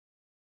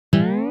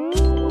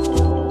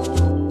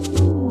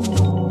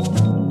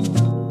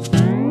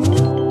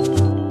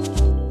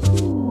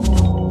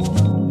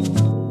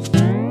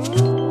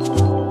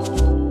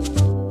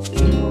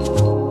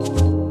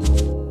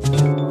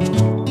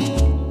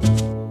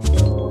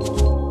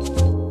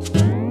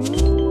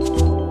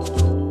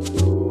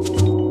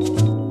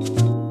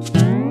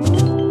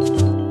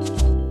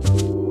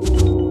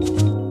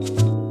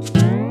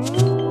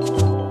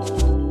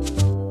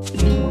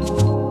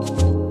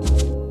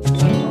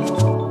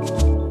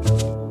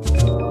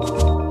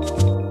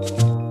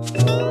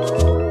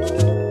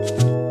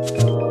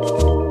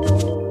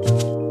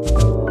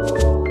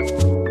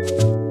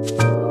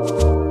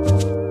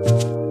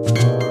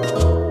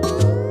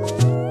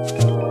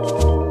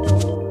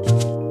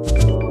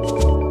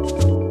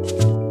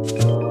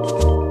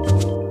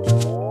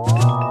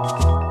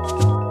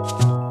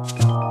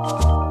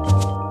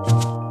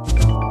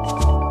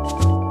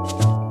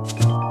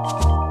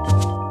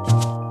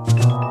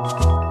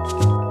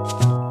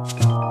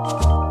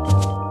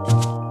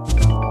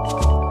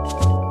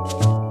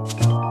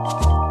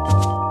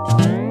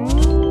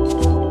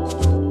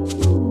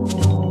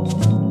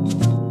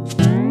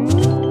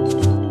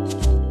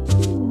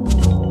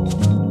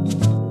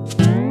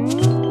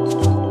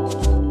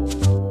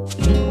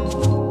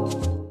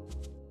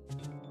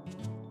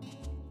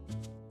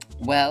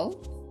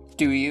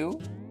Do you?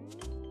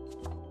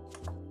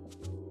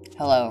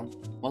 Hello,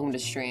 welcome to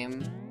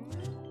stream.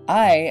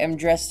 I am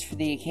dressed for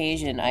the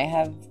occasion. I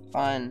have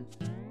on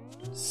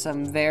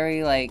some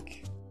very,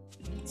 like,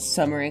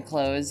 summery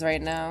clothes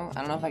right now.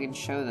 I don't know if I can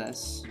show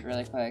this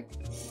really quick.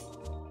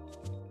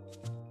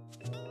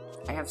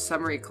 I have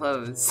summery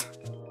clothes.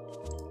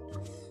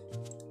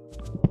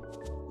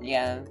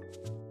 Yeah.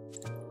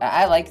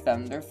 I like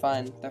them. They're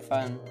fun. They're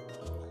fun.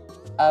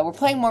 We're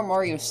playing more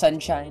Mario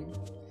Sunshine.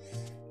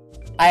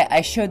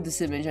 I showed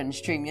this image on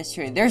stream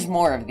yesterday. There's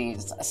more of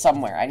these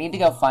somewhere. I need to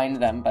go find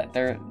them, but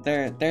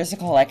there's a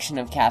collection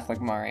of Catholic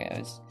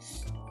Marios.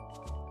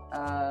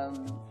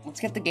 Let's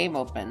get the game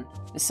open.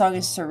 This song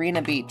is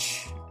Serena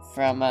Beach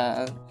from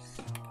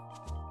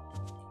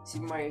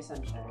Super Mario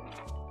Sunshine.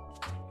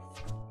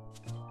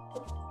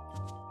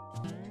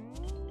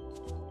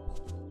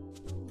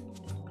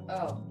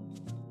 Oh,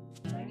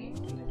 my game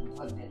isn't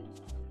plugged in.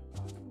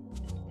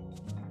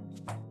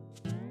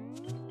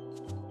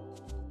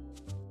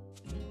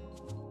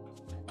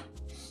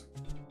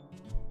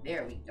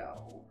 There we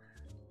go.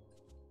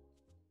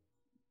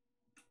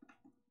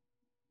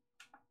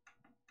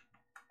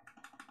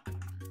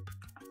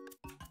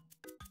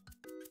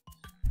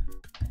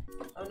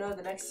 Oh no,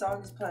 the next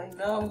song is playing.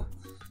 No.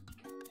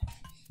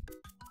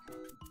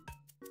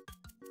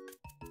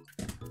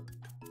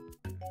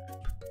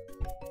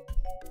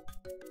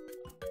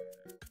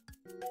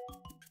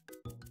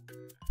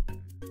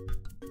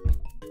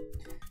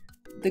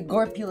 The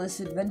Gorpulous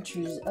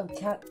Adventures of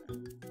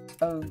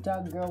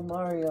Dog Girl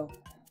Mario.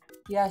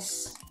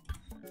 Yes.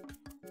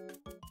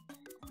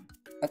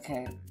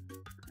 Okay.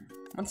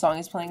 What song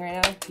is playing right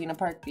now? Tina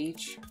Park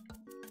Beach.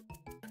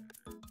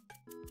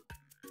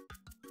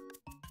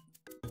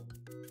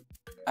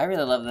 I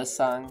really love this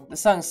song. This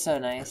song's so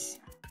nice.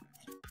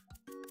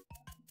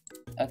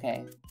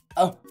 Okay.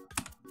 Oh!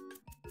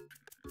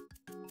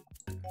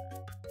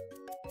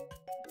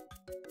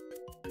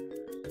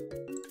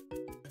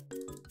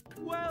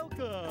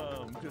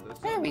 Welcome to the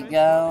There we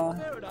go.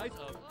 Paradise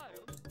of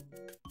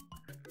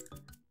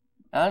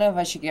I don't know if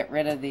I should get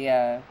rid of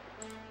the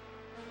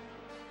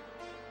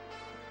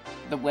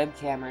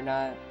webcam or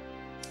not.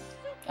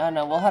 I don't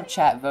know, we'll have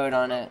chat vote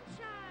on it.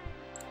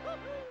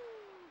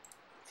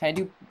 Can I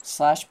do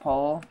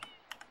 /poll?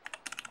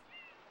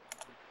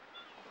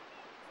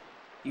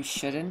 You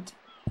shouldn't.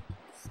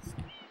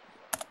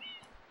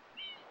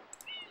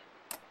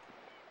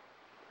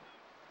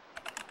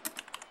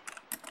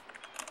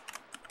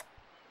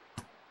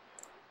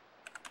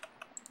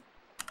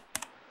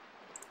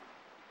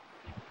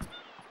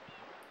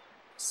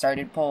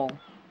 Started poll.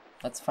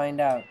 Let's find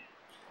out.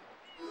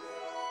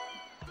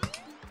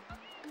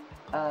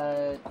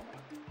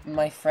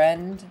 My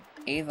friend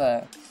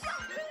Ava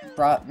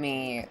brought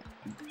me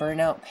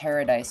Burnout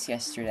Paradise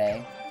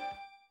yesterday.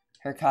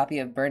 Her copy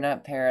of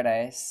Burnout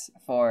Paradise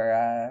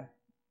for,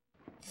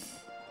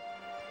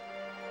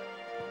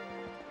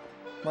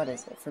 what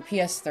is it? For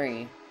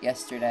PS3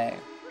 yesterday.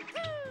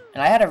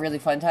 And I had a really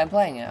fun time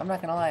playing it, I'm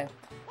not gonna lie.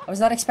 I was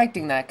not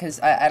expecting that,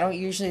 because I don't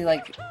usually,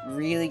 like,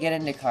 really get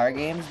into car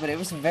games, but it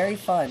was very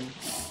fun.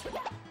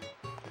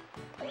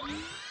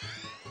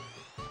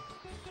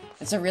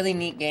 It's a really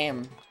neat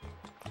game.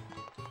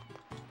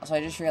 Also, I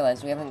just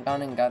realized we haven't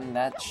gone and gotten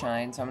that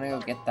shine, so I'm gonna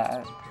go get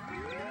that.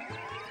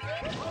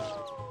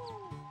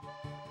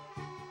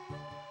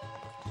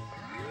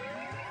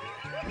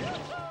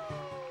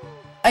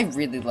 I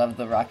really love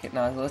the rocket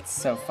nozzle, it's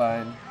so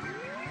fun.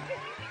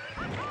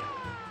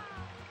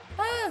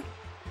 Ah!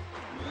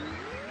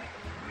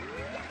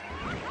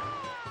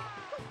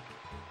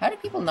 How do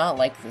people not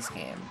like this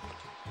game?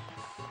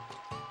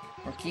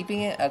 We're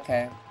keeping it?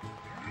 Okay.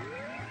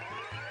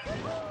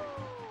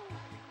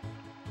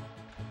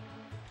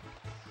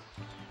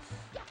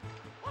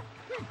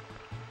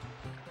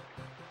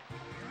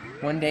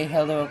 One day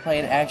Hilda will play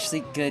an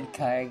actually good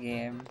car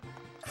game.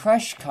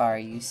 Crush Car,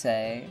 you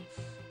say?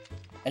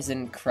 As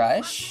in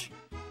Crush?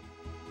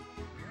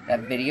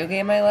 That video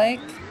game I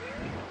like?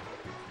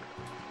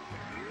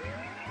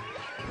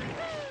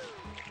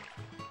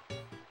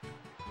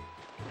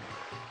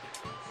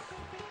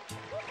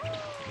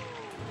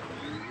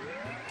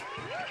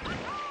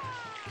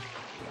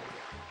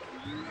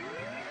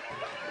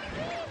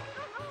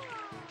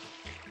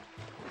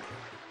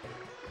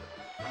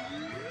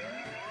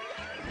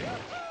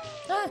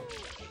 Ah.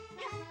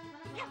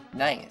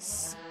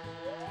 Nice.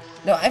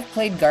 No, I've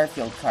played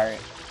Garfield Kart.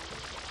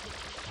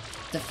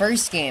 The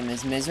first game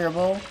is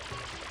miserable,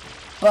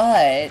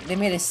 but they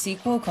made a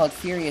sequel called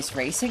Furious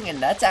Racing, and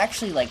that's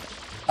actually, like,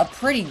 a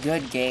pretty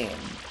good game.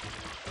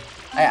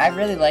 I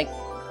really like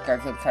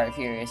Garfield Kart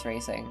Furious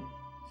Racing.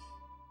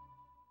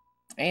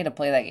 I need to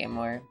play that game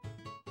more.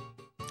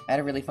 I had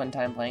a really fun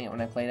time playing it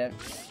when I played it.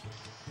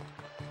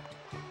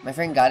 My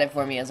friend got it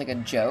for me as, like, a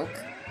joke.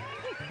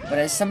 But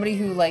as somebody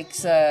who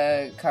likes,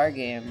 car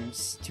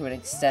games to an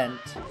extent,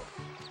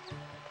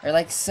 or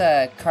likes,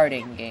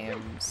 karting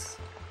games,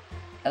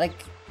 I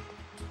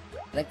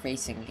like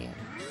racing games.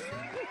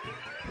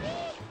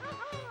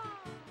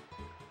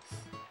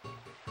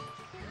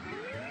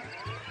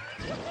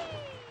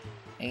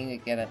 I need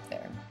to get up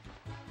there.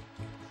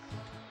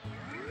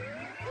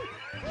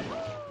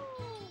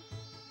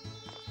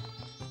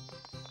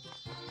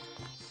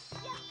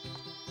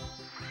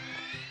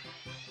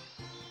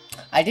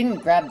 I didn't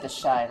grab the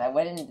shine. I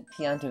went into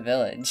Pianta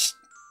Village.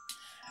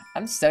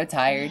 I'm so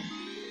tired.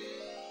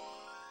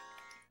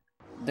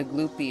 The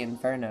Gloopy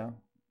Inferno.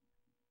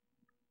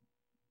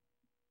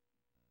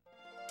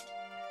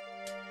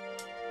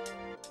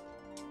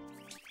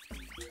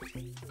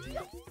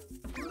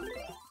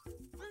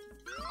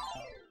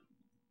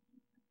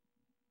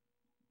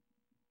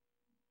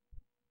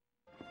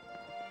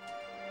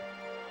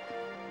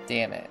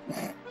 Damn it.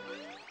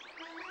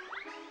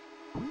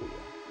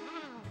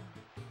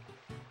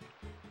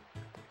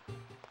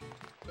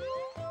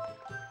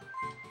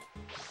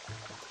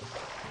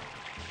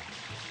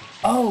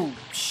 Oh,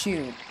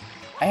 shoot.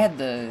 I had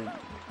the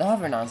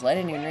hover nozzle. I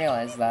didn't even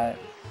realize that.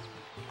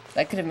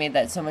 That could have made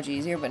that so much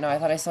easier, but no, I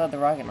thought I still had the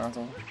rocket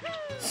nozzle.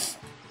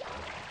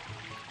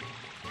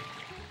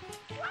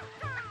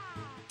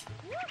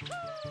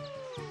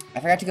 I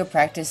forgot to go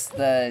practice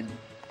the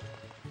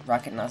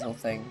rocket nozzle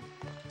thing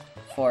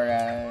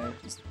for,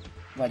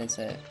 what is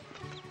it?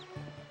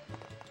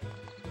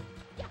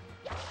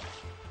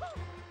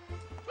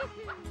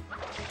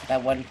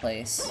 That one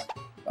place.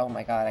 Oh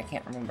my god, I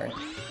can't remember.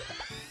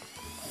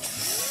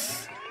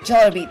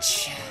 Gelato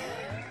Beach!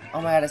 Oh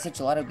my god, I said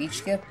Gelato Beach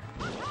skip?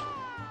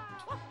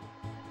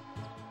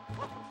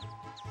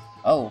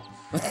 Oh.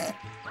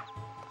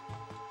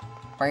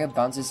 Mario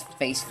bounces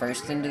face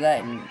first into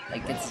that and,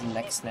 like, gets his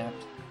neck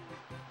snapped.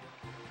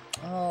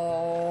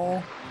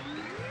 Oh.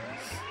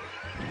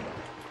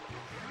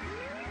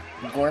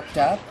 Gorped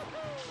up?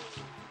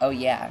 Oh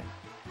yeah.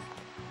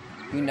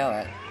 You know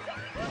it.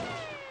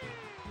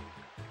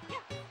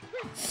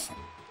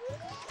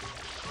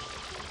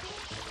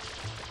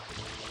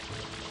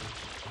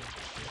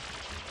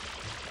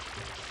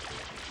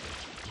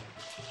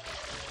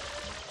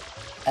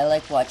 I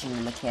like watching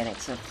the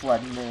mechanics of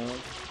FLUDD move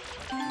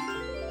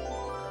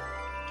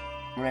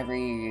whenever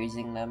you're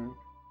using them.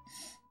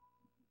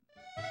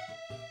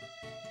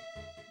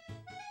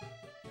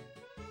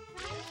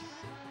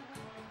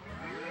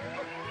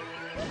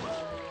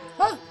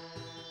 Ah!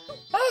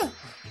 Ah!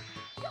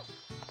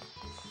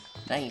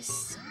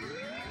 Nice.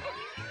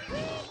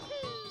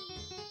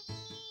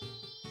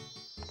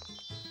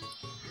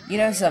 You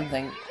know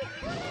something?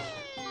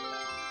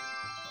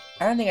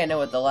 I don't think I know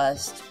what the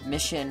last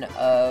mission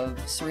of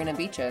Sirena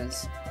Beach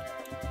is.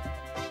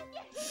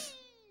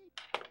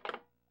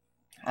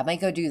 I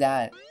might go do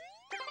that.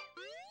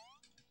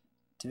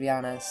 To be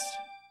honest.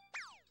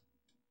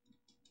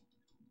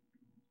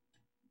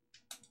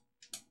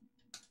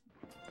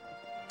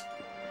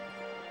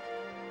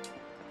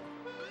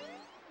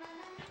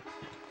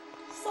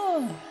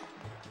 Oh.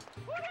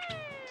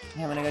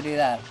 Yeah, I'm gonna go do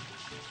that.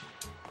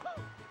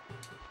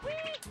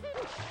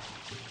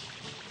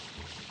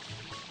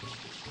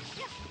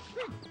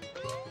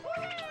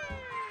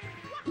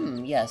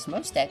 Yes,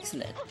 most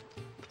excellent.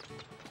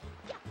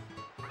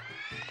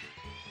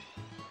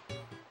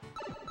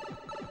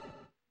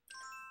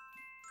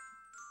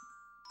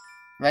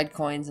 Red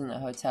coins in the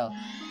hotel.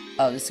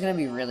 Oh, this is gonna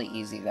be really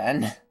easy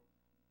then.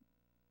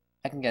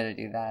 I can go to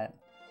do that.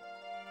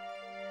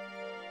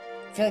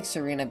 I feel like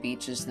Sirena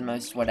Beach is the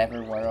most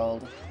whatever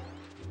world.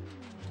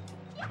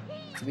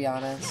 To be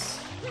honest.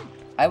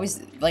 I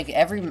was, like,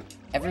 every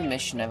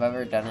mission I've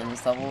ever done in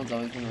this level has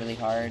always been really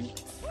hard.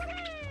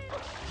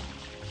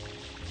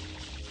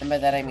 And by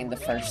that I mean the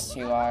first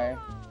two are.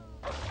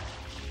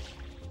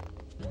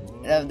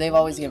 They've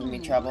always given me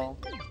trouble.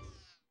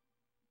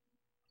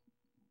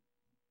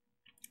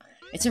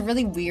 It's a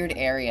really weird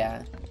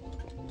area.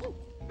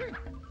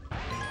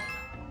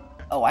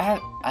 Oh, I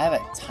have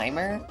a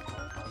timer?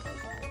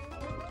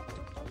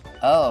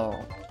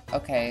 Oh,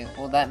 okay.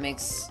 Well, that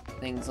makes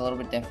things a little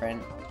bit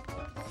different.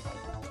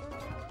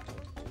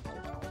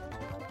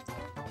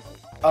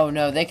 Oh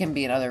no, they can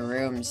be in other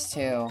rooms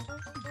too.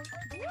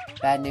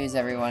 Bad news,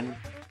 everyone.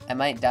 I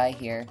might die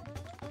here.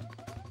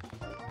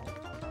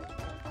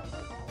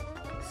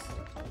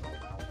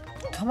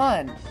 Come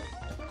on!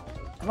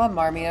 Come on,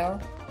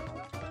 Marmio.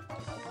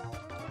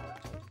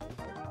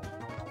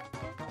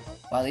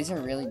 Wow, these are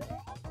really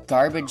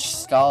garbage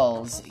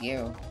stalls.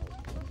 Ew.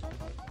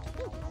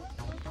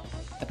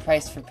 The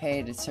price for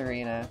paid at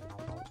Sirena.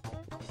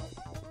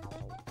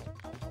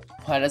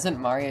 Why doesn't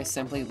Mario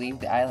simply leave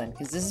the island?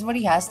 Because this is what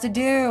he has to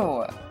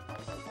do!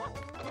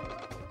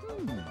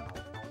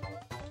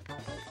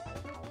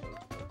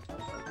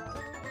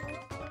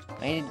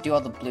 I need to do all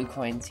the blue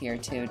coins here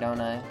too,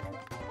 don't I?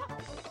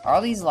 Are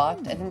all these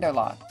locked? I think they're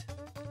locked.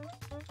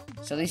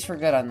 So at least we're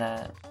good on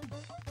that.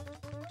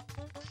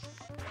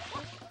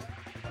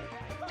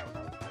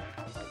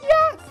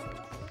 Yes!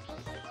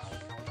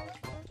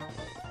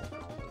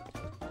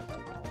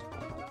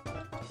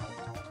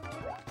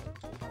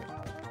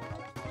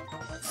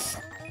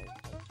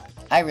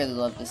 I really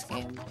love this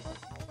game.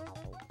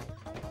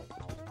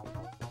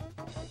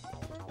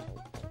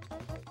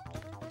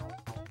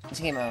 This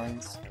game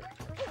owns.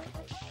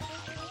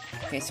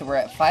 Okay, so we're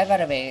at 5 out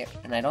of 8,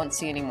 and I don't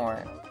see any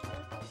more.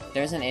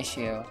 There's an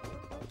issue.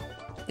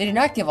 They did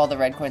not give all the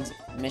red coins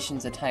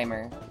missions a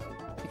timer.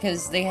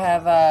 Because they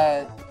have,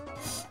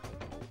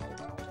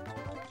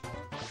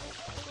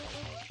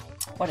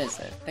 what is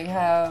it? They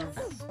have...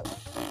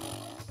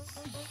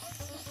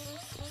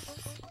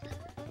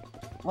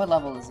 What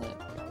level is it?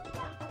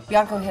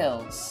 Bianco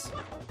Hills.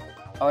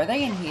 Oh, are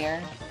they in here?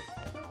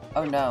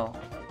 Oh no.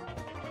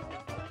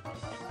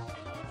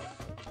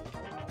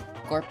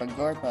 Gorpa,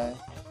 Gorpa.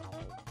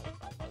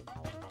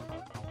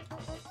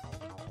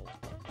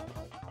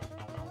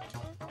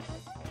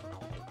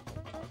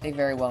 They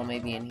very well may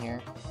be in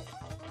here.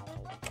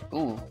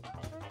 Ooh,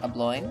 a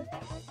blowing?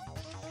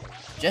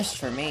 Just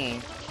for me.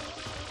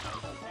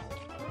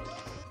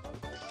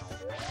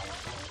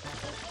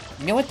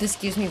 You know what this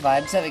gives me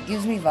vibes of? It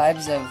gives me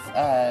vibes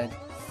of,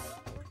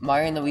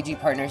 Mario and Luigi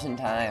Partners in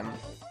Time.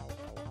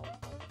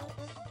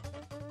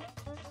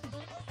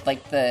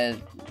 Like the...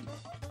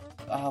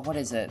 what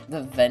is it?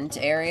 The vent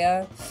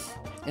area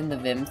in the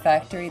Vim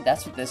factory?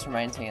 That's what this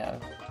reminds me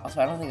of.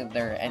 Also, I don't think that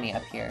there are any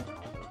up here.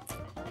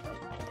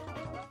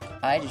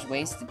 I just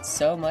wasted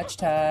so much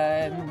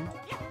time.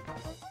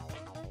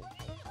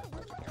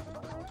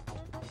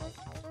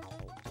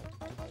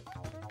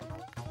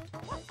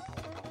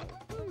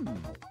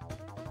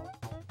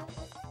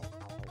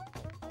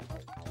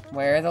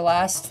 Where are the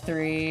last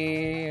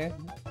 3?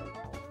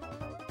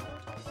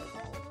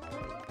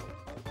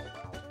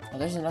 Oh,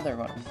 there's another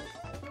one.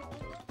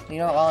 You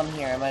know what, while I'm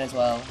here, I might as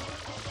well.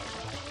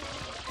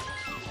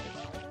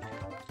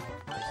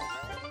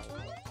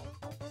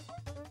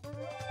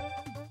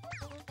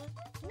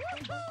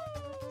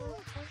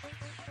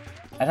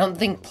 I don't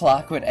think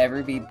Plok would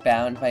ever be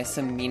bound by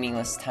some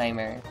meaningless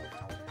timer.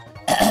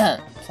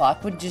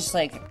 Plok would just,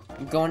 like,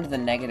 go into the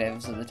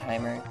negatives of the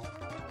timer.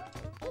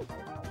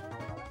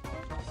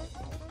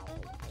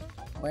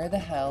 Where the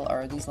hell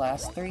are these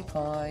last 3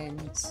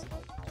 coins?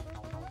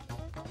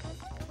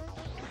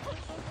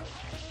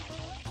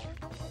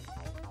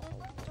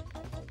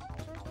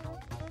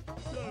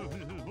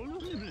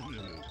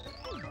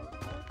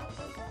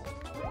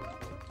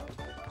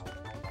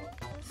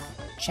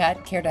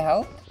 Chat, care to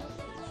help?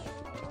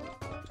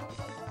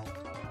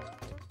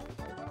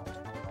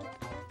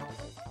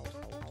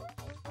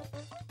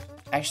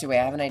 Actually, wait,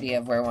 I have an idea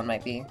of where one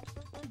might be.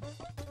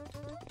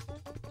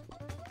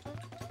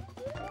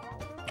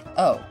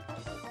 Oh.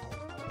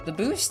 The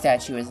Boo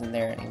statue isn't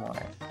there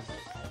anymore.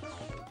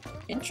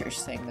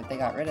 Interesting that they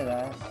got rid of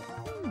that.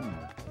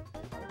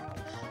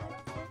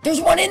 There's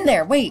one in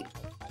there! Wait!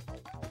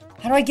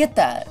 How do I get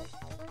that?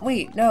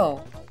 Wait,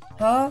 no.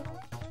 Huh?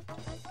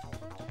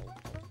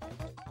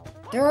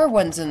 There are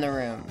ones in the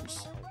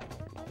rooms.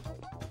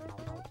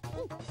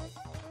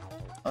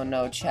 Oh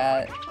no,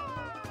 chat.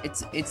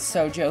 It's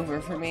so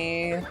Jover for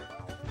me.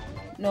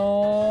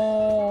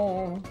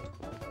 No.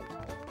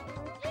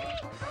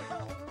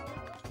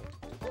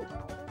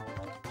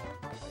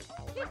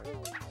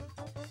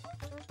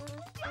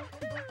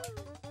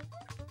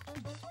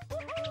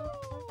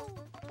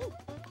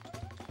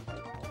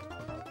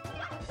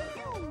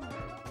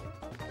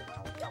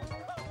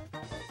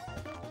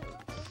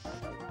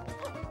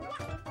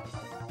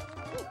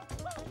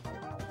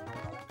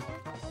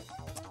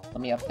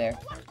 Let me up there.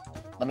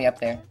 Let me up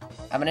there.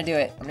 I'm gonna do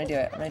it. I'm gonna do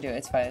it. I'm gonna do it.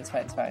 It's fine. It's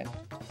fine. It's fine.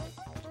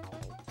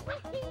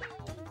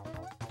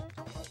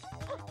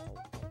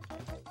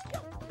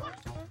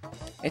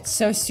 It's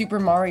so Super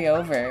Mario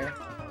over.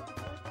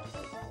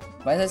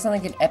 Why does that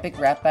sound like an epic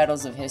rap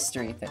battles of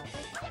history thing?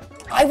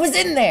 I was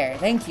in there!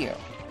 Thank you.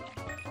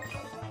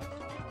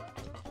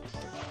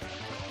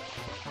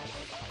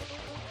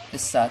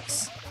 This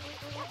sucks.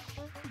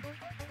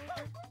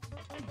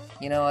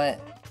 You know what?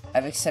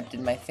 I've accepted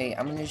my fate.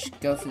 I'm gonna just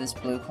go for this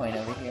blue coin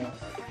over here.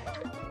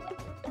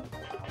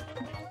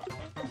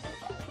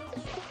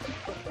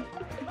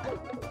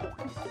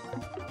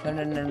 No,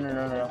 no, no, no,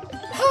 no, no.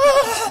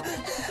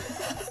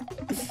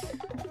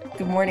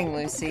 Good morning,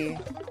 Lucy.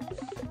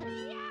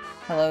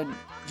 Hello,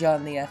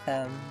 John the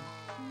FM.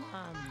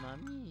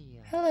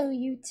 Hello,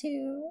 you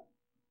two.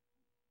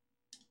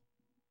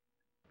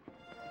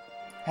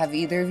 Have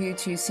either of you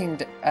two seen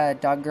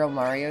Dog Girl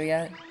Mario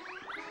yet?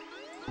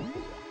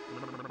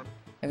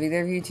 Have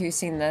either of you two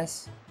seen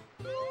this?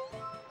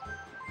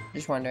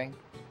 Just wondering.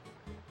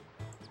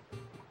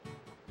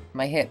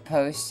 My hit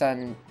post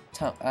on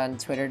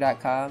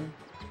Twitter.com.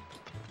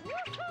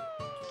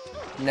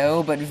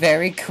 No, but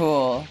very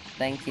cool.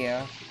 Thank you.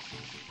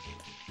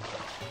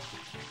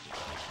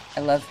 I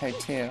love her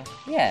too.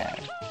 Yeah.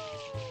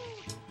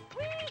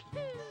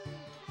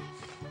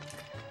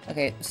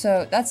 Okay,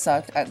 so that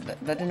sucked.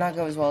 That did not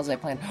go as well as I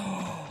planned.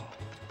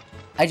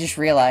 I just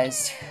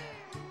realized.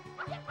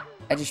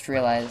 I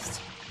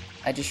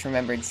just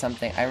remembered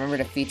something. I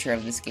remembered a feature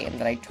of this game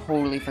that I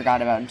totally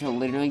forgot about until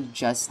literally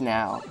just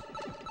now.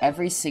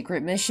 Every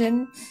secret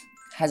mission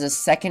has a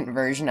second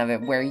version of it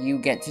where you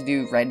get to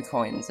do red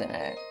coins in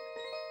it.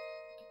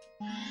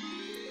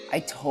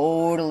 I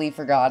totally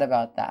forgot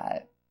about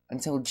that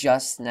until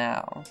just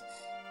now.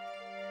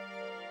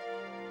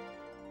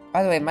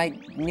 By the way, my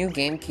new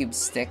GameCube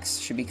sticks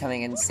should be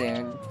coming in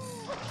soon.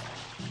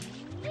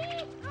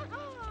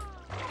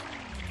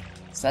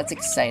 So that's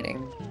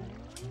exciting.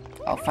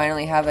 I'll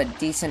finally have a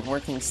decent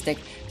working stick.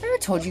 Have I ever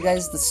told you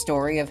guys the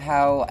story of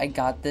how I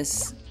got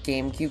this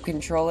GameCube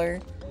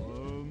controller?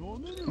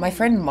 My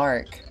friend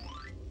Mark,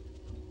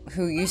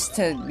 who used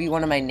to be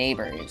one of my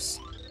neighbors,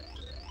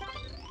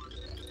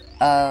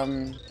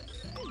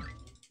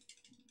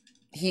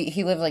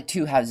 he lived like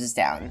 2 houses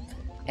down,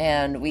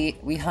 and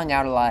we hung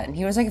out a lot, and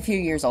he was like a few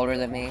years older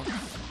than me,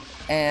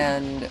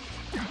 and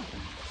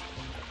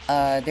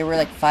there were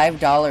like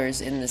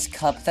 $5 in this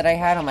cup that I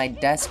had on my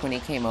desk when he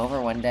came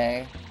over one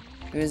day.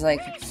 He was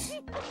like, he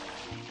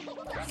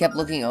kept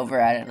looking over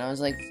at it, and I was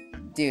like,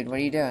 dude, what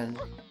are you doing?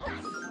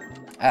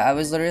 I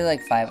was literally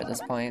like 5 at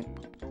this point,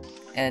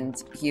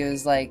 and he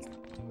was like,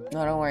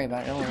 no, don't worry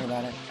about it, don't worry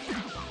about it.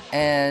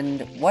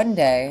 And one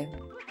day,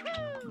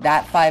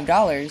 that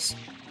 $5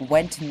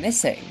 went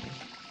missing.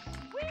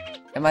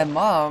 And my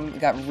mom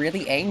got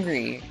really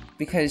angry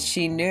because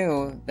she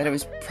knew that it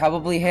was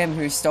probably him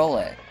who stole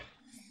it.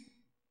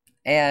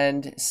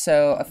 And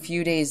so a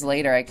few days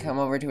later, I come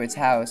over to his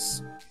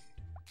house,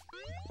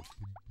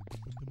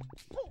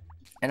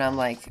 and I'm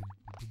like,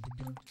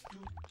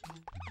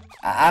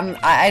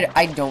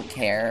 I don't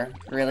care,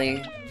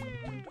 really,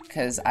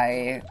 because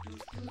I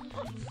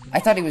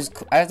thought he was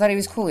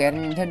cool. He had a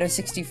Nintendo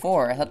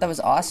 64. I thought that was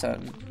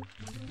awesome.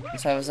 And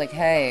so I was like,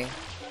 hey,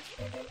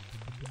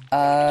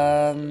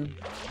 can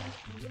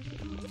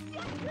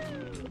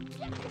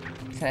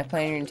I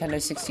play on your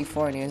Nintendo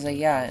 64? And he was like,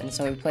 yeah. And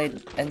so we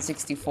played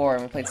N64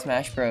 and we played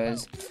Smash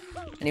Bros.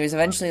 And he was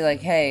eventually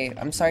like, hey,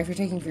 I'm sorry for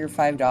taking for your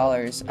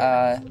 $5.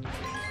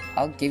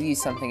 I'll give you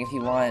something if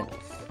you want.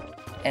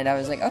 And I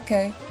was like,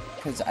 okay.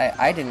 Because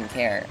I didn't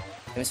care.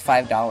 It was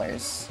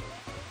 $5.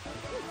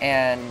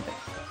 And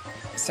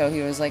so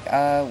he was like,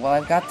 well,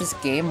 I've got this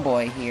Game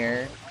Boy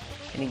here.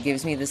 And he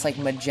gives me this, like,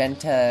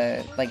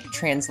 magenta, like,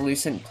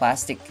 translucent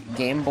plastic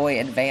Game Boy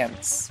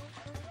Advance.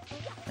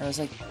 And I was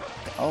like,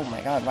 oh my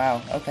god,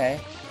 wow, okay.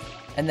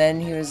 And then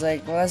he was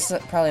like, well, that's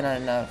probably not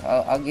enough.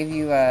 I'll give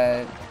you,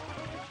 The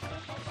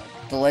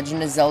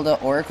Legend of Zelda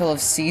Oracle of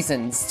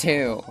Seasons,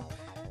 too.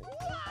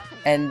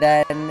 And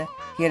then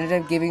he ended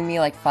up giving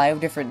me, like, 5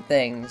 different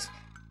things.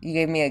 He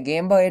gave me a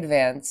Game Boy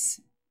Advance,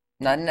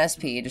 not an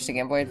SP, just a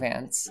Game Boy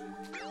Advance.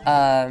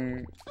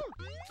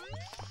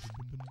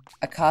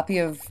 A copy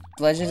of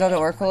Legend of Zelda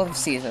Oracle of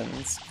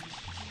Seasons,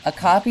 a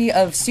copy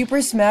of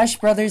Super Smash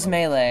Bros.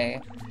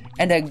 Melee,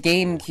 and a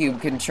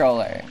GameCube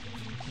controller.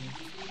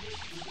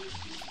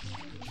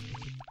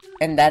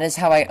 And that is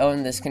how I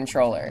own this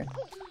controller.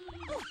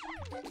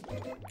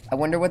 I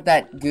wonder what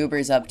that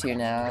goober's up to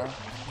now.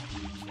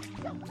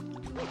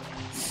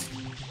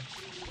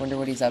 Wonder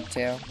what he's up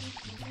to.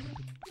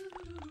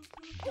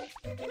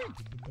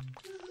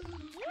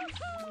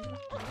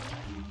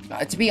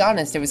 To be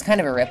honest, it was kind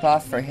of a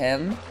ripoff for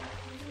him.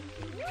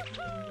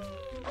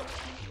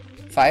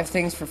 5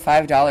 things for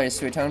 $5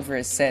 to atone for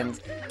his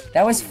sins.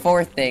 That was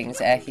 4 things,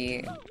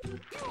 Eki.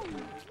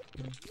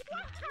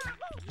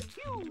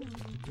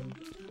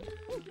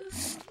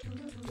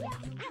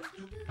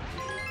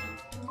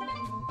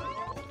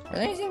 Are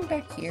there anything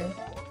back here?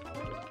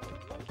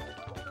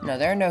 No,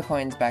 there are no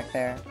coins back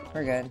there.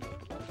 We're good.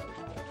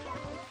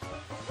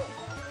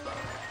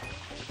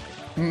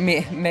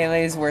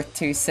 Melee is worth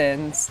 2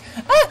 sins.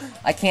 Ah!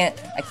 I can't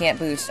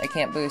boost, I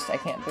can't boost.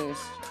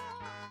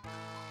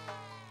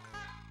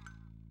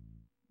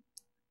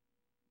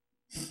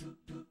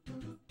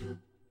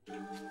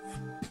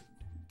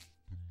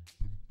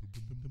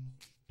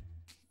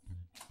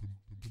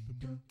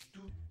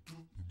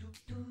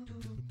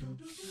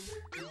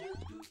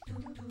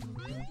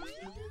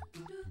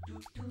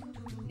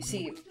 You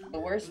see, the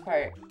worst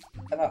part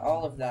about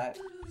all of that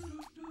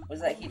was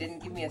that he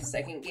didn't give me a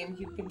second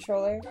GameCube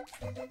controller.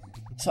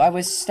 So I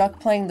was stuck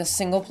playing the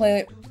single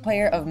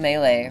player of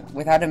Melee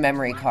without a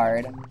memory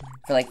card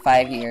for like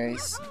 5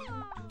 years.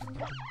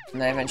 And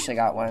then I eventually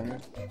got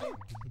one.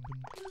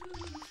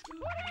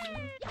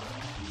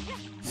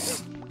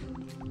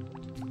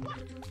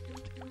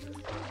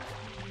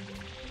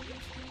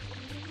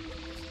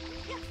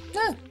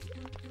 Ah.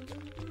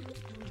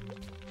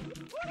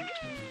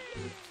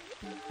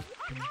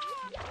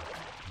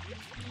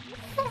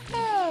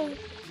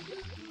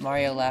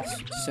 Mario laughs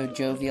so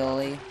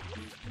jovially.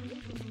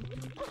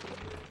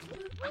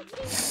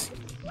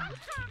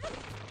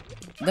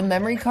 The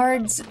memory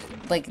cards,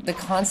 like, the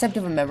concept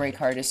of a memory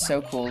card is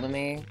so cool to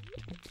me.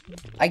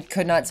 I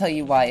could not tell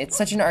you why. It's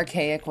such an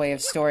archaic way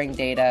of storing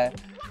data,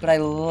 but I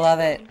love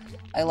it.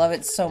 I love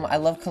it so much. I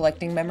love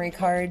collecting memory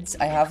cards.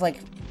 I have, like,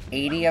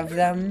 80 of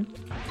them.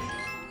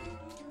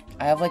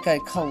 I have, like, a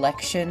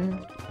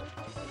collection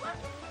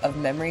of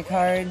memory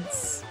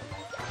cards.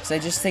 So I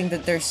just think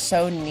that they're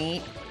so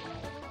neat.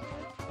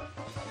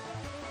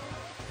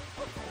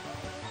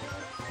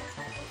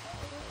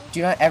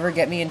 Do not ever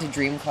get me into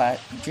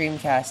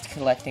Dreamcast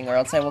collecting, or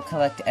else I will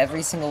collect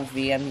every single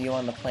VMU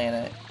on the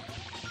planet.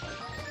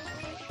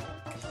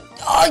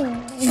 Oh!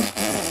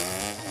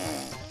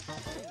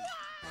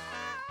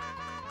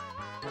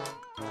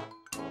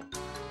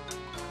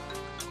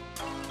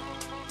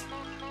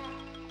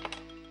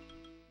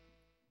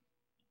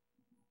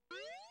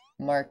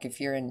 Shark,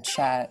 if you're in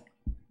chat,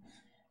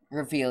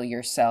 reveal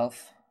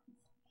yourself.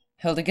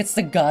 Hilda gets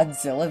the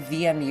Godzilla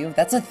VMU?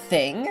 That's a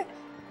thing?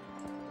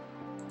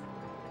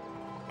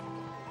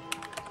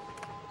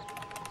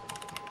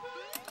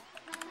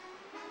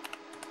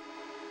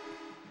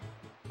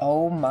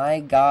 Oh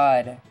my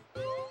god.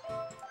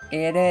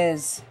 It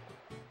is.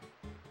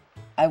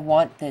 I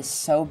want this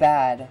so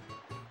bad.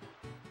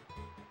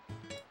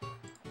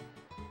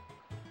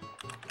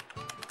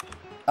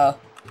 Oh.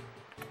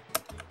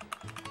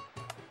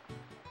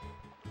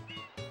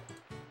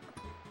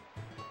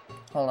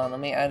 Hold on, let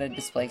me add a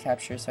display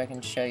capture so I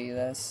can show you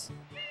this.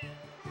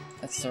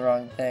 That's the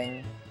wrong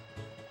thing.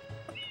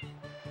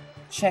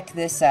 Check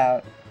this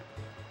out.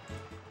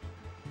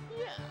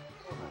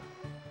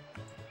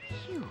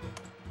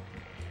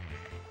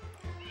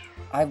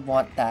 I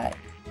want that.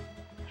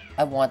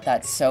 I want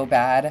that so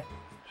bad.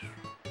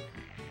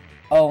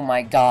 Oh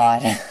my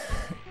god.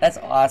 That's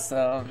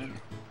awesome.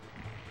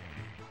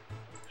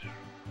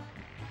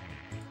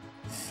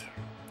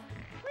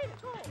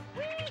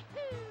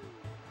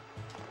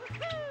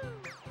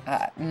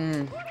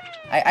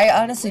 I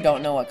honestly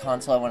don't know what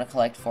console I want to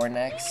collect for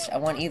next. I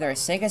want either a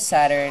Sega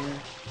Saturn,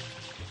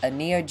 a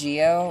Neo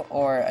Geo,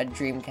 or a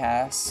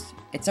Dreamcast.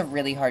 It's a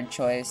really hard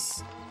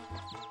choice.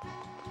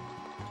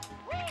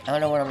 I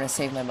don't know what I'm going to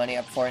save my money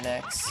up for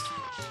next.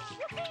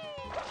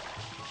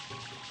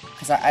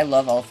 Because I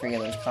love all three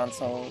of those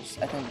consoles.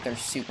 I think they're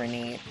super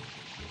neat.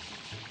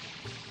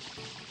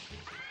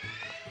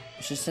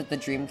 It's just that the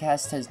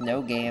Dreamcast has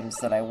no games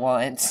that I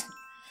want.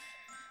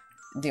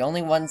 The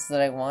only ones that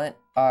I want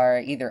are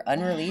either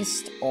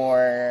unreleased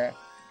or...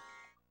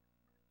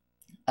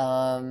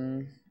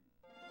 Well,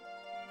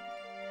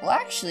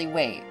 actually,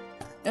 wait.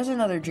 There's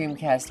another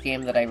Dreamcast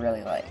game that I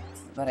really like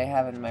that I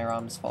have in my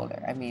ROMs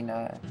folder. I mean,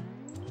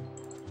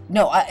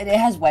 No, it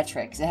has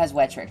Wetrix. It has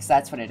Wetrix.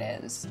 That's what it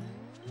is.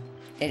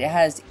 It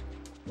has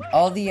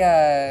all the,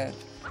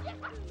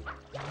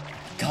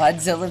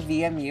 Godzilla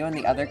VMU in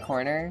the other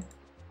corner.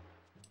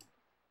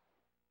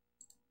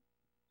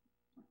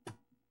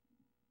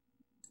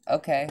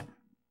 Okay.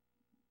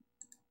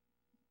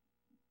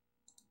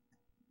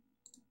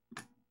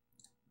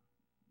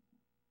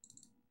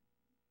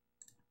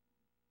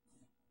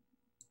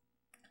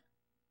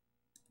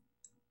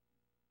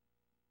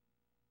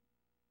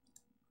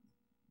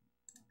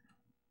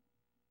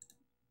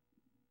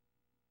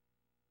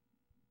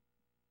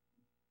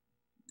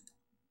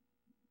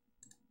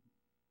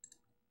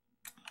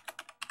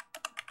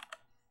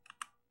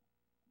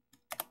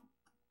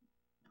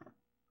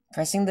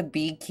 Pressing the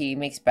B key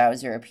makes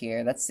Bowser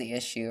appear. That's the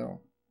issue.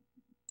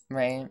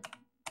 Right?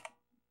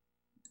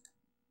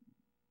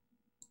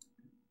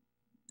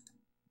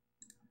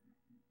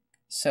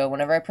 So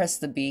whenever I press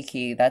the B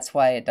key, that's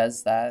why it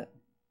does that.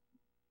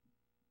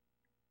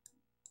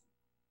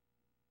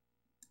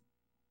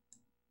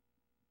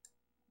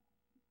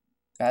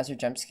 Bowser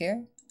jump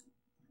scare?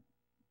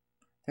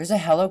 There's a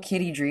Hello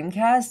Kitty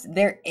Dreamcast?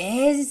 There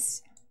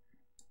is?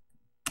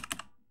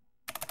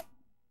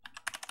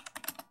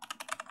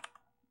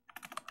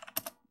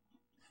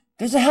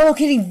 There's a Hello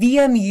Kitty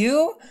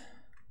VMU?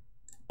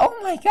 Oh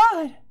my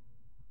god!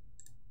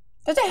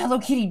 There's a Hello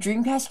Kitty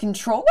Dreamcast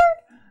controller?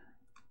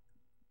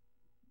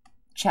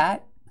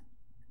 Chat?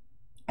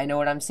 I know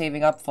what I'm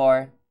saving up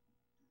for.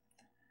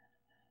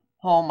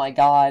 Oh my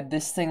god,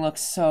 this thing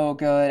looks so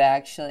good,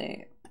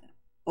 actually.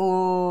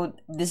 Ooh,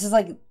 this is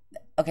like...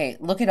 Okay,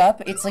 look it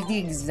up. It's like the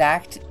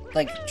exact,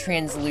 like,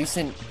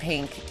 translucent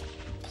pink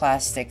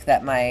plastic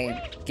that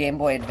my Game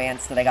Boy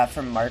Advance that I got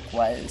from Mark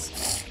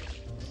was.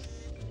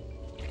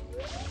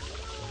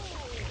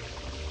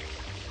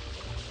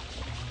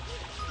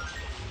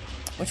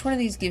 Which one of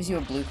these gives you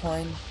a blue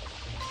coin?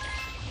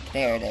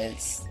 There it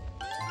is.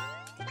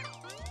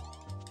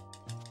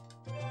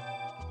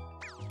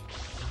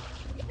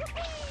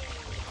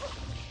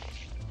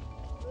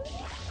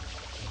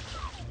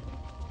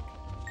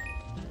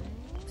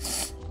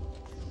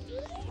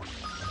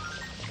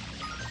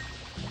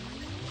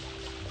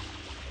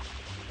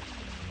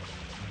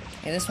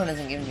 Yeah, this one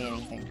isn't giving me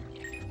anything.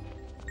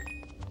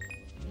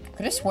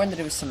 Could have sworn that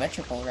it was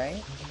symmetrical,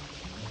 right?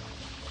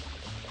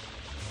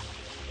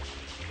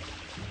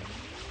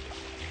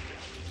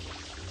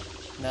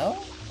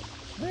 No?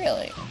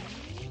 Really?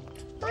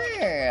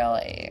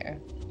 Really?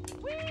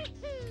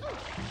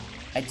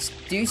 I just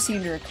do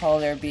seem to recall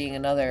there being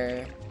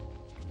another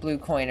blue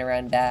coin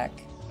around Dak.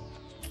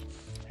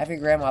 Have your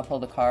grandma pull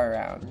the car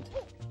around.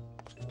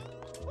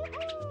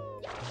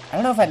 I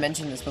don't know if I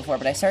mentioned this before,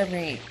 but I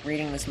started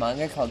reading this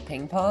manga called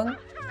Ping Pong,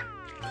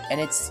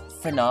 and it's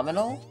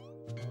phenomenal.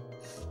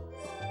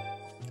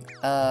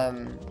 I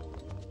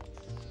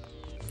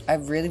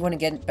really want to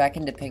get back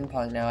into ping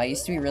pong now. I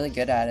used to be really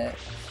good at it.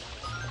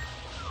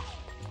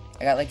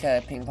 I got like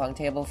a ping pong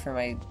table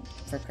for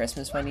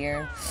Christmas one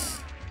year.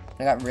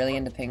 I got really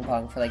into ping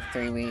pong for like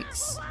 3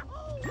 weeks.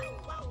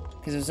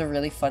 Because it was a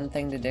really fun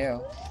thing to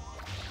do.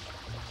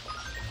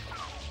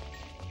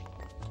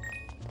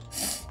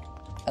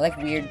 I like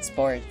weird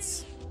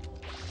sports.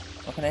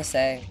 What can I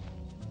say?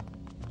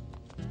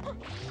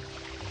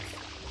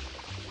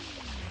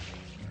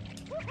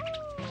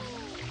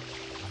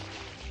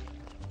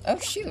 Oh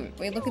shoot,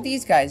 wait, look at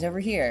these guys over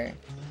here.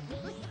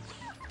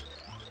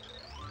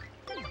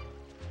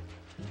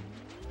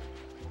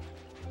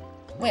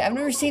 Wait, I've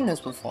never seen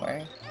those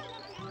before.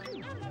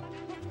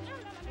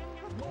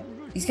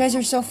 These guys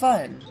are so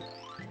fun.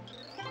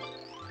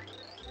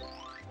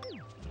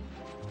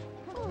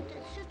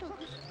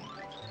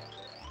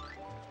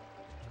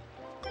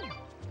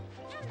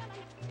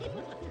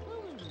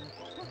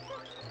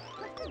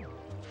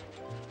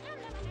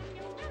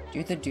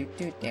 Do the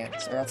doot-doot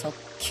dance, or else I'll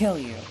kill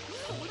you.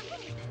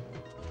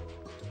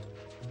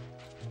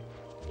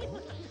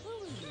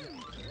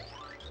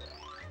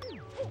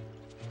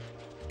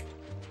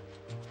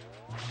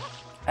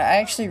 I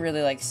actually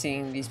really like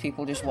seeing these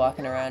people just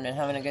walking around and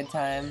having a good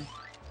time.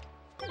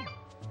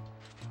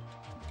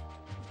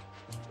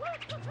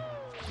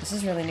 This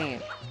is really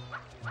neat.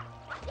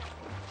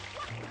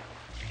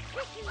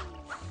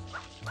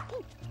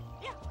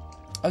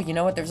 Oh, you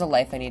know what? There's a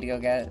life I need to go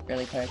get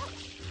really quick.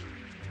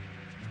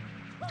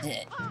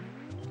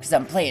 Because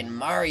I'm playing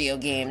Mario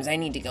games, I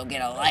need to go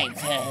get a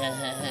life.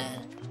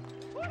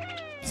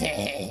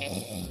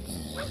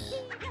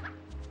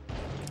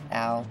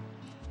 Ow.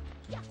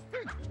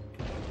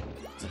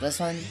 Is it this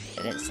one?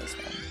 It is this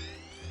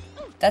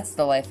one. That's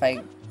the life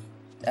I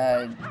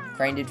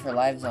grinded for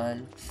lives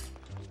on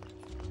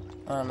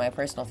my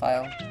personal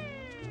file.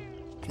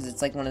 Because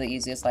it's like one of the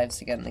easiest lives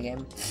to get in the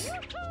game.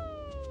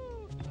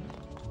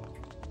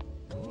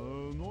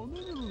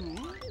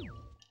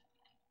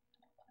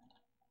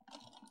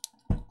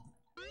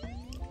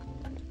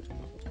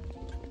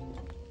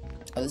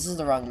 Oh, this is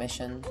the wrong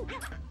mission.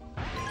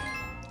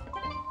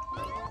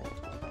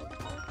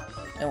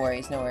 No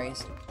worries, no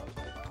worries.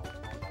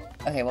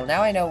 Okay, well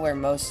now I know where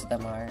most of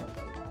them are.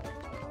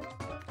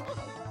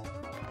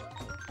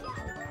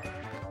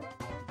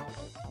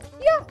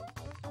 Yeah!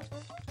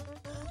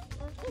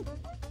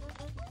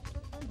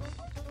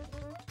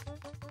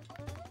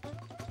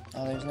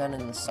 Oh, there's none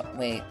in the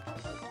wait.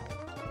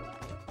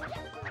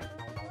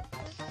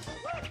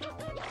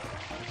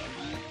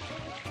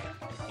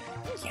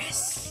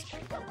 Yes!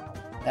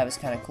 That was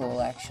kind of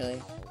cool,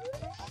 actually.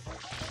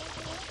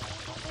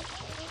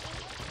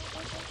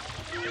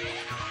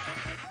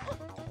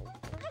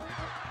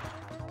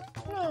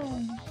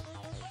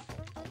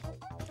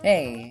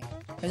 Hey,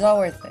 it was all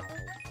worth it.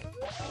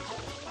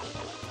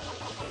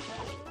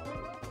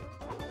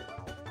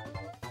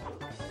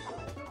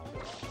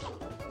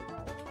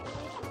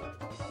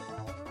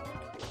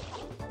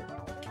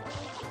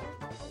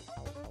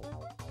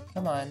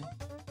 Come on.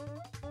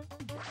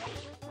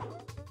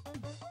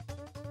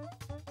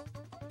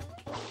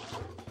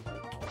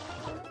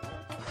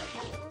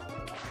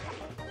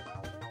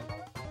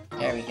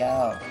 There we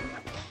go.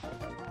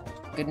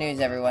 Good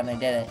news, everyone, I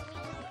did it.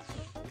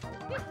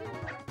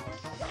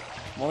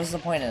 What was the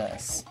point of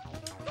this?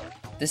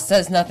 This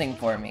does nothing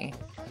for me.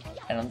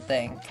 I don't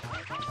think.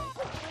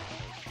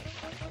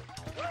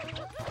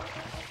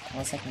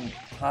 Unless I can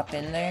hop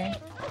in there?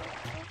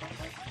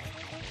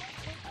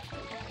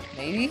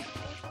 Maybe?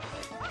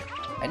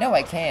 I know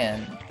I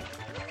can.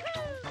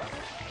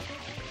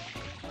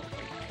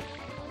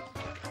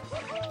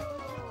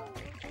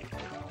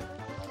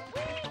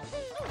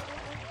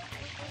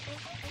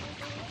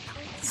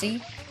 See?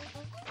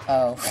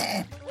 Oh.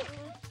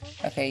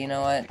 Okay, you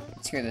know what?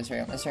 Screw this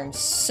room. This room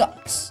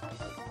sucks.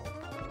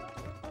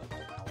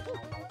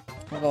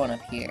 We're going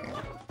up here.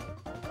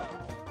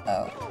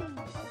 Oh.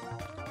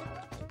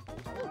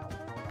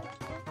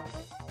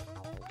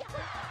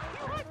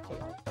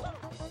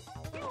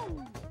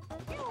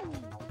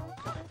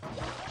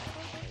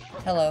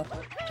 Hello.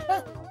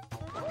 Ah.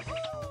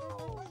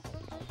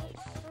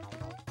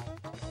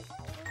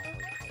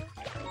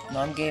 No,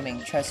 I'm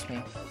gaming, trust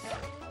me.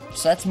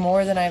 So that's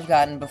more than I've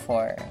gotten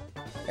before.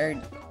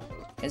 Or,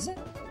 is it?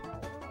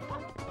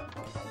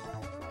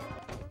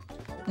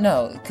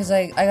 No, because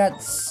I got...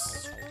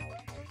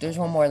 There's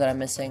one more that I'm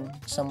missing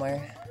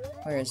somewhere.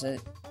 Where is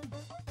it?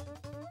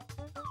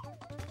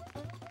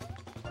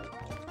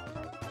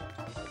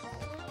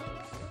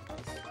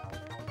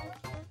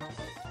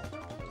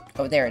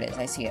 Oh, there it is.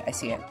 I see it. I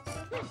see it.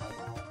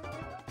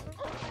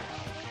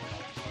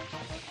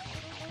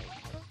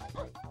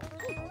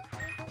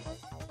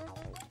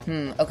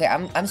 Okay,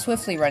 I'm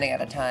swiftly running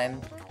out of time.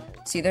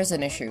 See, there's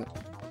an issue.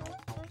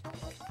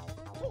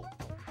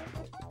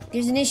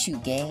 There's an issue,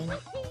 gang.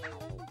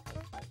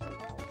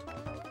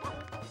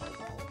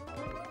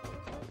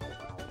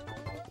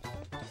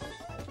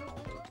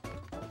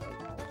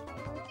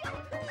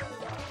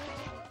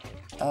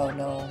 Oh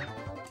no.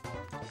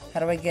 How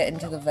do I get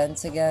into the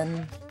vents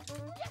again?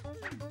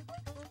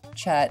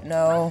 Chat,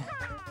 no.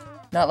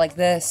 Not like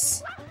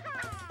this.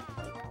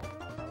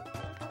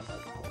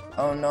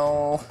 Oh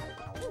no.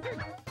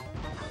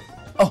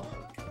 Oh!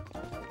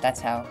 That's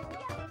how.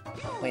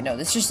 Wait, no,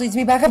 this just leads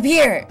me back up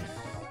here!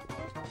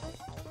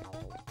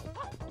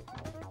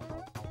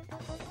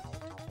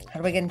 How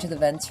do I get into the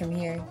vents from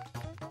here?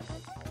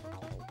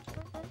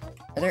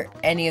 Are there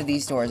any of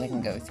these doors I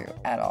can go through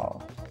at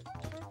all?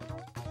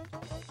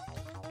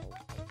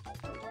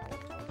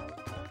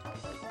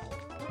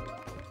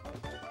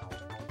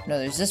 No,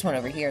 there's this one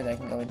over here that I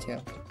can go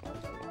into.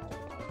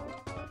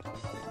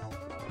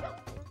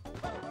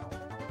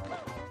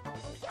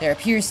 There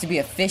appears to be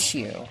a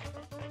fissue.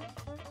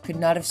 Could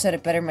not have said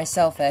it better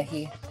myself,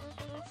 Ehi.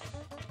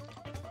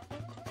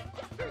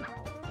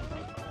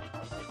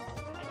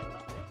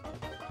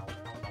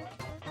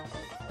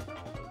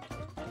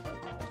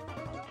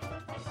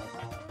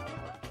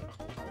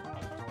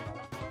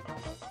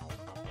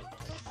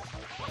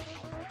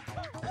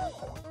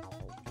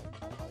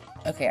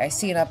 Okay, I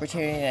see an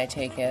opportunity and I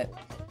take it.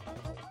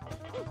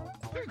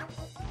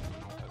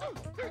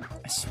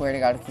 I swear to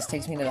God, if this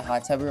takes me to the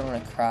hot tub room, I'm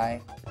gonna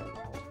cry.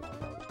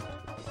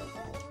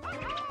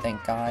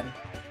 Thank God.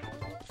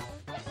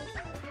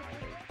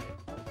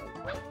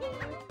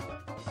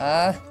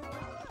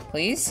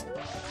 Please?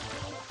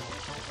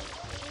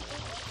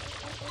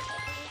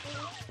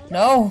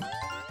 No!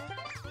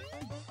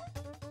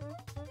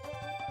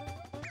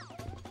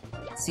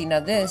 See, now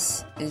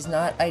this is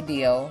not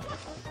ideal.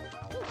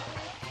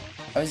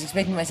 I was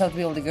expecting myself to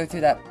be able to go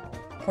through that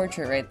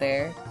portrait right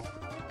there.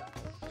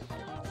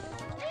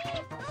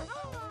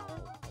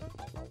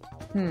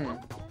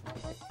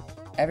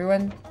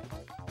 Everyone?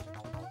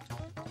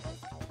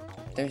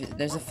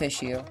 There's a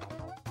fissue.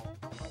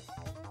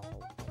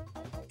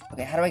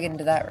 Okay, how do I get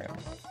into that room?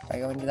 I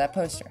go into that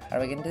poster. How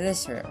do I get into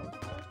this room?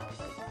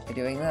 By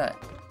doing that.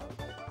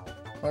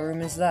 What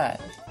room is that?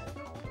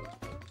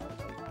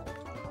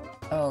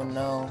 Oh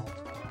no.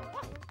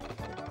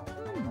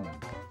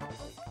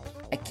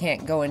 I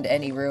can't go into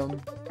any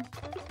room.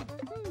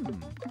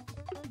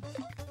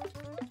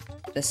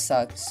 This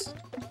sucks.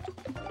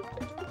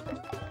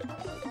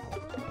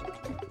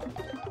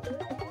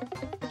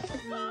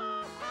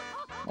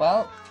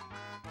 Well,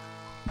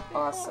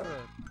 awesome.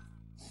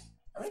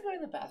 I'm gonna go to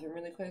the bathroom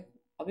really quick.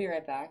 I'll be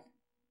right back.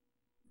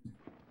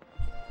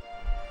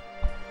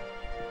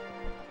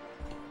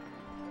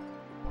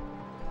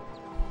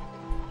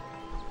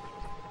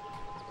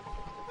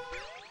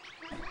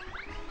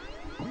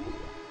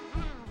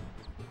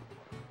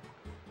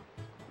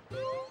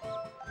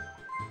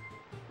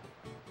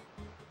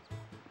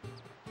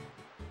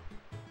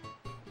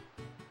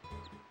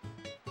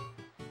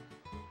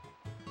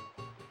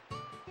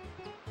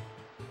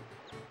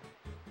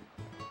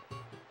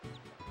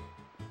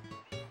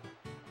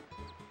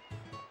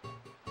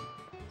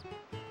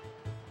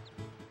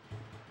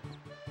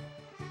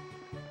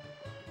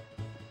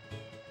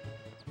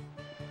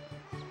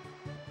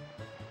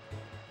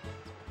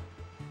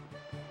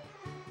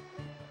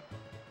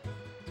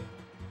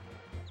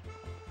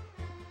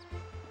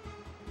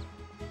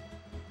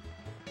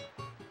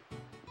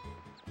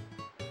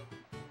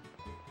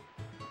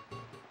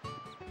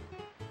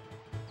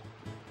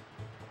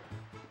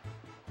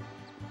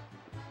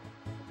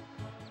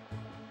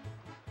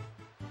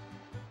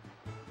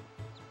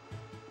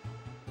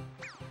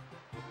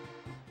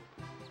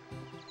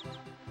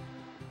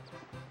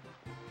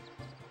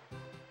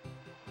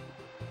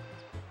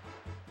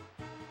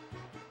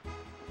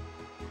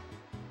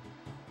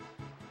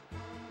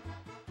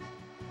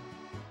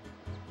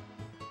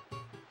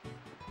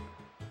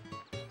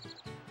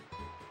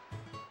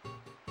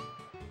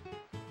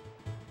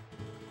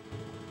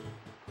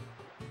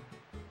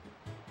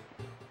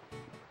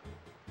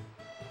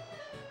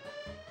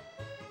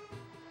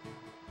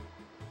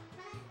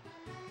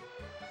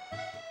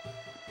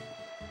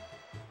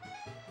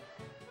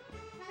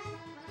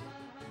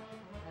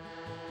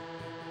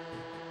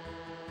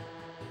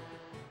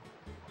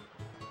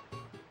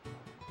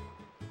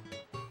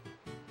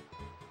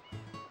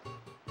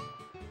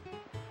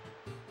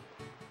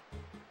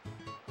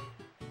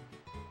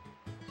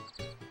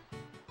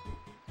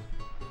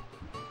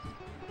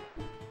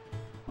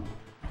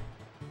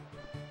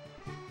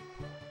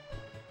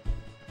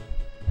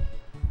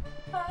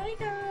 Hi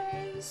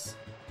guys!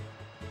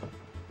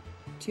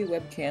 Two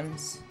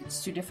webcams.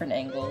 It's two different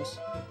angles.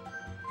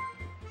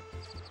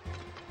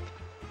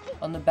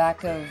 On the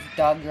back of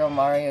Dog Girl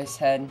Mario's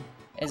head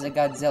is a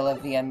Godzilla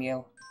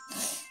VMU.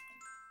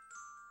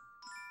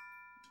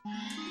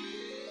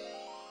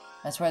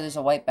 That's why there's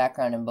a white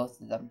background in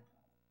both of them.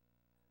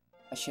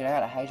 Oh shoot, I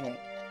gotta hydrate.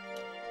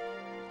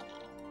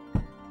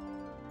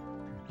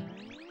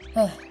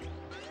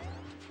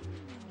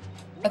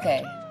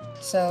 Okay,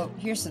 so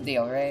here's the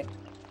deal, right?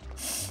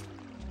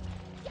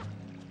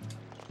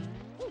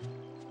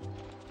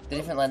 The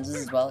different lenses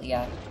as well,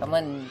 yeah. I'm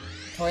letting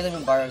Tori let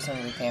me borrow some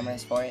of the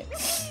cameras for it.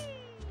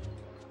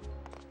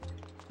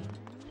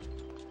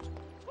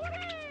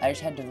 I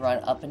just had to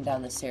run up and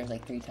down the stairs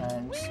like 3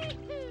 times.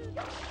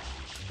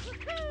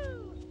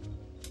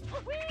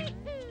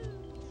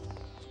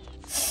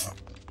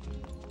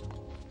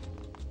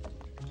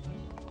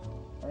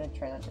 I'm gonna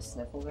try not to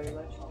sniffle very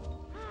much.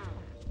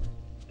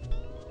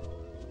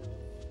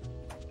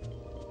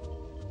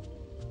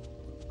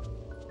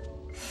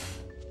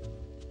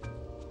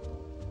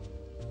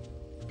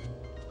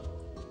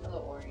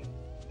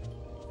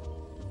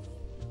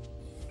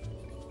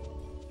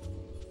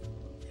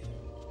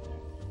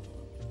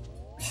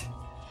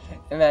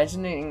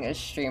 Imagining a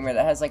streamer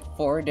that has like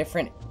 4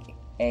 different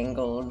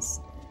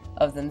angles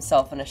of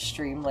themselves in a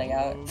stream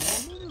layout.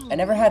 I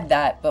never had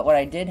that, but what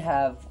I did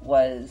have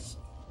was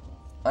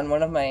on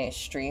one of my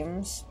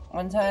streams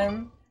one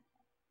time,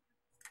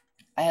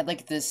 I had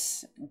like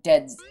this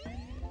dead...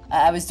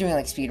 I was doing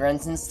like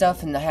speedruns and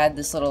stuff, and I had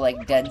this little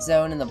like dead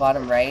zone in the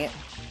bottom right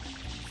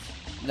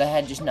that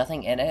had just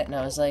nothing in it, and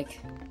I was like,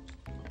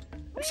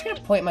 I'm just gonna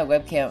point my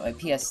webcam at my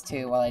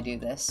PS2 while I do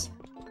this.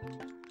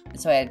 And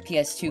so I had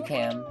PS2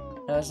 cam,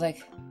 and I was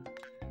like,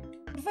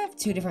 what if I have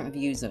 2 different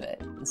views of it?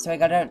 And so I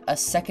got out a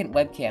second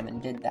webcam and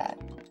did that.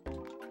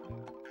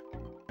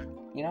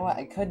 You know what?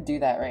 I could do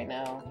that right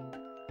now.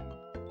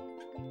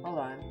 Hold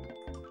on.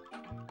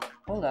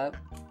 Hold up.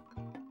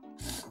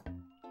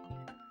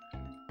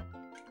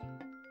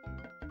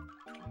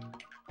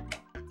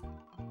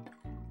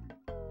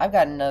 I've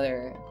got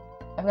another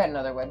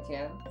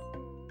webcam.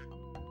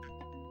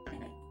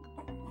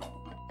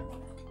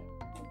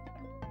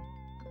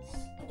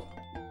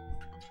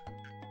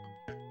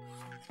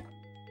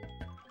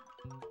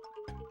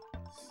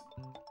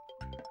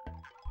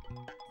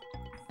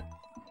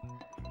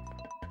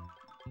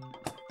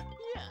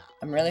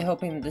 I'm really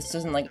hoping this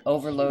doesn't like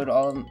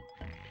overload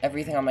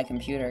everything on my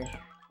computer.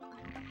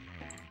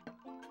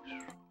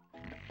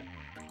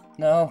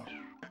 No.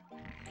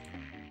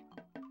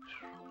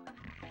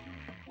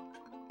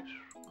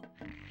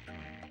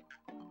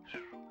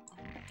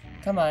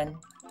 Come on.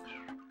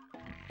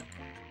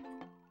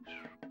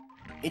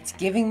 It's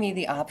giving me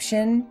the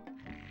option.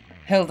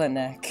 Hilda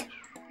neck.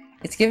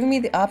 It's giving me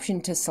the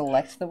option to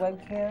select the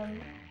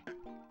webcam,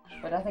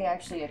 but nothing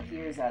actually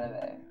appears out of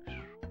it.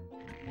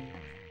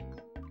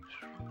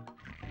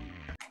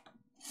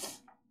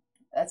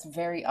 That's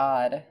very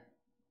odd.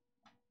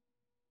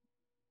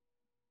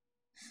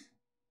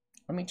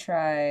 Let me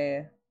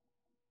try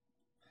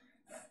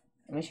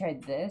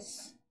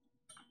this.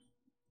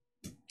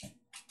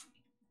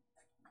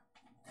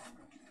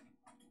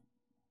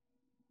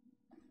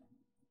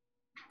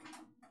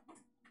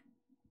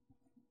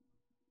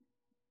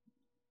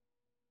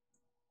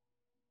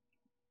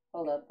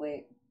 Hold up,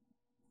 wait.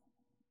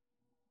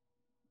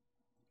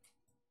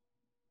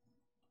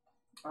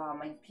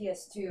 My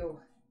PS2.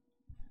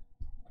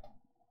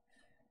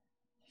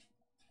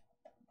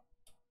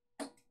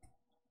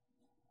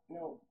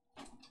 No.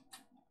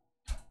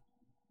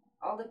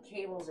 All the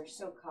cables are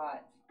so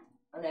caught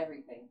on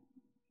everything.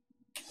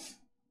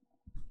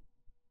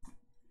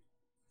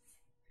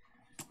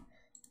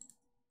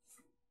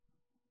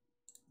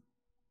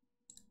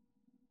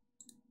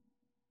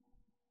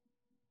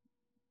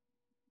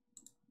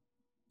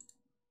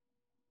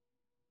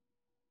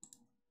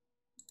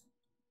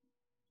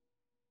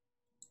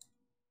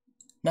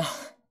 No.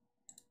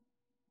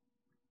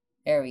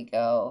 There we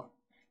go.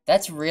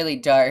 That's really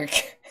dark.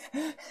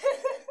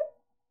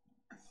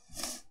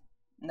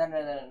 No,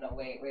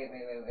 wait.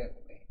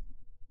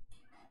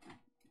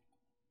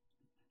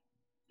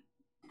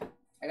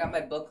 I got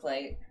my book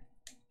light.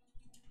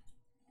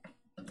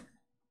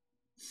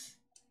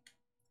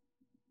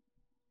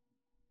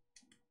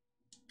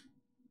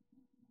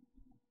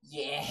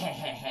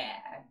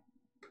 Yeah.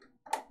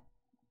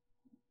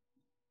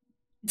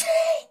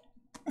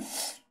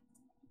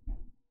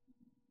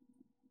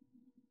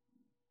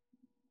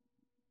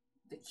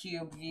 The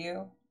cube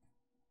view.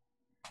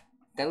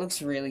 That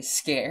looks really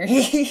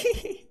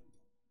scary.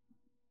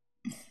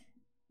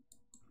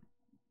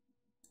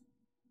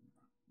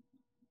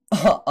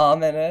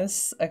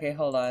 Ominous. Okay,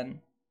 hold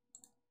on.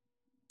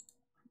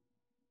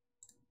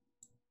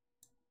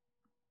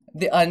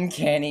 The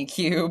uncanny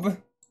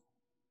cube.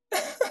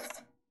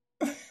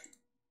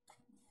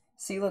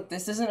 See, look,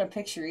 this isn't a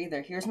picture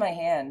either. Here's my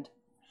hand.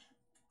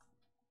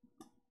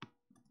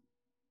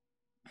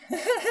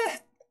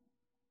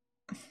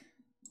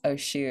 Oh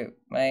shoot,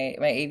 my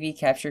AV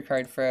capture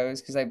card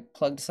froze because I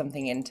plugged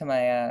something into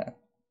my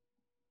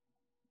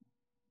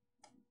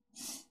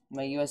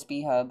my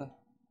USB hub.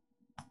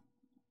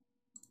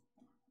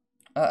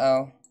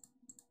 Uh-oh.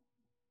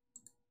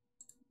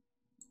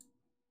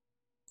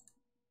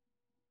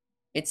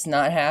 It's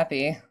not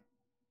happy.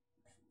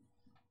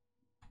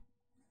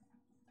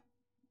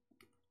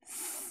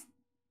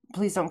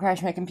 Please don't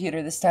crash my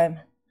computer this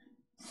time.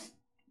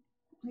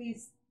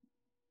 Please.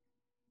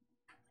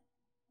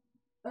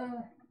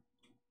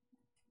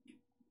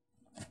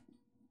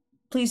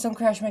 Please don't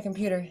crash my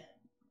computer.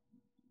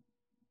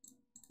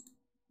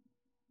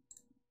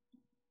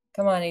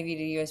 Come on, AV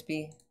to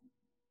USB.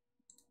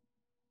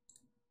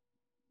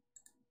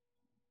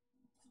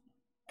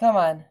 Come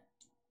on.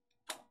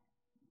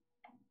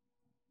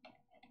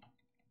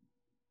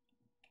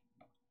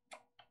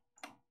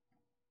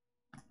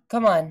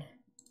 Come on.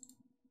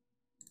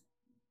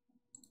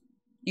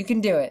 You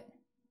can do it.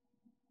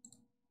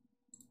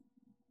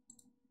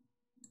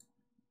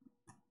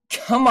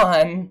 Come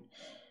on.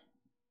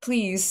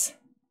 Please.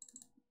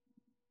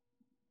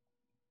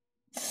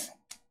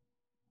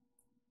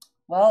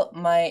 Well,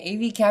 my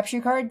AV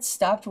capture card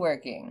stopped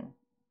working.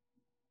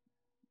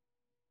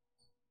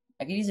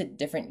 I could use a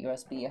different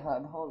USB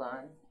hub. Hold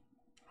on.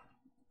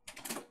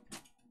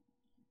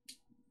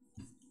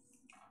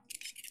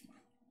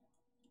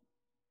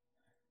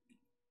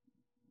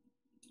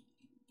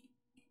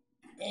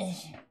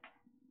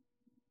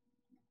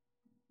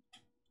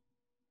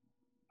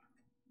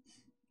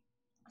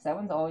 That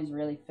one's always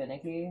really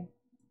finicky.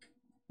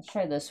 Let's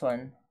try this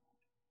one.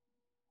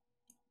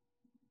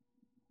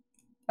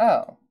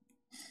 Oh.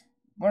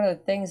 One of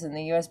the things in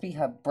the USB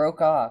hub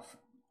broke off.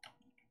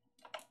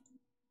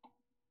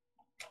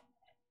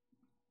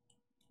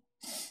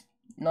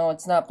 No,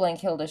 it's not Blank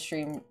Hilda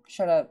stream.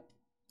 Shut up.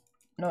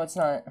 No, it's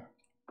not.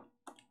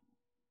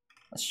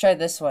 Let's try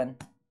this one.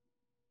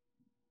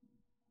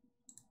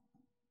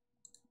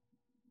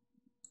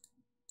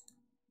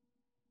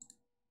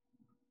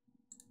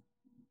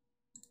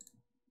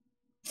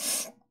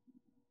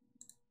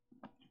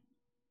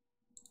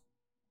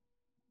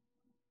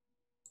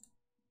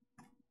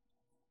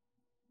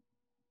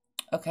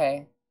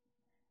 Okay.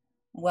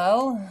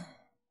 Well...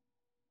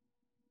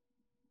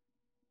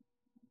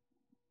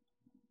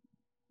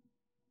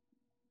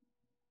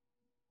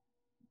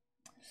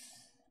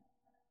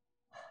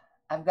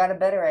 I've got a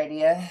better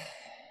idea.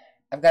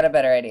 I've got a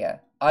better idea.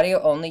 Audio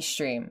only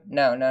stream.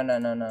 No.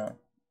 No,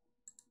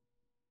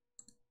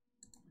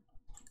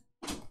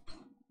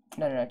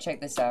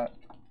 check this out.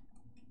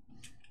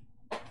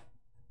 I'm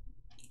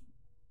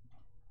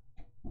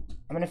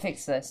gonna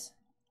fix this.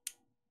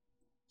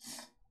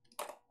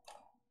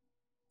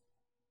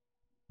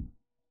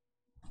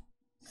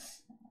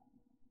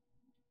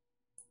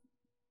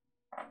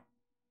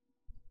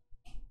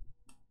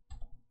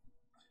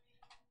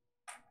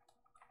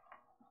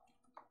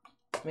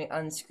 Let me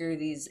unscrew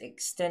these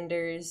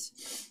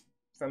extenders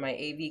from my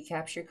AV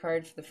capture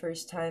card for the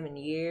first time in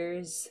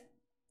years.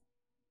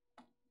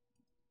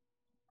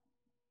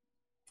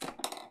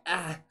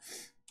 Ah!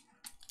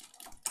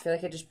 I feel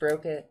like I just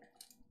broke it.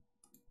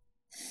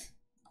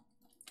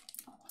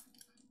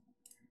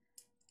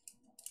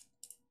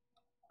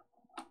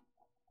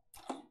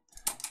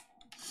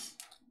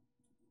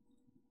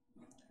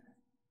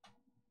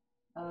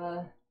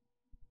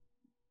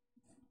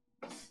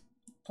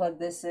 Plug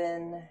this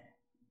in.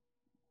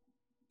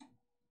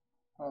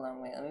 Hold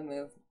on, wait, let me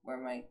move where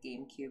my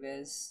GameCube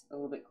is a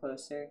little bit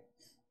closer.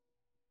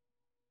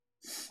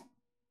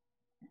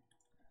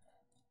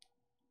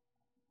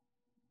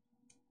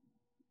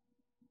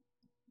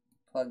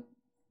 Plug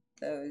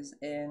those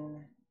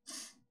in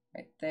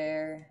right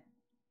there.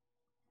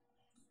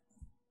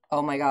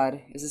 Oh my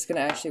god, is this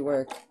gonna actually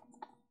work?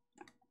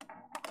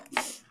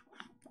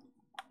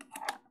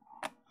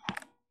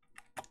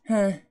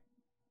 Huh.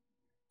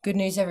 Good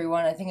news,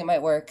 everyone. I think it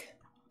might work.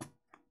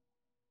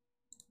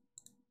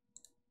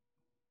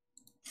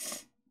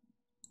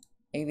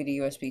 AV to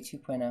USB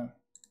 2.0.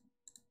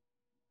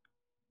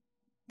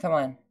 Come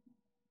on.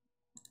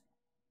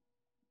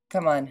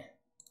 Come on.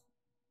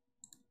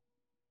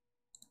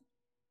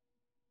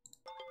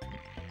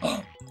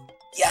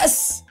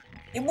 Yes!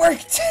 It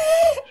worked!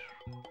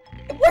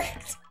 It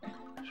worked!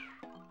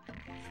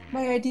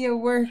 My idea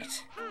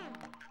worked.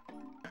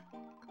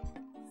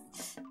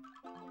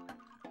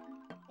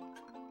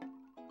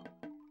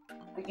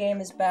 The game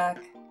is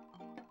back.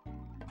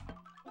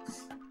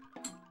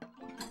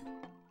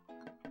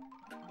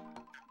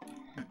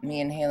 Me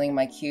inhaling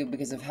my cube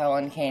because of how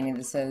uncanny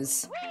this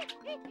is.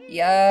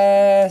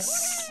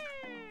 Yes!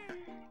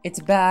 It's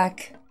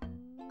back.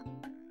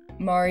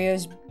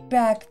 Mario's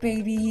back,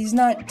 baby. He's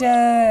not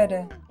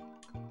dead.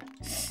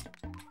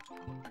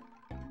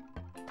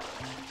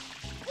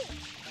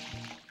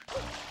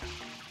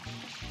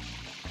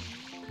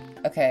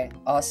 Okay,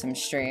 awesome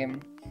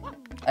stream.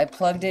 I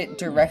plugged it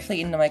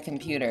directly into my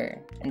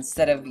computer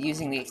instead of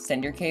using the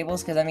extender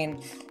cables, because I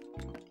mean,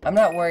 I'm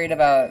not worried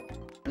about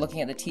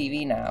looking at the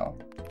TV now,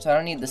 so I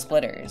don't need the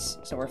splitters,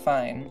 so we're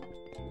fine.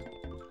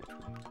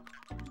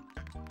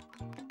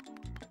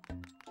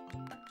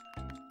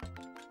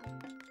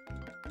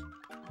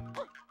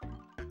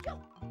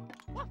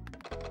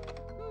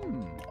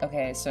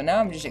 Okay, so now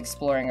I'm just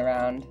exploring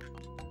around.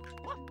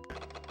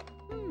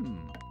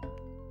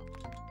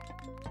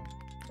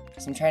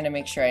 So I'm trying to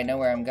make sure I know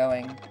where I'm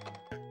going.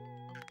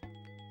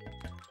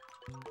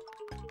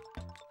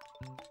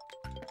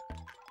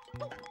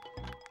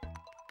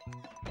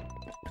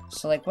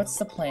 So, like, what's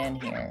the plan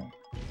here?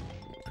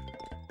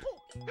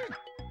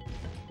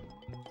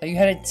 Oh, you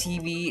had a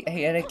TV,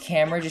 you had a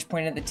camera just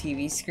pointed at the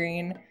TV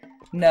screen?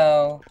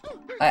 No,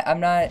 I'm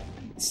not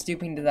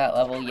stooping to that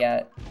level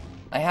yet.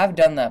 I have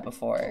done that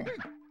before.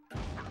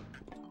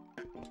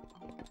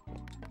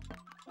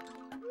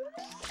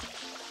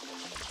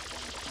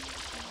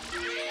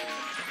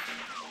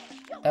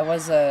 That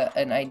was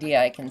an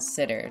idea I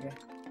considered.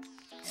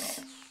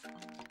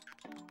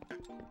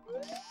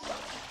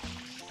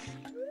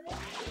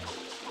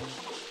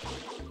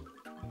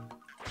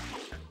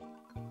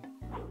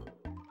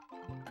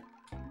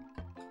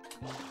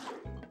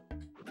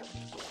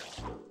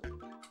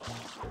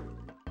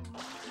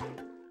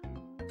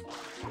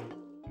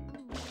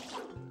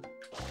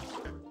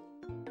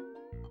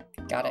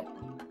 Got it.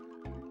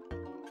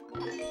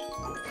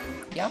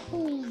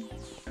 Yahoo!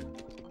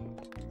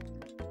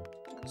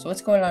 So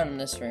what's going on in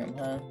this room,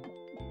 huh?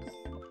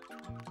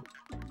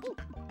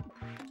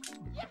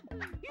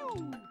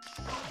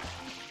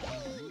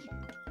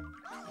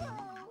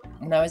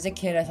 When I was a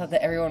kid, I thought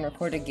that everyone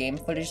recorded game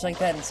footage like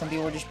that, and some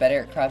people were just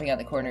better at cropping out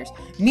the corners.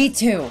 Me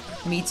too!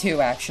 Me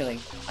too, actually.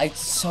 I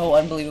so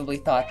unbelievably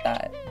thought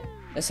that.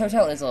 This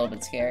hotel is a little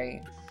bit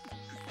scary.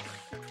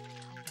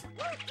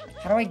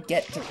 How do I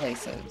get to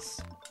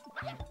places?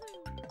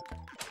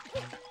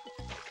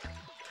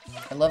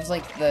 I love,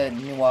 like, the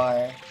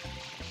noir.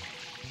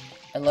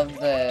 I love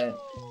the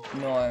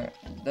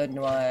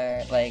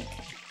noir, like,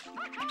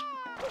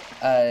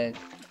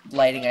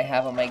 lighting I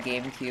have on my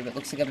GameCube. It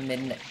looks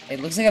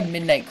like a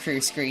Midnight Crew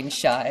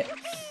screenshot.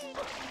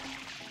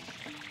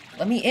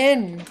 Let me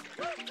in!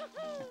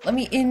 Let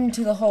me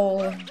into the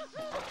hole.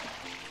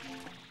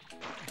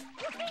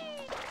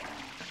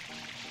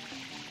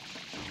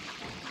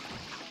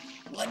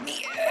 Let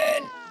me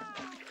in!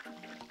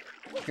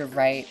 You're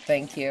right,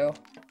 thank you.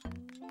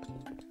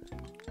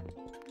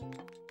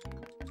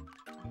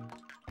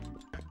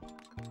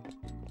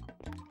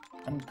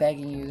 I'm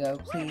begging you though,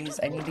 please.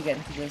 I need to get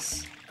into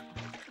this.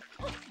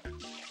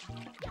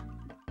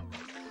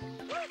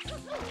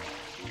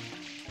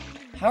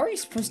 How are you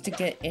supposed to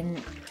get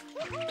in?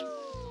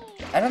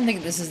 I don't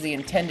think this is the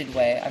intended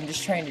way. I'm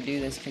just trying to do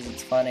this because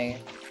it's funny.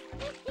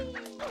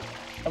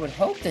 I would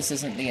hope this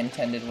isn't the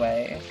intended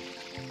way.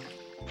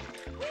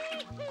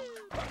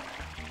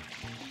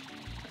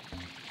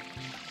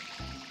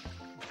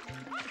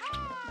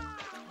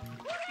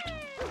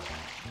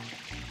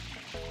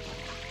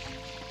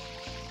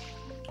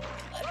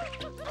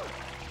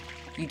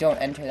 You don't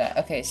enter that.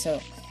 Okay, so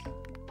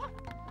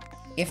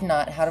if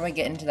not, how do I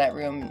get into that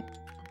room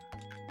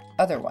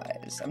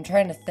otherwise? I'm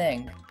trying to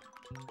think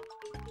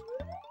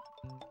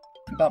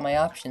about my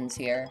options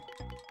here.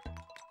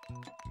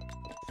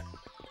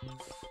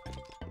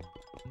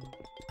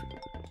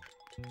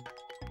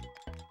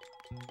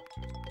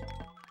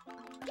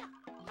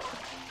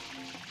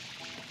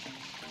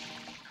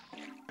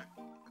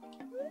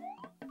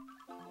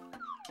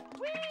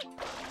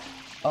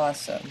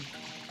 Awesome.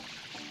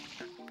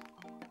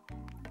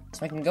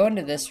 So I can go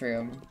into this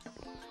room,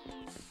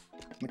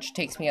 which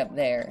takes me up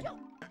there.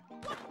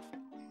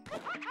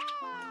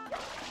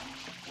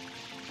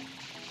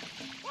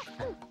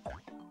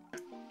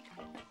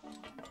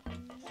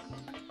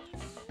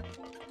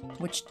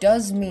 Which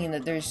does mean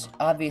that there's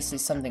obviously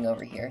something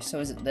over here. So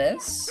is it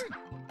this?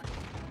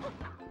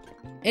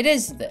 It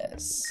is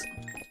this.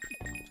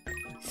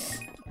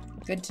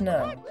 Good to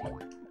know.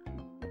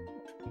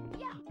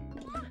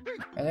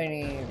 Are there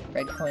any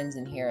red coins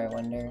in here, I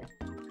wonder?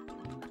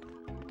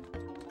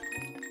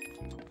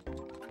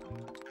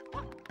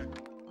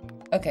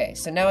 Okay,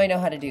 so now I know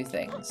how to do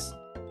things.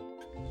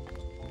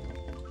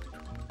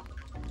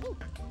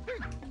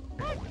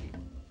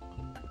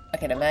 I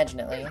can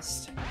imagine, at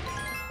least.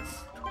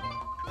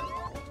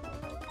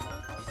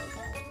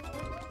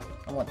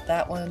 I want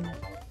that one.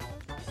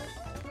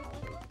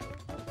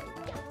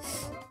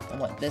 I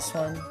want this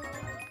one.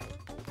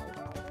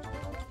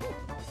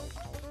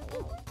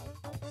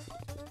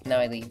 Now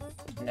I leave.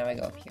 Now I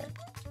go up here.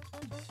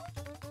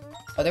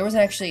 Oh, there was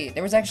actually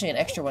an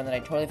extra one that I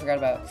totally forgot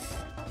about.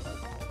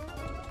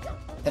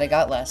 That I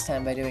got last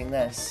time by doing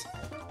this.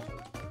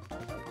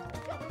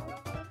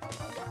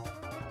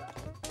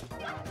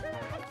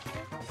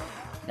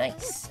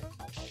 Nice.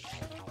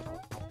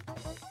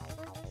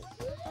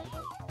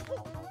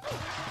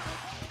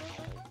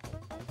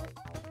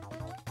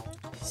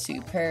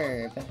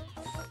 Superb.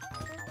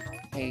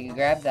 Okay, you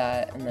grab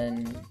that and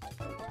then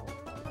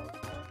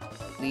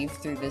leave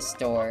through this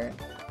door.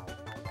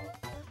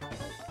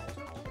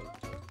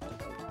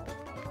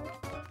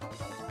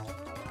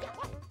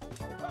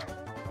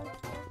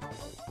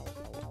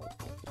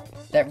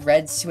 That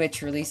red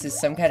switch releases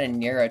some kind of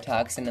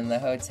neurotoxin in the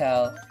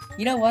hotel.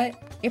 You know what?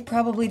 It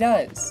probably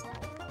does.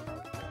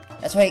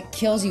 That's why it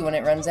kills you when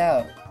it runs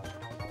out.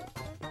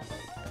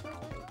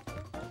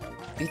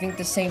 Do you think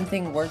the same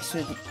thing works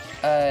with,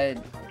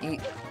 Il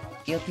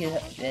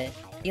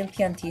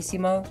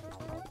Piantissimo?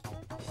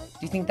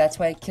 Do you think that's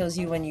why it kills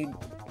you when you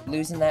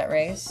lose in that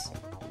race?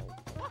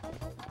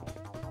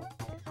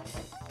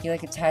 He,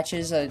 like,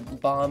 attaches a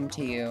bomb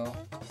to you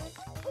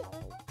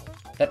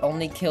that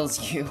only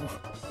kills you.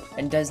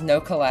 And does no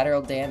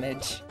collateral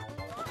damage.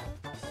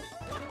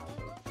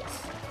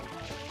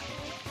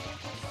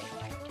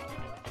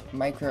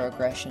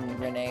 Microaggression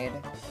grenade.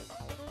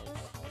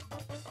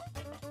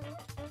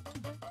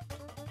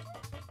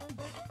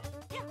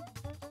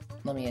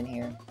 Let me in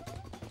here.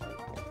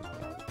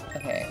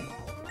 Okay.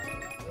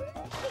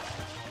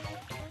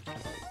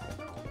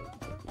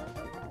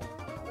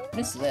 What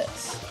is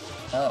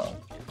this? Oh.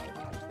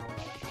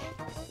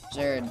 Is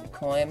there a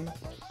coin?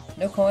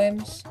 No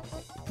coins?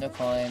 No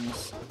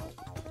coins.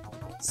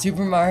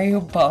 Super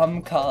Mario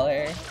Bomb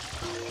Collar.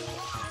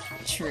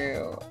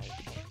 True.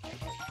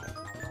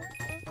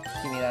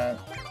 Give me that.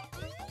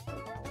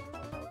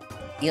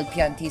 Il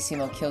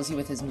Piantissimo kills you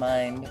with his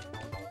mind.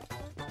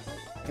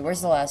 Okay,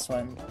 where's the last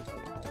one?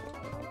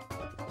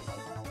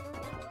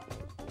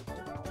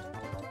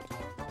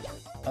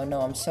 Oh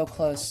no, I'm so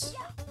close.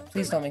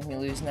 Please don't make me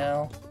lose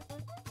now.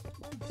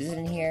 Is it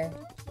in here?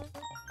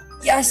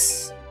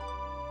 Yes!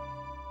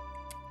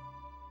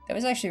 It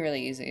was actually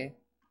really easy.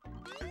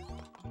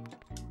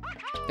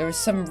 There was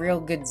some real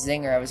good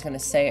zinger I was gonna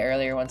say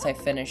earlier once I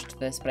finished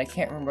this, but I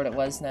can't remember what it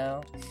was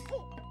now.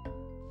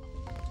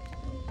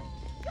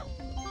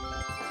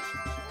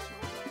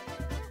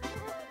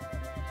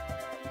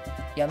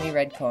 Yummy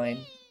red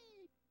coin.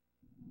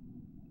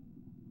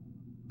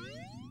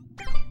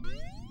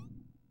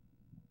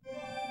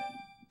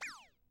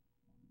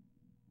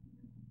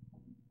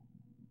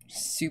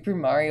 Super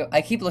Mario.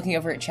 I keep looking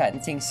over at chat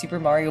and seeing Super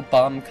Mario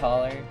bomb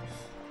collar.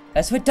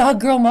 That's what Dog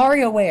Girl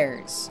Mario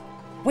wears.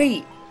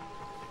 Wait.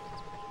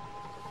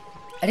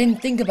 I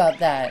didn't think about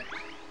that.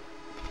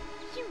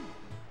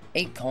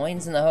 8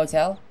 coins in the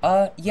hotel?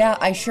 Yeah,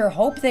 I sure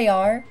hope they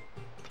are.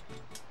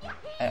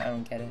 I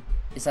don't get it.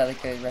 Is that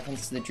like a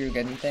reference to the Drew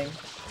Gooden thing?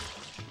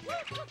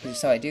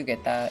 So I do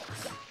get that.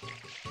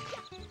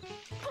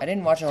 I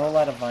didn't watch a whole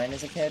lot of Vine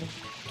as a kid.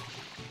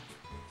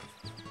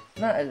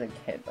 Not as a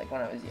kid, like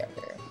when I was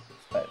younger.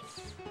 But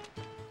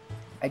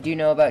I do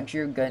know about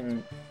Drew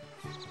Gooden.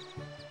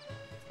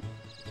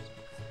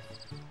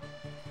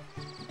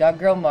 Dog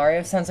Girl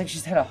Mario sounds like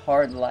she's had a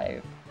hard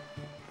life.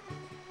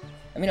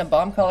 I mean, a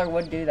bomb collar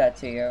would do that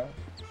to you.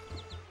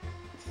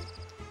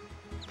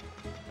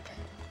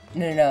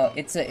 No.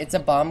 It's a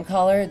bomb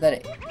collar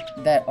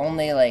that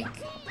only like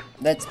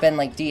that's been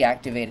like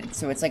deactivated.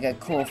 So it's like a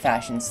cool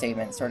fashion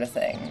statement sort of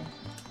thing.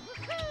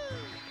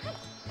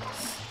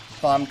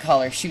 Bomb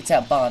collar shoots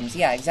out bombs.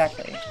 Yeah,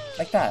 exactly.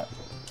 Like that.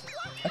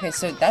 Okay,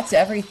 so that's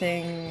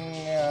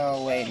everything.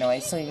 Oh wait, no, I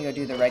still need to go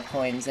do the red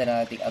coins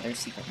and the other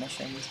secret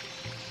missions.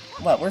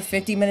 What, we're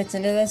 50 minutes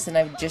into this, and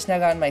I've just now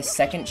gotten my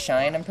second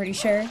shine, I'm pretty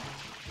sure?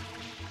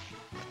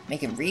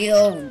 Making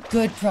real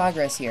good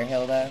progress here,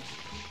 Hilda.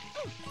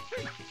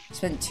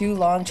 Spent too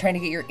long trying to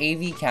get your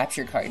AV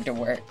capture card to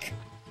work.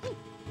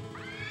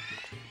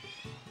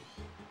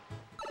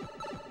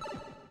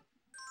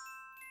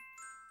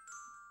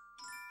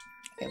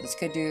 Okay, let's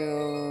go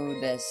do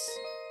this.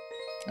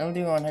 I'll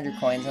do 100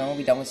 coins, and we'll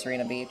be done with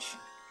Serena Beach.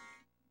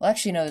 Well,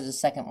 actually, no, there's a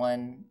second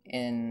one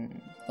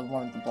in the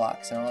one with the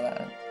blocks and all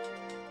that.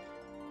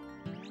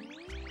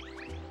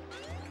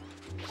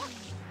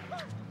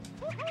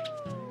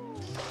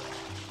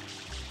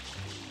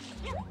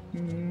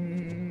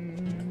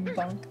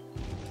 Bonk.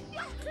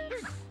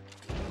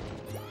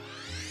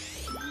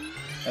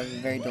 That was a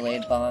very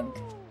delayed bonk.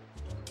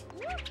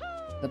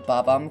 The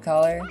Bob-omb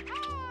collar.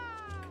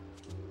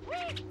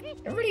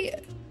 Everybody,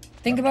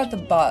 think about the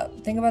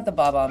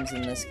Bob-ombs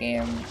in this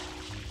game.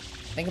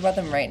 Think about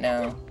them right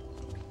now.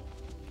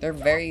 They're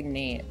very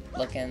neat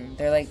looking.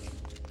 They're like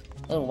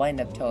little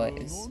wind-up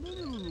toys.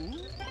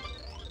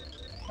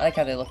 I like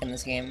how they look in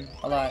this game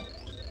a lot.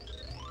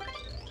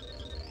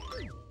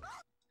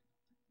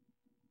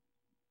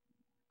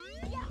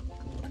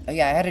 Oh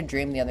yeah, I had a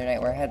dream the other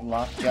night where I had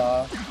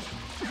Lockjaw.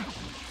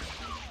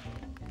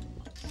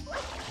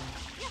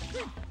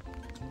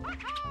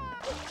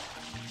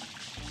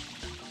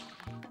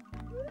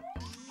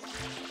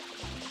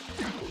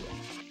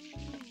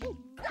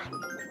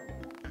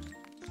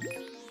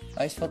 I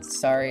always felt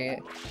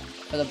sorry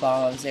for the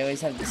bombs. They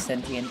always have the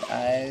sentient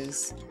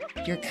eyes.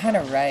 You're kind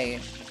of right.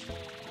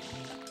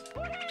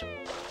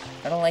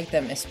 I don't like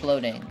them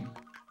exploding.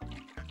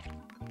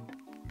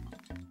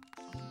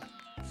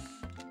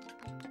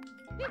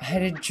 I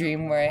had a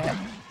dream where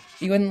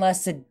you wouldn't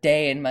last a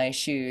day in my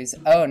shoes.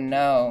 Oh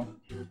no.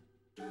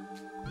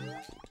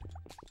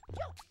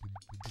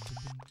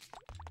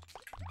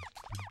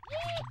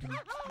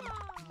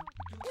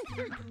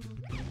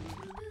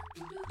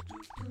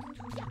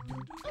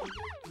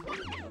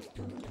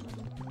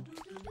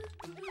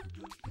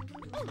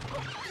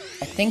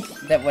 I think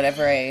that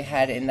whatever I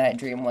had in that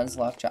dream was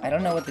Lockjaw. I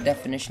don't know what the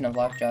definition of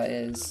Lockjaw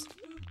is.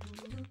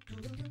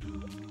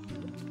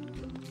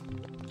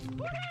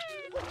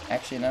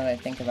 Actually, now that I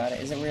think about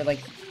it, is it where, like,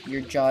 your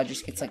jaw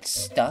just gets, like,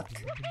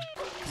 stuck?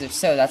 Because if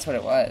so, that's what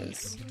it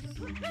was.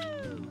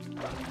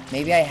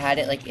 Maybe I had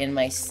it, like, in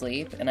my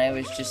sleep, and I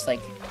was just, like...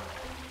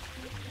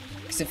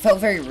 Because it felt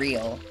very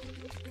real.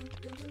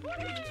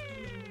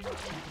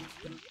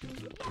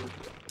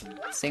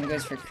 Same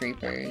goes for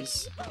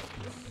creepers.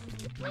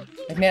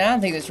 I mean, I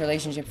don't think this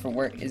relationship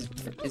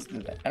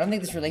I don't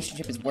think this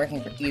relationship is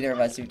working for either of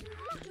us. You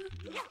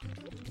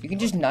can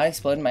just not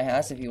explode in my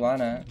house if you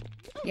wanna.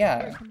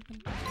 Yeah.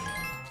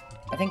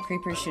 I think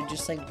creepers should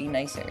just, like, be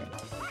nicer.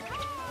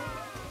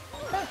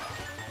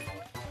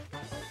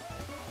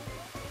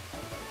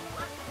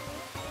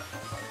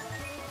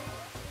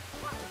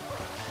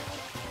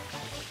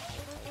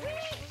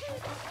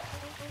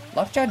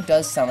 Lockjaw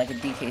does sound like a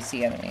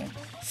DKC enemy.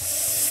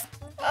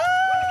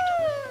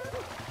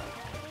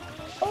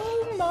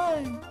 Oh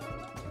my!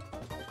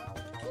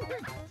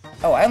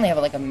 Oh, I only have,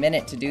 like, a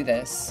minute to do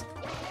this.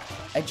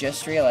 I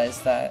just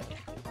realized that.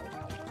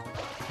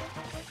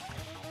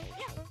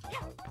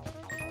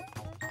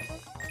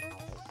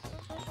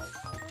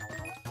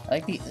 I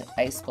like these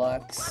ice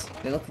blocks.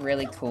 They look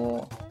really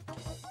cool.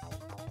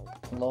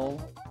 Lol.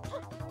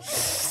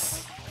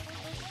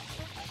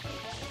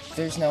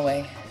 There's no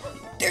way.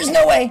 There's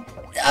no way!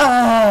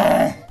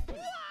 Ah!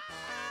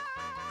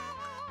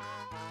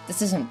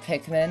 This isn't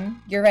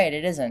Pikmin. You're right,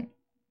 it isn't.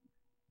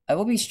 I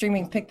will be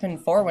streaming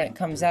Pikmin 4 when it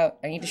comes out.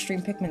 I need to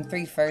stream Pikmin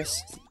 3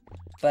 first.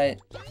 But...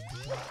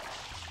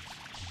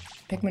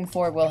 Pikmin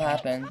 4 will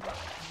happen.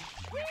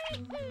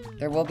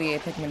 There will be a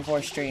Pikmin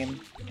 4 stream.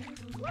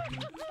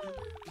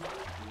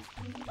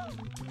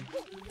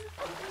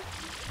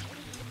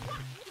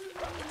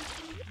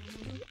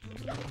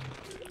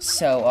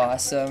 So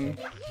awesome.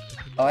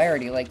 Oh, I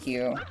already like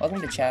you.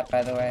 Welcome to chat,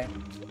 by the way.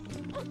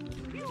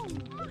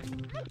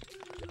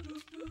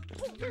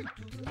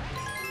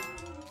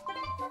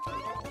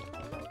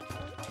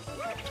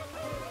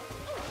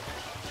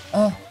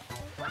 Oh.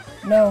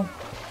 No.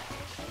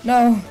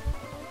 No.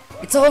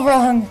 It's all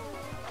wrong.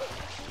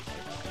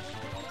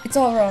 It's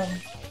all wrong.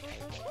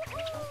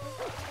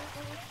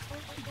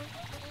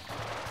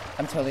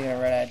 I'm totally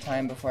gonna run out of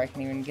time before I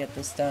can even get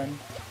this done.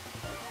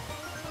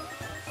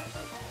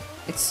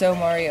 It's so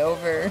Mario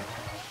over.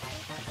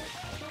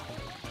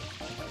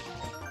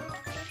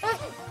 Ah.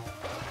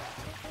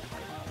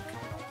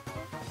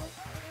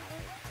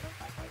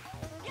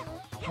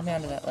 Come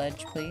down to that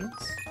ledge, please.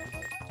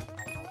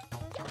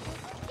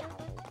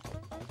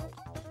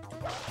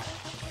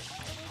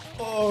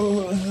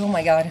 Oh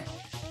my god.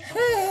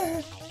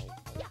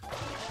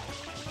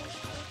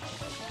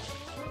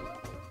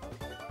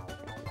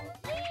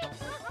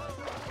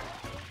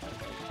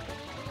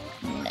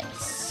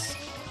 Nice.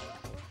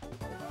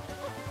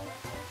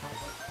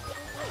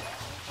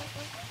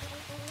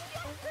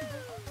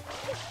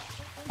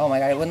 Oh my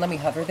god, it wouldn't let me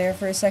hover there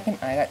for a second.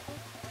 I got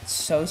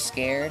so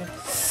scared.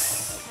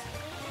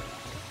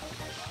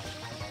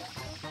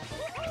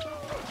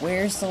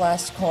 Where's the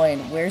last coin?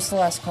 Where's the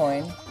last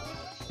coin?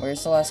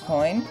 Where's the last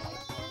coin?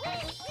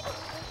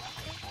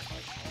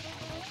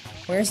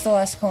 Where's the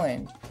last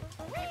coin?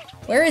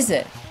 Where is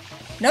it?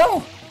 No!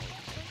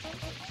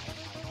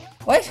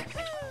 What?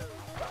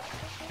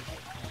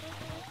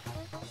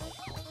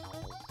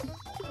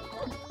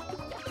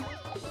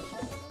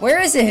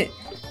 Where is it?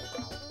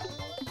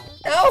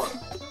 No!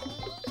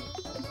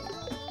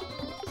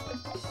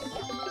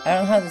 I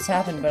don't know how this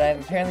happened, but I've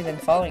apparently been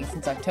following it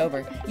since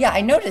October. Yeah,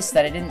 I noticed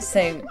that it didn't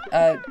say,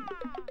 it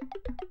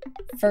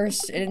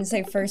didn't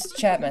say first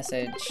chat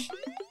message.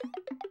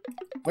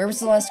 Where was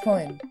the last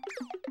coin?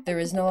 There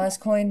is no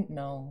last coin?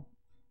 No.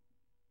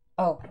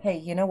 Oh, hey,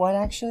 you know what,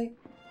 actually?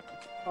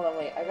 Hold on,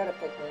 wait, I got a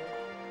Pikmin.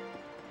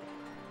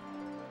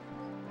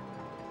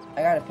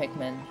 I got a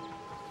Pikmin.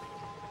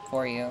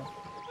 For you.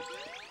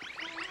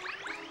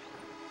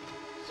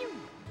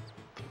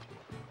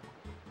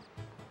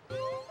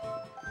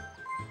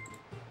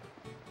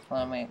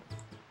 Hold on, wait.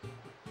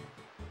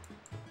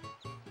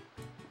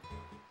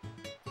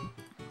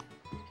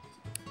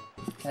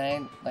 Can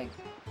I, like...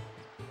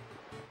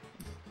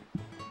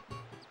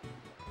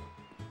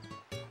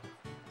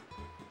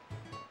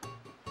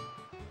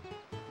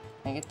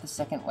 Can I get the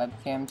second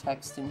webcam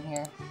text in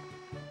here?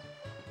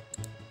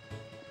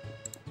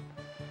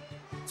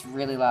 It's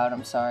really loud,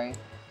 I'm sorry.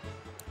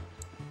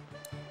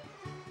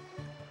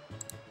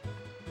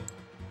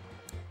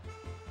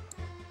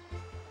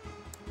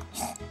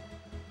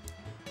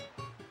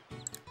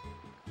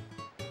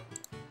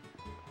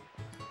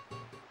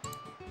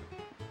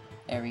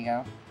 There we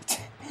go.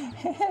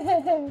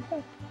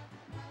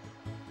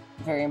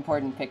 Very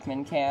important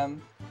Pikmin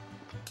cam.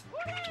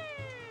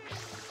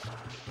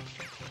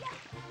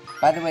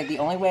 By the way, the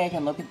only way I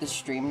can look at the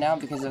stream now,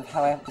 because of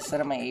how I have to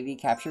set up my AV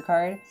capture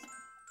card,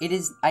 it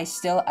is, I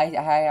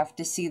have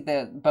to see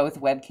both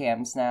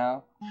webcams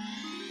now.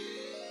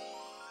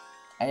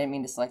 I didn't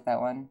mean to select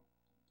that one.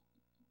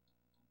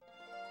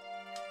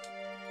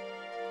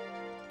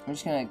 I'm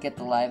just gonna get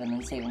the live and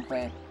then save and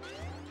quit.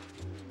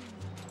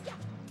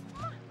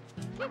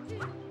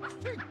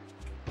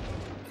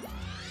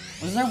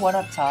 Was there one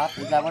up top?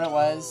 Is that what it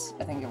was?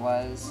 I think it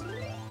was.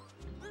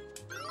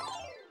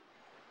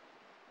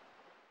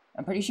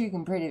 I'm pretty sure you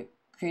can create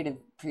a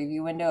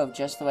preview window of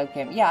just the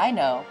webcam. Yeah, I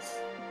know.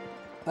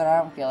 But I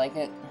don't feel like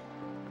it.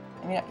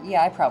 I mean,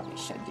 yeah, I probably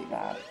should do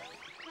that.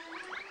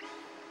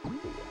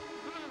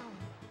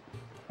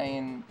 I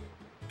mean...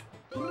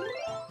 I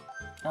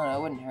don't know,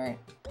 it wouldn't hurt.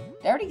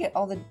 Did I already get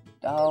all the...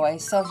 Oh, I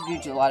still have to do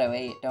Gelato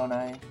 8, don't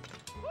I?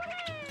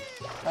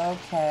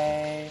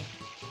 Okay.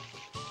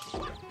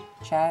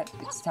 Chat,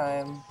 it's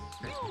time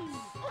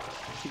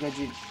to go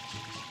do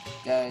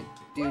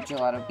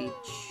Gelato Beach.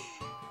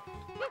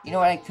 You know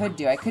what I could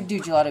do? I could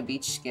do Gelato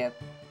Beach skip.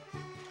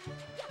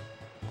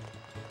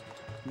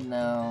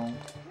 No.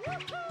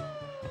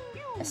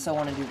 I still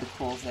want to do the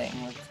cool thing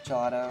with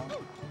Gelato.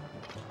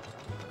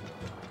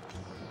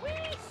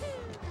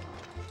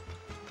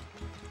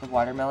 The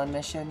watermelon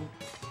mission?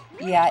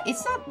 Yeah,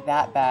 it's not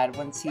that bad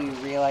once you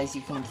realize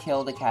you can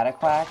kill the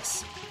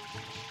Cataquax.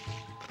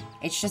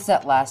 It's just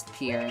that last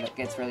pier that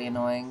gets really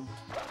annoying.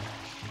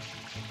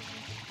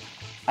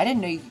 I didn't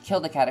know you could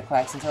kill the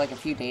Cataquax until like a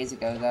few days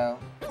ago, though.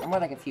 Or more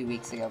like a few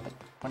weeks ago, but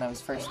when I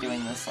was first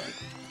doing this, like,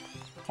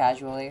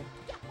 casually.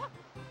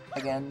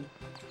 Again.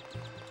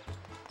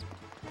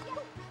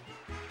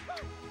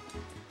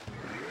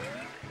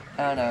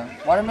 I don't know.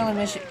 Watermelon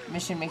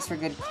Mission makes for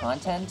good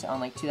content on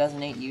like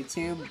 2008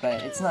 YouTube,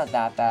 but it's not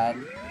that bad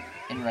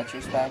in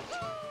retrospect.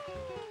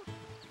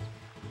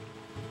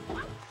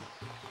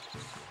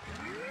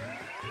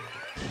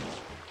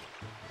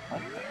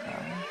 What the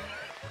hell?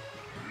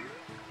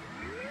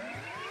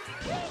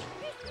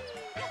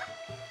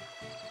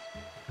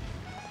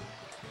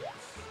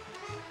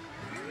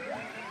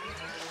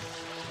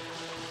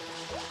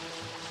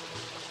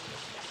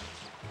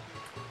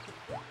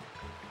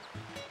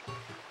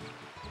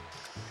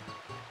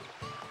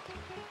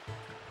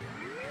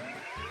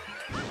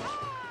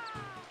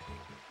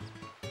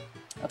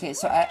 Okay,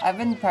 so I've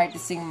been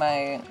practicing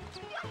my...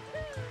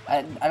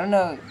 I don't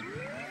know...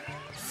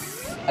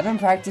 I've been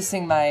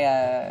practicing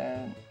my,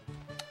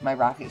 my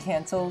rocket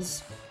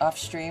cancels off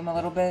stream a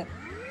little bit.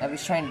 I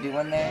was trying to do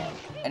one there.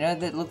 I know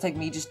that it looked like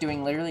me just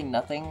doing literally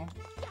nothing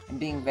and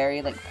being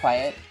very, like,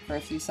 quiet for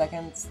a few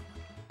seconds.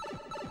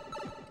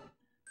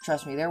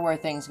 Trust me, there were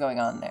things going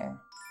on there.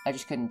 I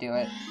just couldn't do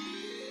it.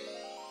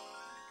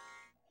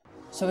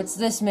 So it's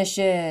this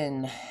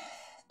mission!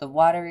 The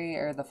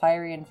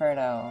Fiery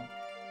Inferno.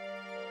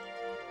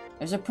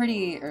 There's a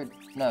pretty,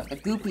 no, the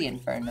Goopy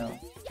Inferno.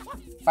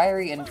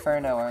 Fiery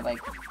Inferno are, like,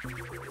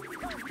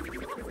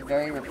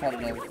 very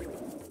repetitive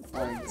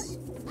words.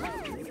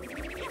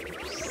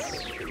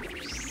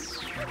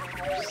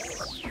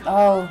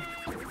 Oh,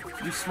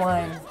 you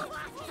swine.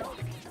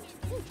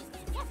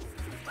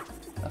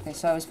 Okay,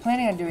 so I was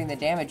planning on doing the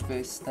damage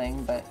boost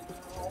thing, but,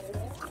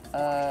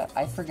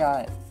 I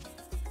forgot.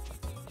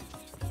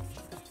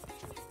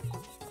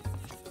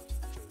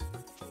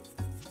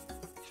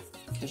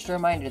 Just a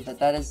reminder that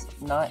that is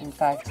not, in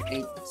fact,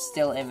 a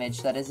still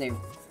image. That is a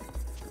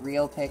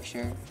real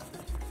picture.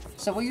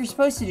 So what you're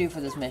supposed to do for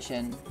this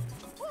mission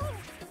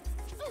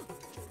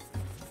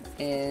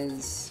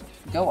is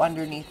go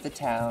underneath the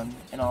town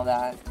and all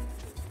that.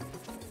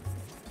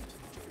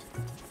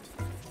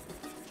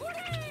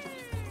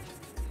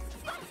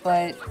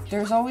 But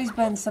there's always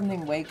been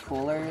something way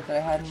cooler that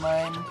I had in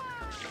mind.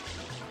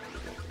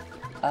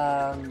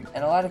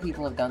 And a lot of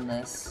people have done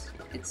this.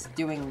 It's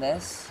doing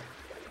this.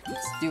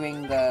 It's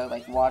doing the,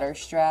 like, water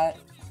strat,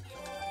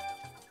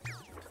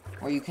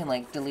 where you can,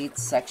 like, delete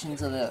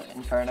sections of the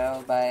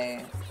Inferno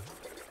by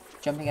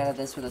jumping out of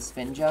this with a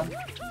spin jump.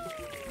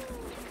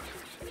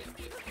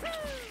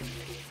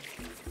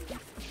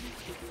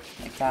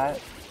 Like that.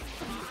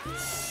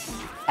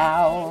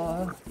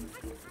 Ow!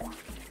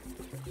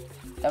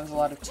 That was a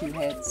lot of 2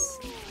 hits.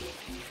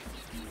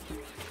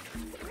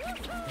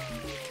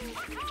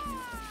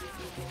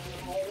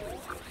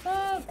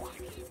 Ah.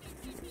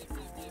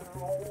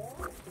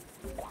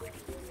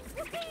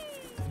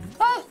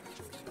 Ah!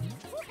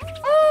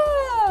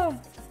 Ah!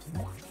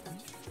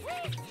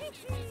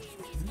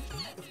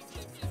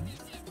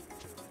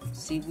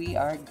 See, we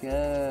are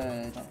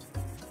good.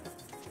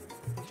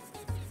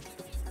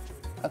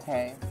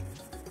 Okay.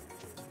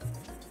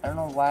 I don't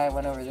know why I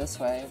went over this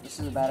way. This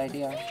is a bad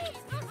idea.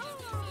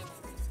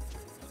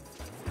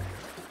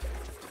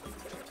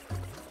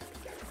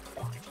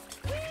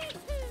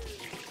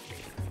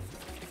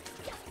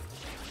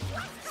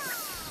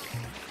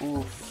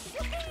 Oof.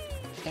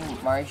 I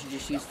think Mario should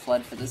just use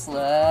Flood for this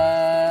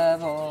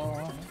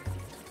level.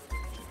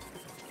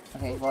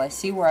 Okay, well I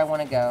see where I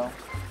want to go.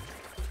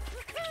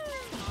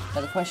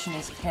 Now the question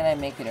is, can I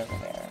make it over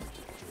there?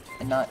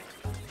 And not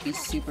be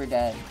super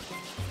dead?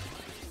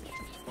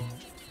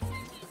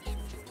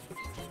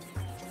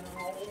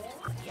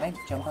 Can I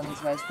jump on these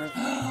guys first?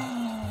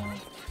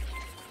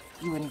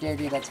 You wouldn't dare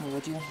do that to me,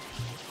 would you?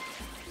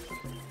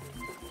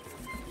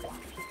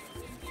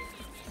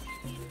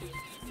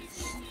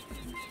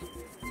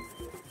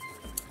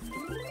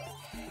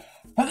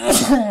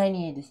 I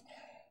need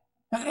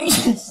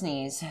to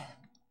sneeze.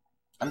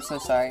 I'm so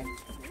sorry.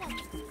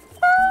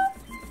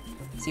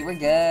 See, we're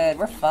good.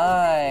 We're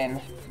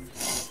fine.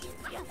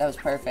 That was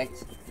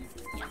perfect.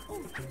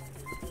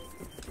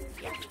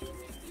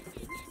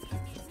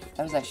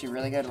 That was actually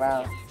really good.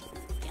 Wow.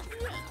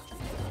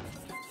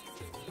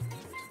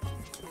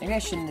 Maybe I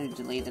shouldn't have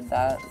deleted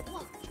that.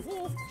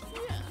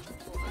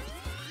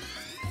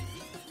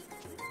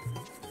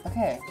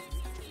 Okay.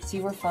 See,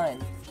 we're fine.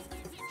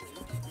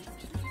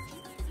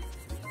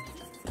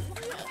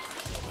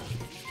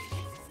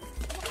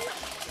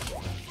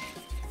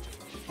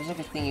 There's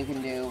like a thing you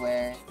can do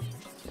where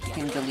you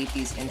can delete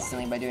these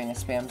instantly by doing a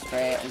spam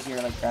spray as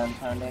you're like ground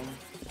pounding.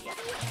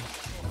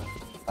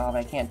 Oh, but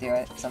I can't do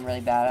it because I'm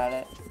really bad at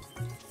it.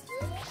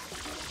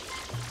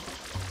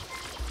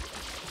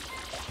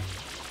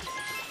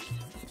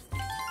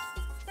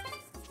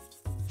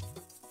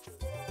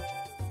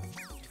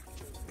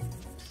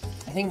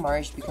 I think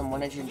Mario should become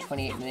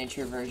 128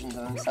 miniature versions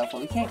of himself,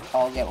 but we can't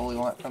all get what we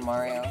want from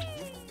Mario.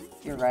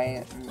 You're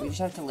right, we just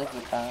have to live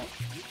with that.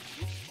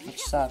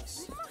 Which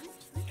sucks.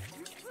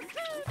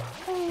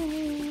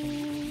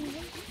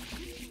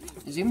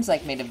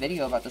 Zoomzyke made a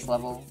video about this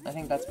level. I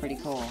think that's pretty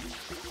cool.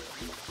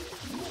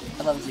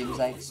 I love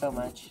Zoomzyke so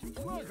much.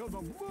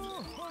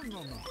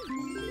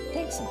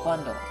 Thanks, a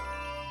bundle.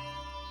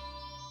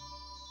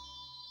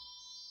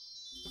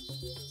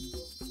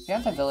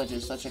 Gantha Village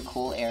is such a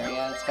cool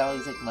area. It's got all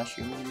these like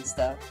mushrooms and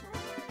stuff.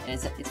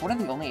 And it's one of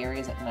the only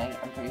areas at night,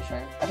 I'm pretty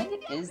sure. I think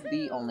it is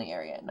the only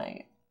area at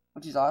night,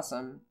 which is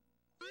awesome.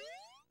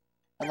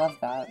 I love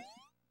that.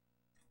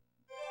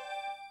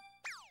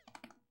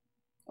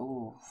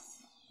 Ooh.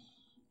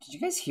 Did you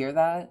guys hear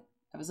that?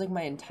 That was like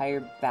my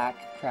entire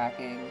back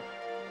cracking.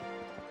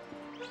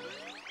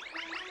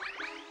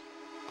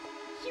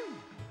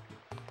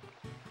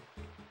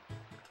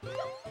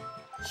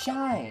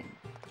 Shine!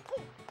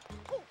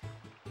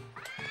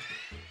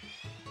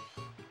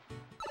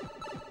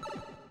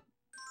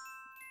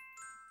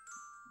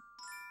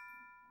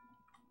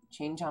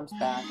 Chain Chomp's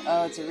back.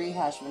 Oh, it's a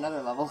rehash of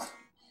another level.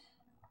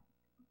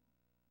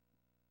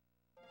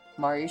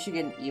 Mario should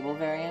get an evil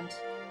variant.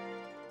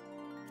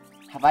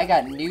 Have I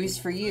got news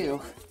for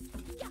you?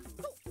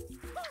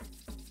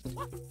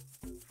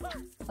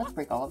 Let's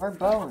break all of our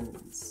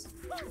bones.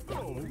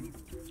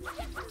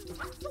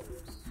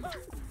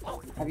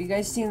 Have you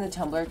guys seen the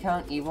Tumblr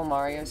account Evil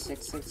Mario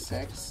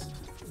 666?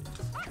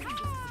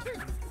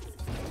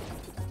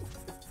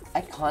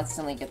 I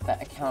constantly get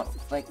that account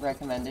like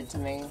recommended to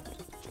me.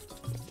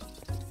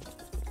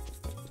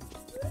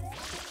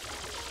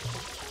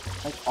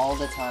 Like all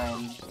the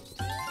time.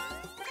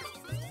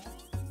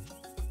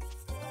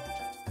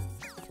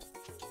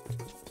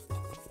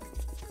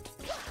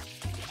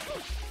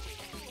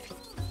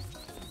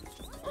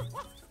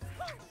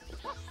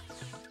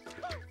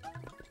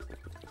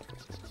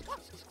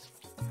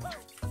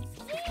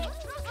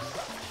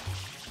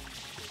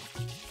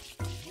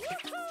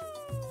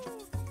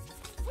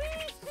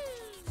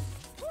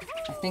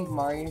 I think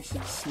Mario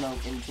should smoke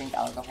and drink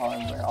alcohol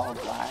and wear all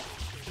black.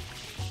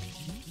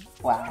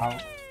 Wow.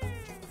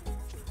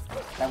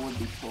 That would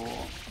be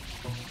cool.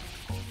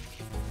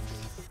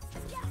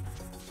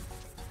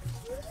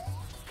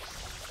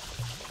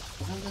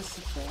 Isn't this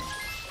a thing?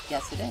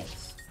 Yes, it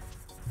is.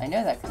 I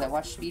know that because I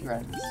watched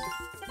speedruns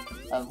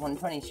of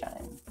 120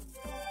 Shine.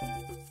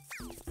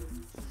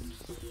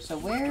 So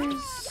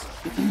where's...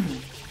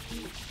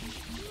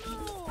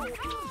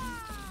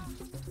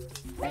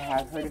 I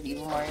have heard of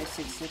Evil Mario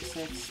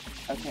 666.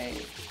 Okay,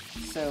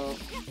 so...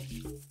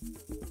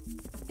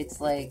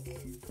 It's like...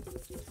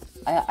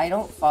 I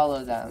don't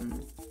follow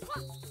them.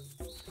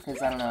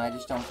 Because, I don't know, I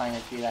just don't find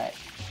it to be that...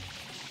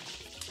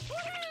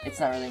 It's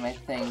not really my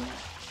thing.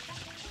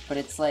 But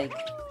it's like...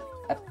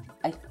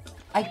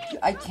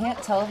 I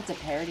can't tell if it's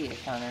a parody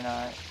account or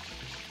not.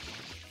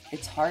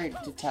 It's hard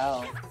to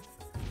tell.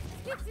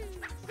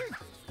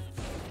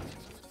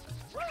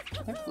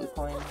 Are there blue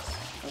coins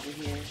over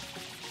here?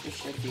 There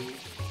should be.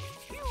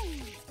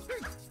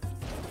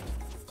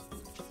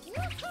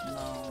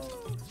 No.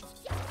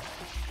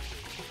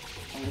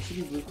 Oh, there should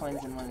be blue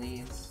coins in one of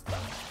these.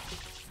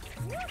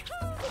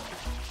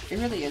 It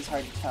really is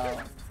hard to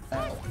tell,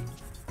 though.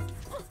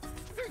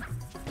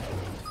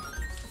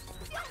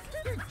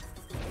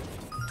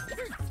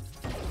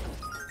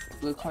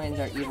 Blue coins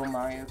are Evil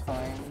Mario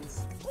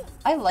coins.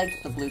 I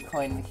like the blue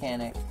coin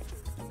mechanic.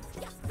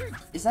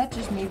 Is that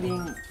just me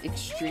being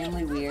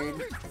extremely weird?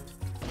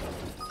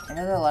 I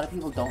know that a lot of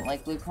people don't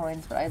like blue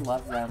coins, but I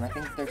love them. I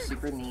think they're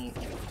super neat.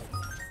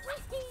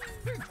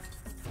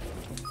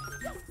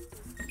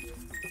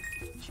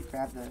 Should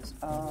grab those.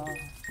 Oh,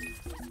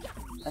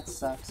 that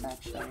sucks,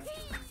 actually.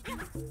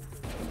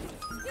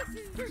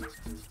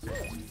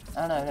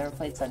 I don't know, I've never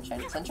played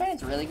Sunshine. Sunshine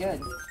is really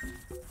good.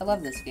 I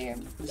love this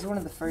game. This is one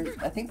of the first,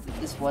 I think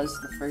this was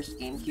the first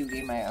GameCube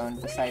game I owned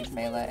besides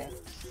Melee.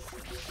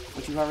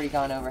 Which we've already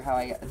gone over how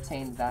I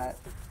obtained that.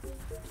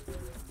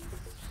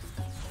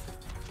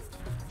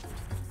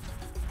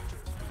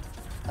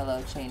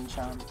 Hello, Chain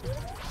Chomp.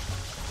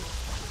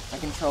 My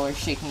controller's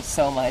shaking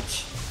so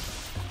much.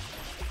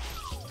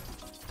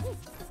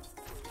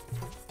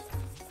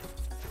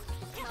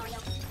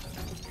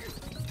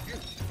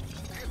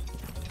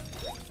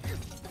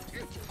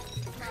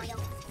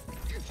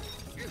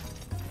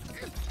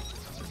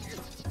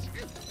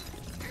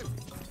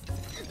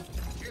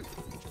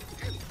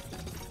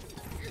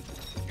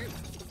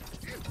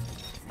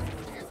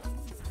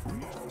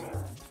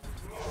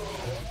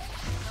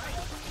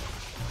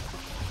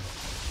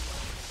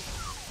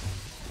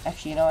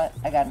 Actually, you know what?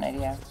 I got an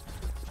idea.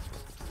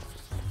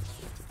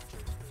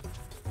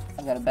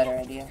 I've got a better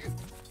idea.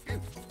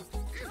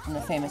 In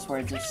the famous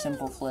words of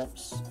Simple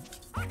Flips.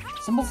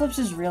 Simple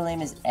Flips' real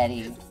name is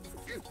Eddie,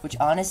 which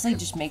honestly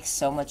just makes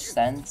so much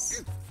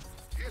sense.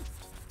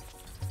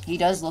 He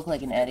does look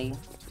like an Eddie.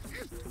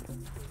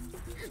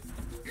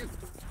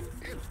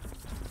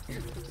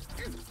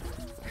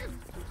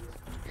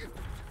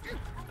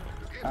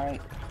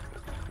 Alright.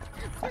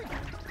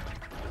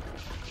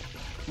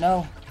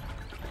 No.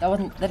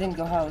 That didn't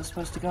go how it was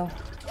supposed to go.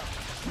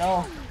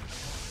 No.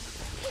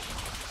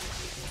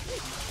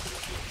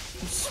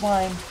 You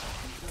swine.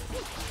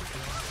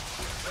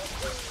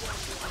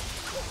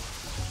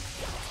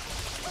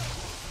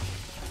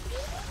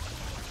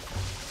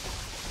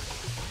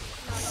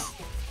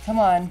 Come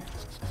on.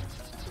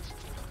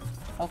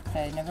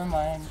 Okay, never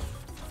mind.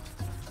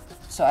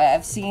 So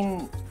I've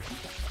seen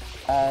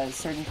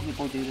certain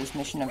people do this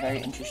mission a very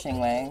interesting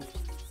way.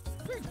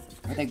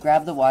 Where they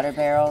grab the water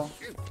barrel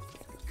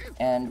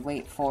and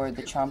wait for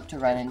the chomp to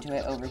run into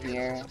it over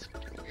here.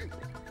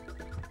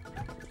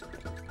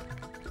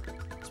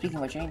 Speaking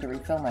of which, I need to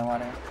refill my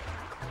water.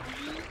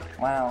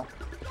 Wow.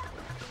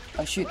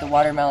 Oh shoot, the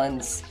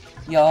watermelons.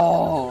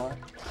 Yo!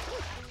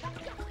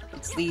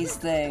 It's these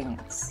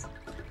things.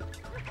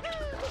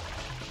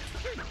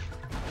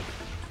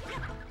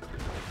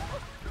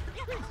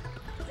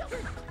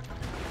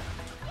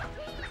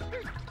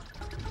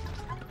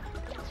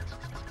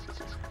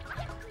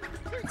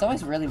 It's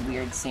always really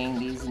weird seeing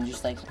these in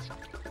just like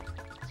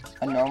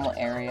a normal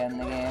area in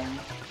the game.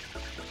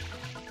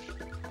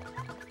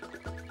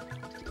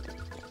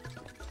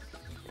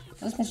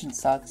 This mission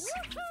sucks.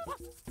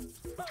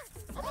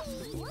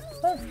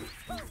 Huh.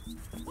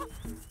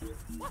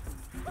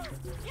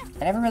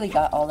 I never really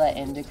got all that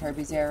into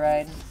Kirby's Air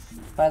Ride,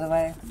 by the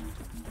way.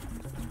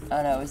 I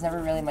don't know, it was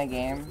never really my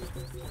game.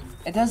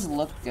 It does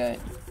look good.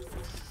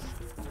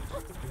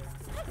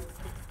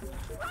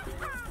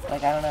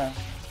 Like, I don't know.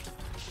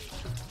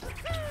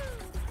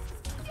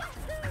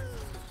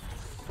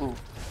 Ooh.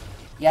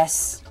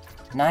 Yes!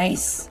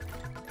 Nice!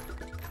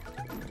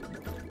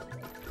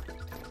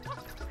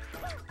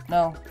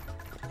 No.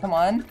 Come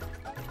on.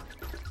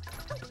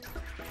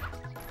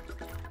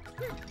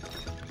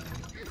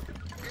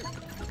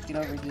 Get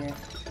over here.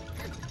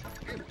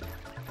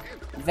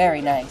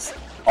 Very nice.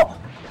 Oh!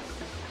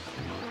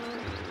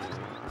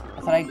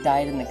 I thought I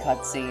died in the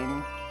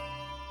cutscene.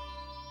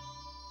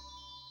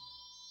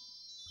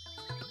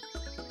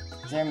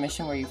 Is there a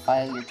mission where you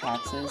file your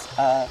taxes?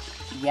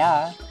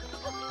 Yeah.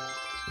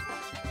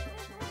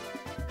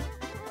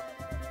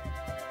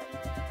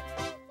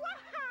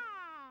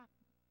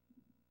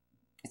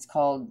 It's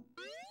called...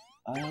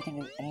 Oh, I need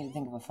to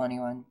think of a funny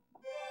one.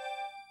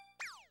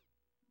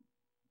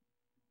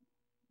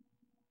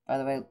 By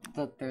the way,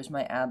 look, there's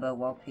my ABBA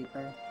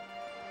wallpaper.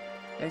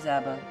 There's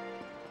ABBA.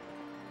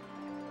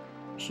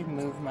 I should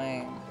move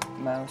my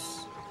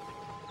mouse.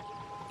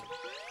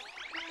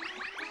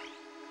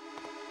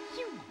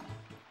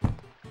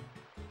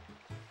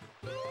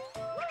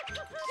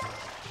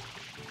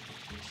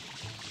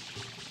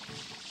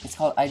 It's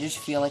called I Just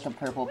Feel Like a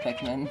Purple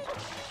Pikmin.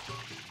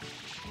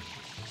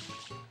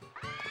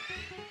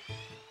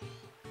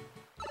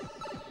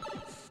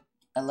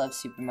 I love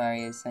Super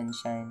Mario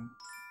Sunshine.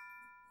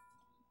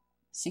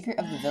 Secret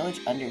of the Village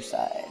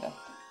Underside. Oh,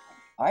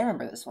 I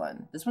remember this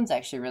one. This one's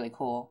actually really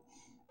cool.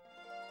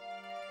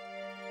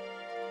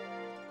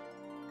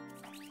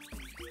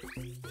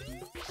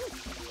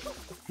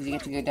 Because you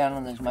get to go down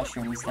on those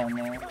mushrooms down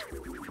there.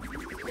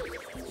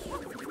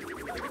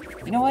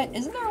 You know what?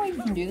 Isn't there a way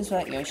you can do this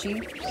without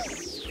Yoshi?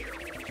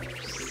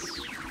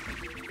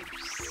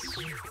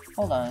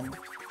 Hold on.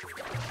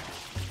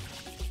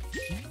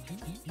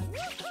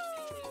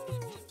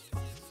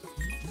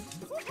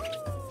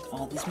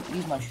 Oh,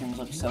 these mushrooms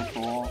look so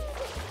cool.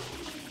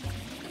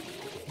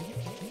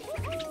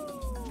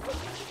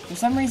 For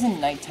some reason,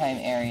 nighttime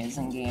areas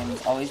in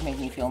games always make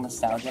me feel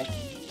nostalgic.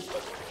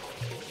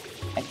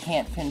 I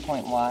can't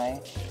pinpoint why.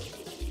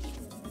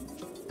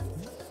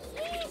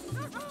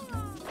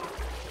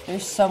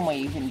 There's some way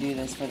you can do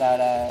this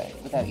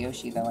without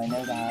Yoshi, though. I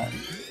know that.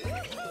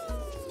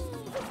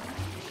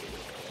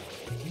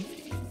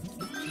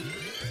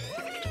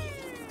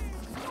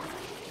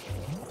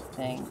 I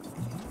think.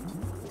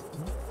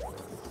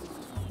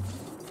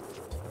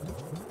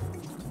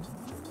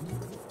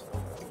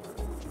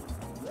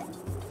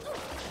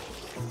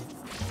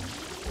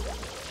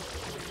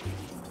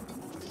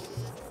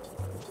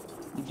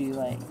 You do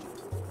like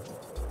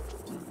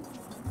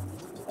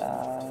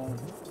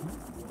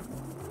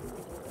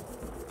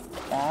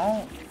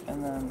that,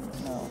 and then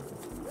no.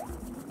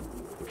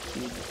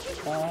 Do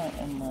that,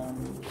 and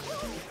then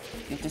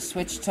you have to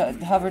switch to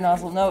hover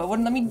nozzle. No, it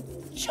wouldn't let me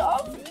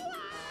jump.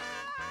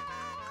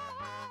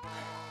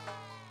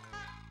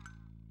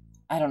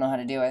 I don't know how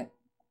to do it.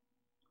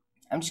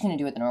 I'm just gonna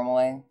do it the normal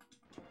way.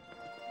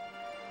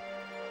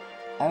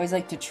 I always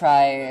like to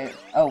try...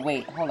 Oh,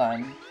 wait, hold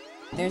on.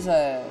 There's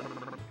a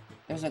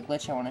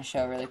glitch I want to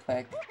show really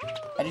quick.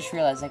 I just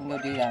realized I can go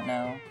do that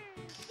now.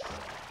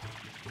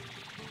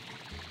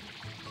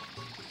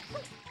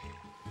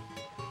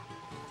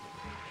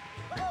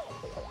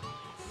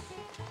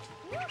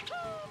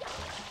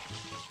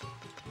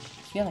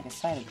 I feel like a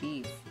side of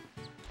beef.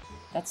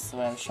 That's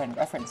what I was trying to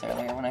reference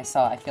earlier when I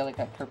saw I feel like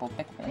a purple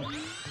Pikmin.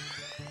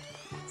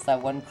 It's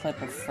that one clip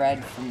of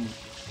Fred from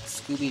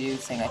Scooby-Doo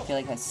saying I feel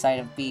like a side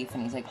of beef,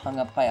 and he's like hung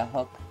up by a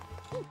hook.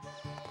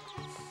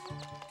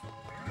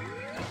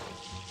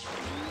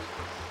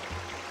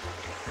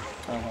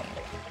 Oh wait.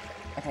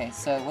 Okay,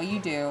 so what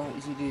you do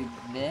is you do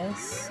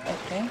this, I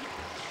think?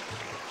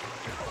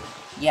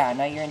 Yeah,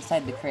 now you're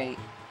inside the crate.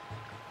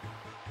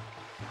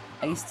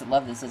 I used to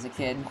love this as a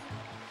kid.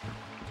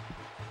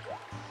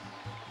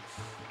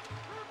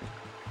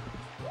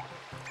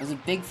 I was a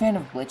big fan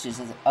of glitches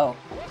as a... Oh,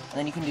 and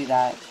then you can do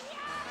that.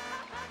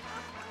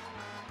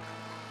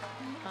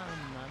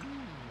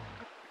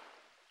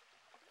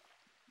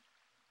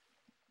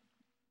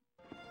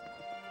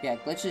 Yeah,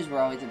 glitches were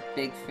always a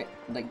big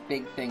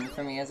thing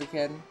for me as a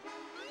kid.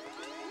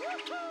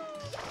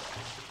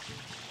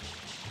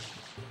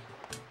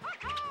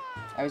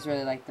 I always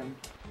really liked them.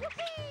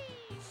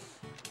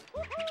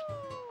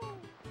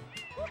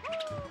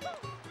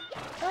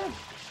 Oh.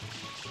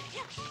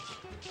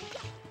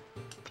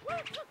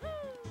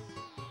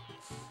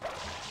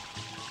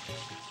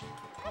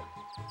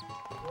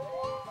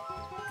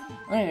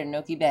 We're in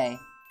Noki Bay.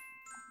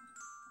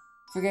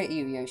 Forget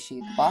you, Yoshi,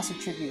 the boss of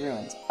Tricky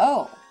Ruins.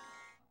 Oh!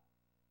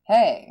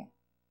 Hey!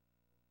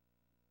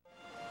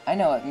 I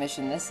know what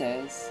mission this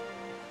is.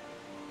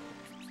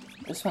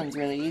 This one's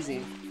really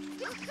easy.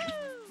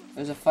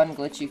 There's a fun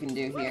glitch you can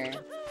do here.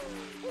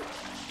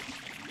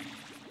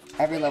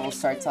 Every level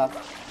starts off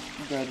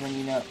good when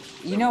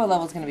you know a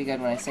level's gonna be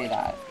good when I say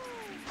that.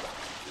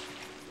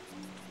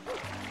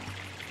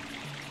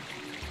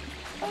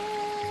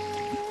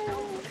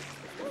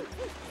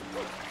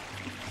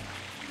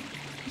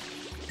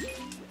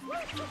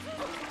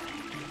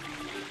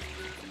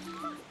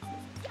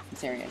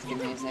 This area has good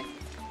music.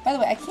 By the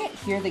way, I can't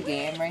hear the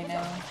game right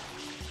now.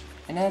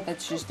 I know that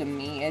that's just a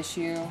me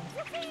issue,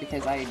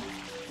 because I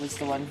was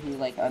the one who,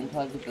 like,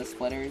 unplugged the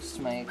splitters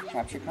to my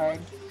capture card.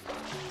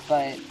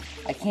 But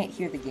I can't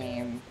hear the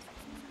game.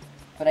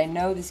 But I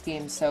know this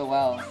game so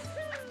well.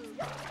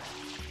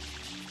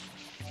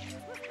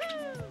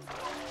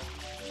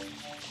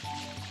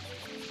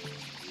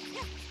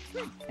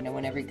 I know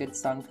when every good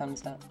song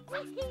comes up.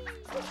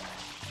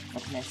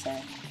 What can I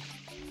say?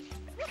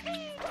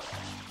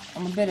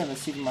 I'm a bit of a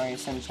Super Mario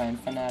Sunshine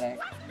fanatic.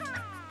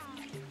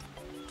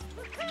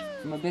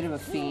 I'm a bit of a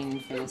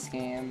fiend for this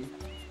game.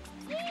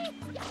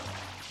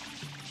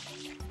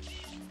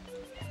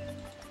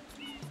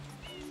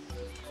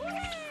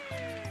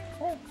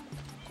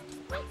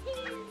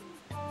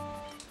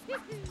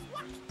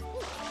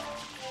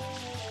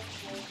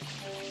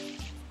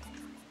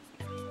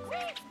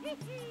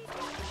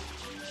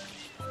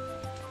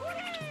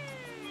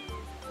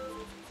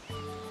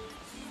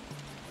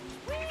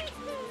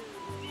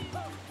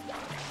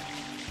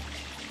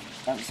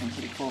 That was some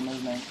pretty cool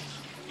movement.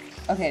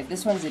 Okay,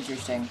 this one's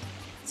interesting.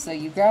 So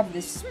you grab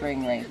this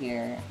spring right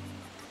here.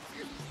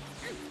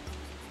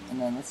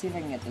 And then let's see if I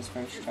can get this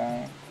first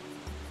try.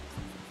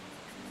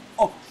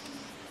 Oh!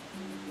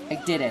 I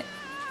did it.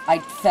 I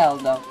fell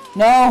though.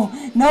 No!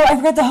 No! I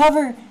forgot to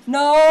hover!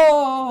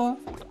 No!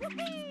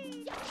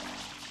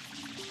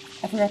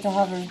 I forgot to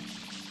hover.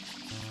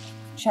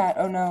 Chat,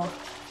 oh no.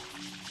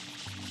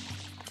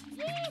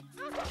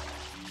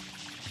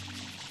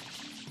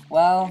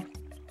 Well,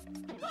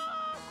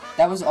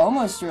 that was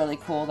almost really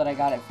cool that I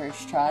got it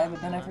first try, but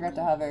then I forgot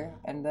to hover,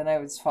 and then I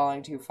was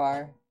falling too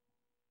far.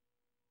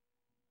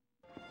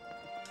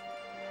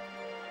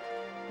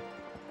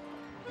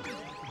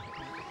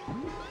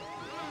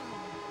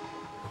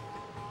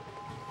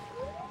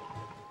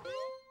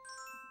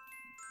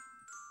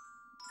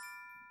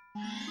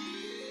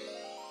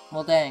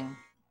 Well, dang.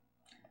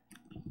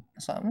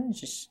 So I'm gonna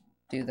just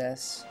do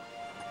this.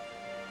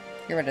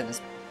 Get rid of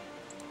this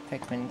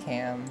Pikmin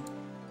cam.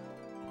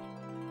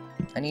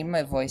 I need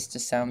my voice to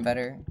sound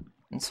better,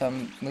 and so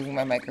I'm moving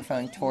my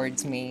microphone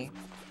towards me.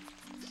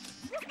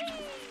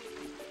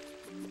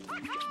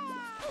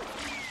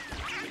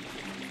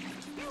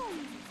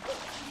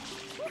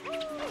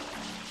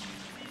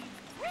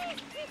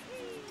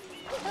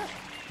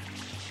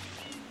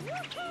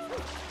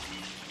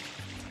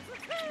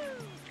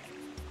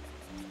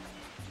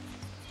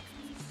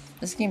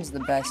 This game's the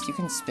best. You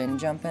can spin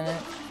jump in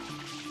it.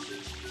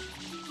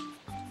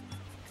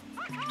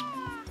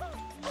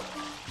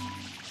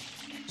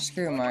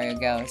 Screw Mario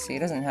Galaxy, it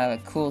doesn't have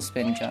a cool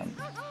spin jump.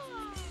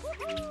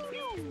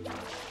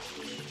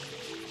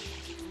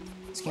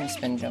 This game's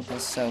spin jump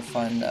is so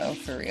fun though,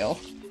 for real.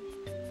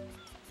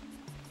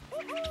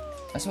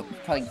 That's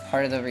probably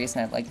part of the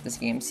reason I like this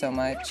game so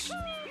much.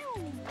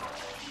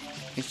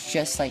 It's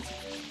just like,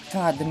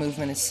 God, the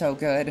movement is so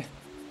good.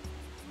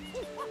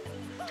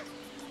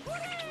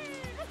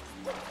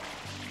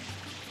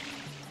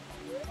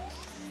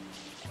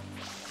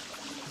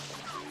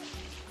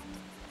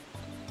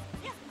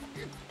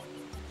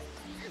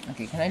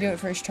 Okay, can I do it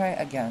first try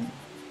again?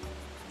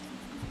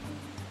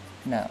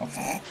 No.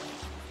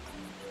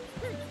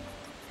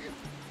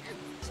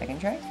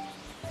 Second try?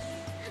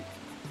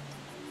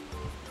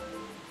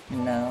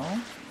 No.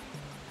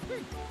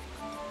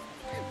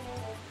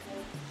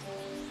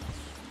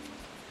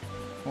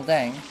 Well,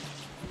 dang.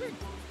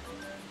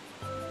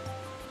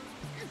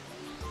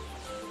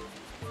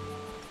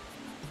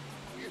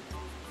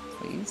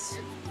 Please.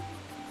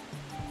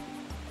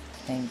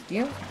 Thank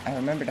you. I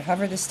remember to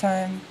hover this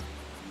time.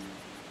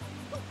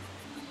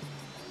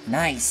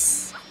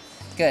 Nice!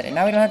 Good, and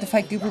now we don't have to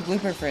fight Gooper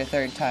Blooper for a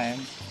third time.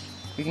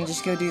 We can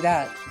just go do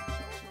that.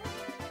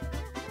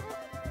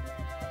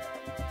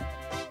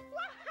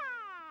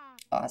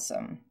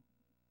 Awesome.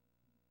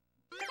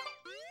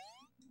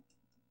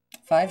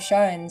 5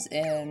 shines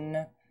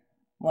in,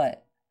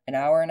 what, an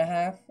hour and a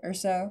half or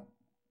so?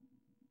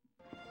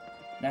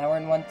 An hour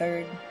and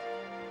 1/3?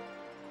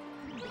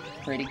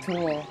 Pretty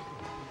cool.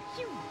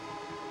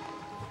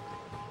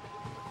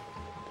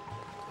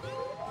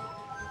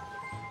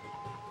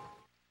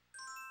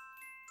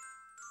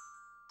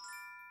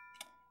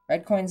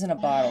 Red coins in a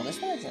bottle.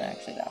 This one isn't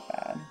actually that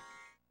bad,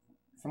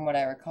 from what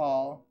I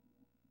recall.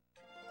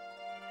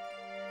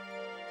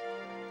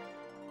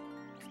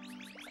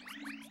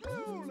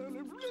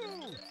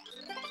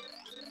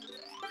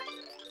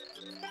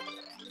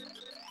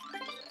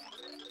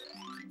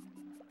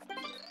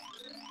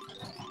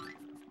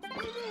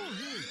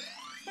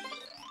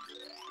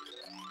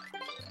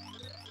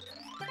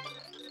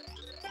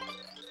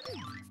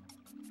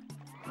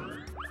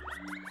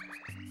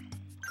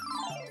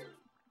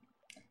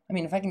 I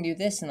mean, if I can do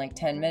this in like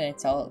 10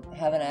 minutes, I'll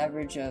have an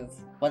average of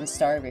 1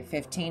 star every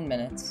 15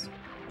 minutes.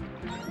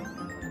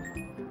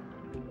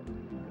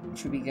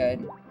 Which would be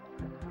good.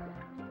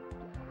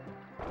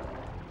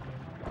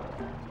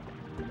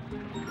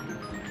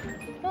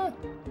 Huh.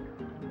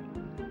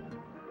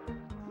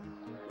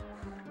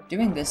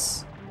 Doing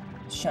this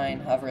shine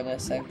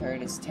hoverless, I've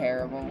heard, is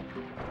terrible.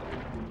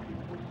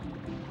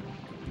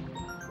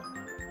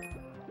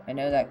 I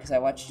know that because I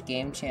watched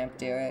Game Champ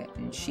do it,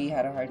 and she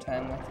had a hard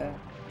time with it.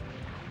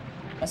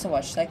 I also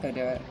watched Psycho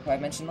do it, who I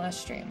mentioned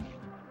last stream.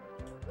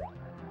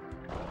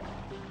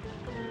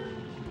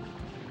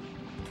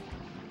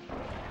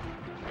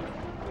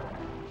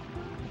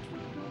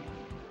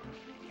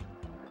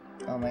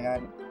 Oh my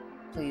god.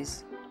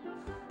 Please.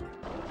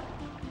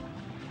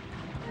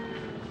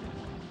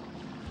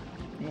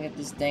 Let me get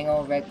this dang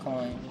old red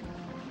coin.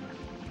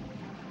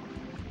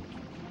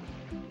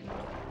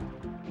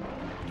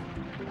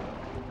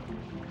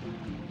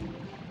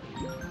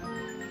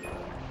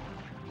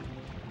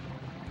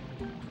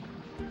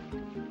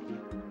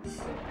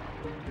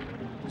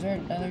 Is there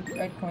another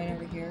red coin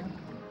over here?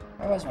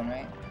 There was one,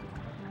 right?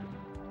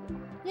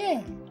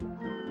 Yeah!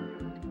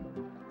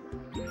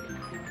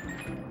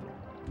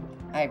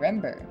 I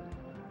remember.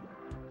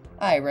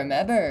 I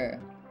remember!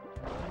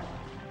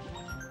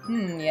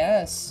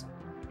 Yes.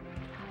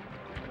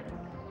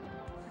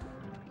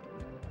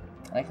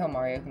 I like how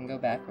Mario can go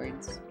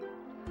backwards.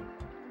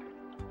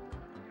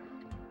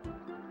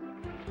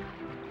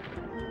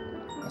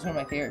 That's one of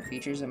my favorite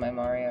features of my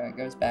Mario, it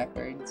goes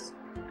backwards.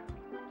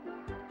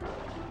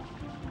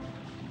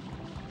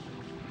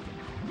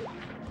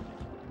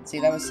 See,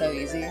 that was so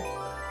easy.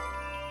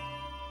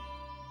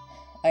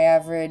 I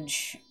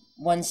average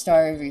 1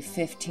 star every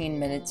 15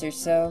 minutes or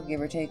so,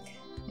 give or take.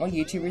 What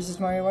YouTubers does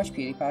Mario watch?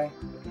 PewDiePie?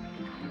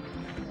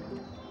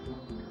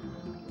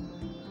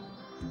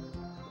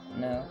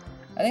 No.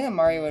 I think that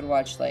Mario would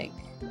watch, like...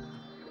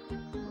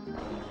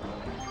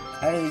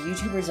 out of the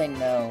YouTubers I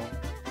know...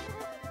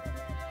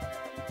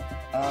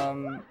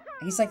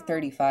 he's like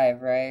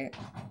 35, right?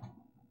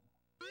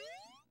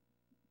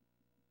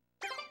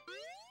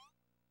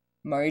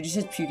 Mario just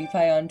has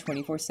PewDiePie on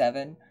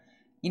 24/7.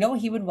 You know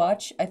what he would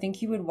watch? I think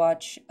he would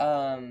watch,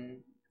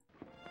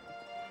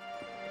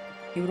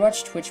 he would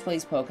watch Twitch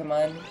Plays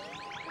Pokemon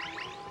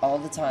all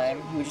the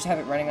time. He would just have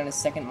it running on his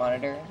second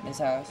monitor in his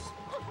house.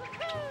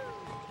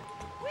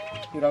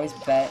 He would always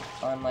bet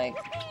on, like...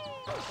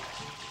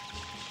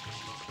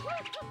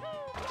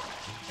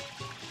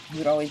 he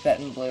would always bet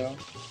in blue.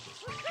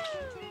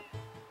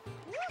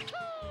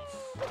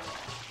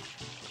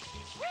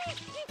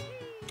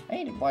 I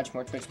need to watch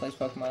more Twitch Plays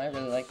Pokemon, I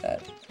really like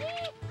that.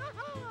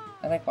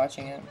 I like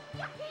watching it.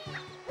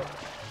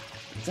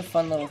 It's a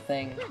fun little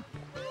thing.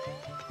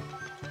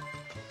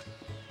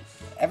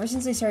 Ever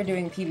since they started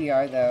doing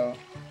PBR, though,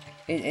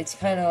 it's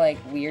kind of, like,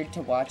 weird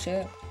to watch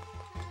it.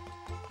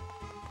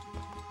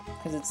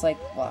 Because it's like,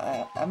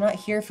 well, I'm not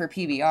here for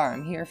PBR,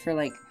 I'm here for,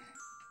 like,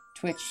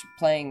 Twitch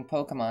playing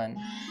Pokemon.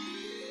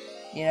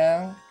 You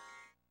know?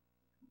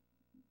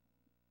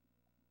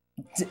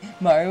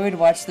 Mario would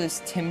watch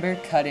those timber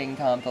cutting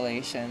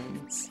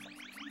compilations.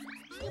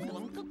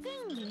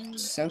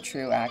 So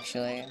true,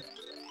 actually.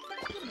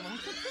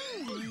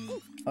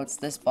 Oh, it's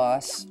this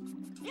boss.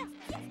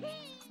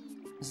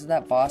 This is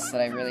that boss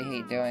that I really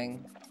hate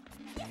doing.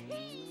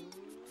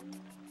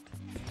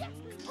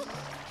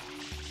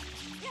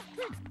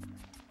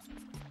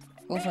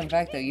 Cool fun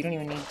fact though, you don't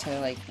even need to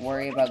like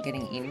worry about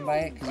getting eaten by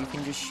it, because you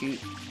can just shoot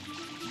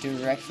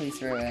directly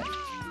through it.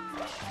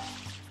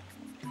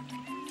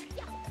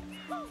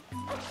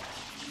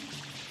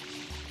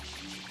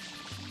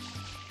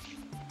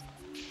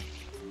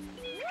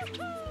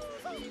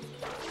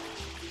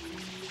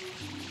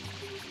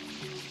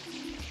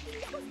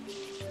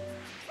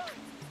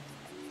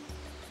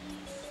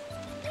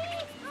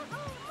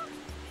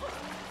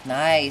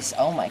 Nice!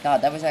 Oh my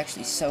god, that was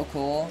actually so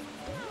cool.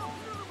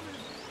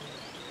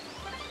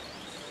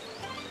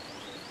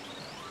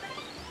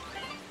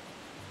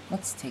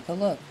 Let's take a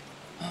look.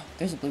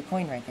 There's a blue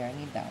coin right there, I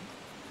need that.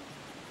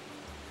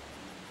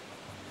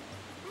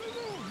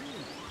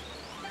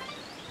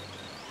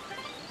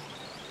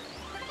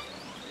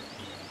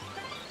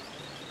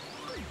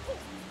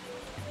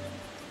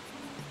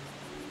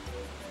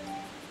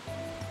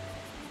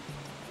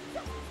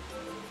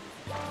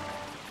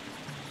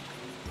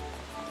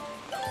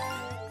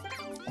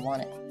 I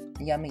want it.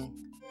 Yummy.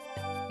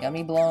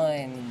 Yummy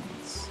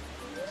blinds.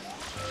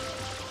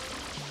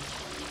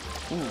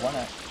 Ooh, one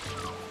up.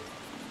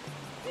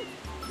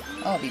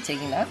 I'll be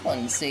taking that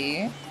one,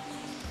 see?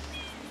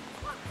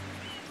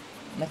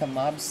 I'm like a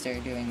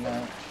mobster doing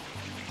that.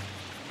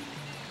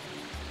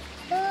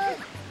 Ah.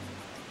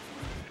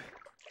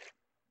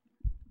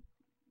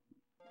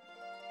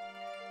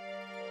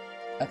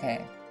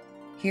 Okay,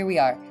 here we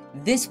are.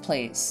 This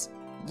place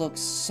looks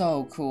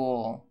so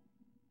cool.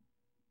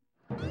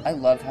 I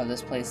love how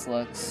this place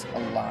looks a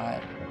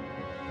lot.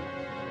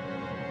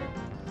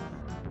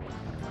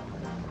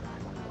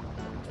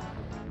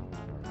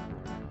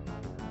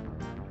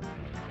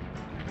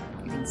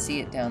 You can see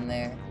it down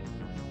there.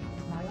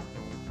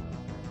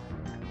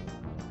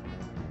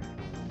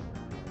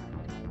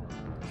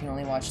 You can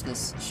only watch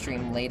this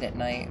stream late at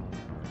night.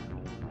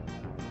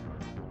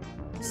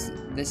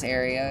 This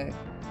area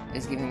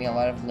is giving me a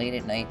lot of late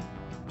at night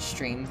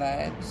stream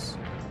vibes,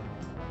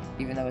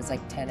 even though it's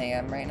like 10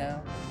 a.m. right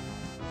now.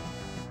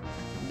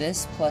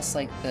 This plus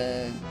like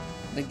the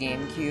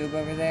GameCube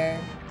over there.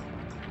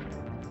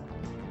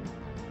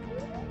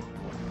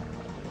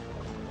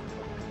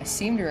 I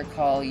seem to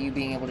recall you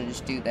being able to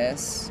just do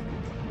this.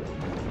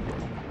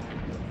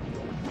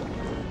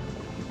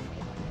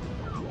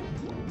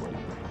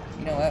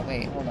 You know what?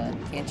 Wait, hold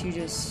on. Can't you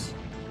just...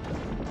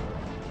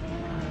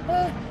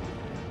 Ah.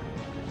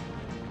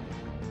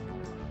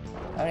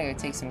 I'm gonna go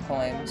take some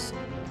coins.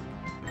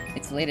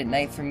 It's late at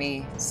night for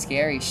me.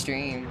 Scary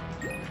stream.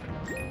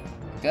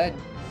 Good.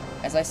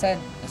 As I said,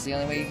 that's the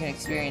only way you can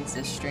experience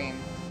this stream.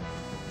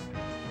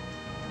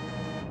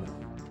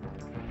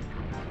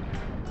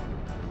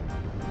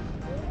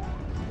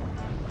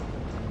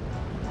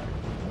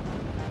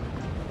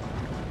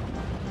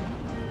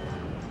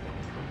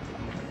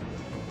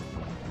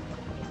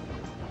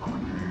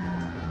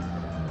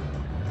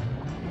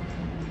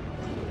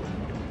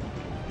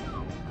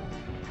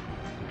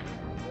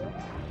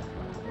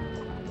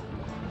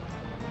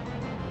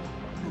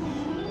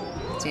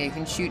 So yeah, you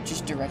can shoot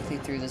just directly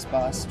through this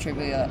boss,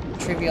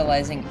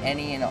 trivializing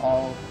any and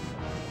all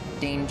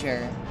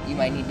danger you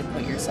might need to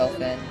put yourself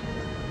in.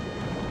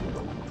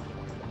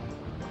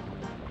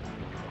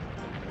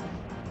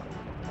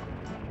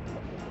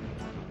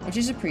 Which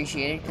is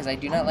appreciated, because I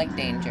do not like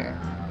danger.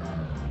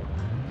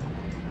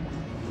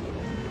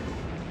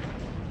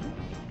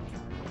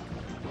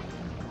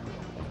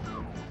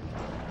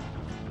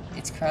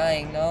 It's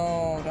crying.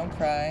 No, don't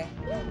cry.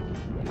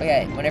 But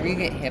yeah, whenever you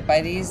get hit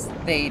by these,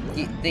 they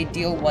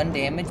deal 1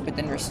 damage, but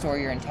then restore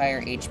your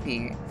entire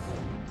HP.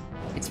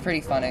 It's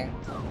pretty funny.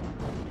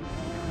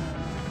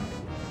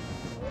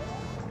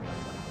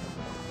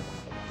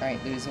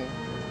 Alright, loser.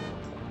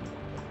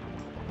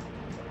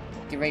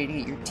 Get ready to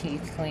get your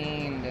teeth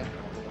cleaned.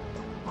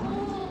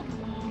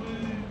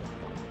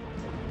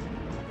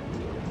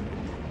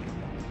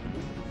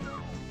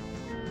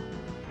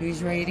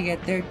 Who's ready to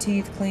get their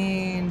teeth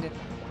cleaned?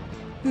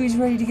 Who's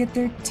ready to get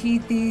their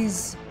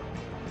teethies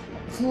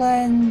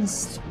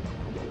cleansed?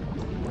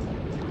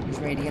 Who's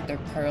ready to get their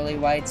pearly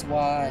whites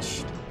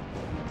washed?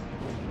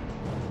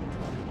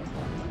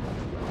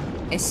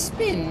 A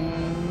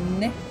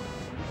spin.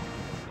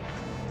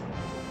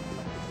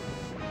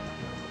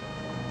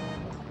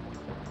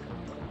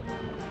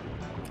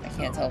 I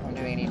can't tell if I'm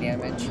doing any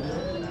damage.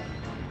 I'm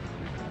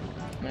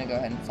gonna go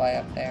ahead and fly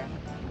up there.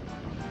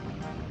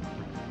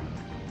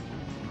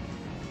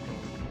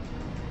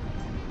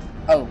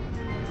 Oh.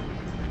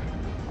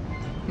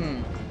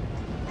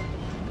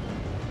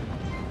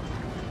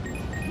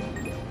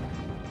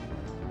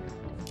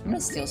 I'm gonna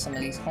steal some of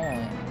these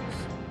coins.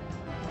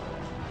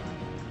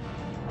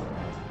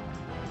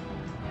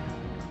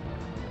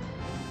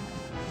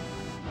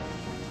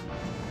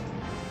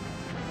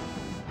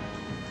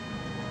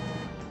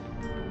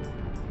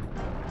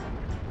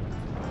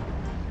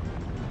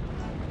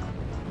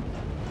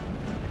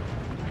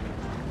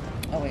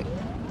 Oh wait,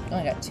 I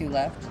only got 2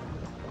 left.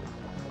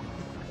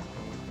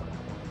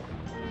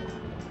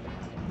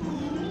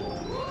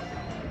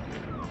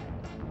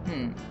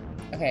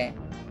 Okay,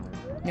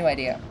 new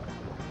idea.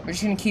 We're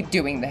just gonna keep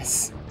doing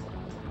this.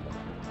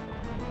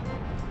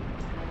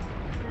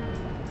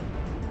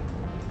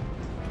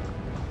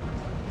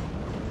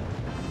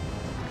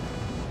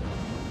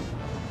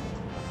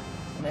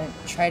 I'm gonna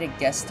try to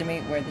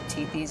guesstimate where the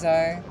teethies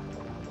are.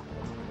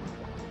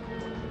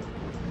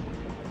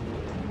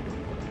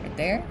 Right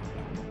there?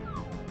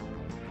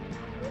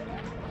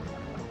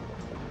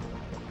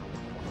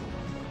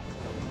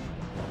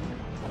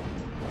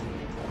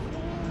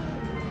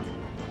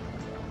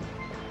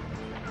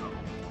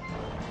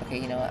 Okay,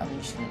 you know what? I'm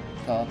just gonna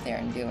go up there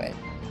and do it.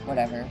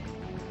 Whatever.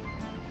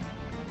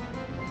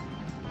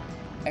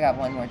 I got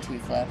 1 more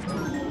tooth left.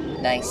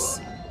 Nice.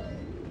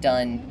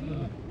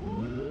 Done.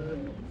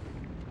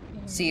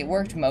 See, it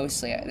worked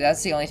mostly.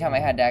 That's the only time I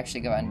had to actually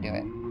go out and do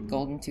it.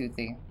 Golden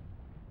Toothy.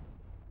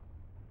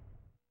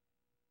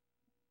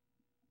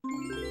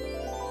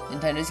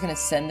 Nintendo's gonna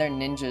send their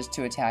ninjas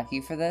to attack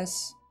you for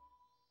this?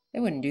 They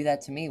wouldn't do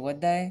that to me,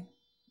 would they?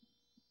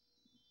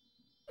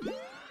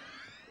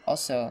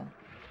 Also...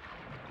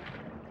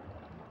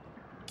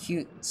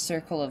 cute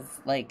circle of,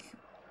 like,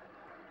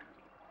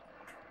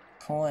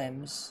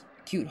 coins.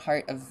 Cute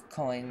heart of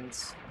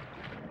coins.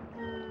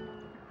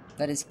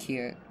 That is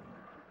cute.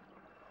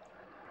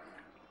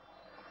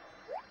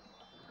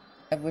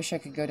 I wish I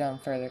could go down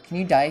further. Can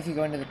you die if you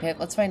go into the pit?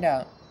 Let's find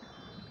out.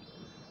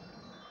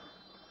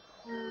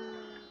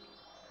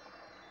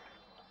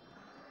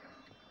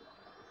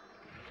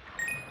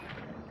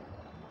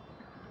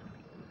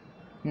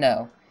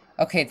 No.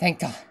 Okay, thank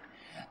God.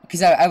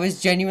 Because I was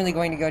genuinely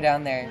going to go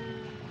down there.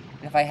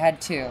 And if I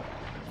had to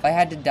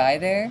die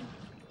there,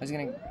 I was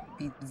gonna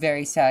be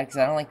very sad because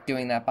I don't like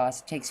doing that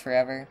boss. It takes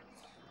forever.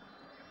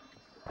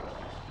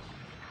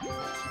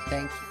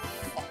 Thank you.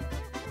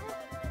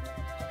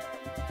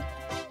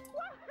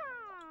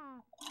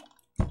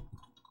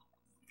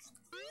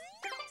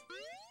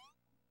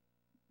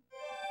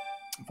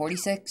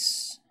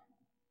 46.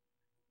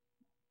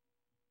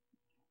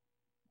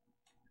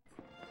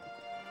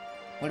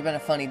 Would have been a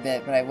funny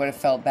bit, but I would have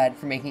felt bad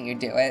for making you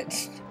do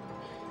it.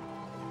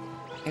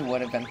 It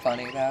would have been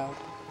funny, though.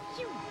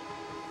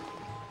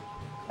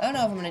 I don't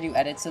know if I'm gonna do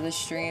edits of this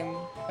stream,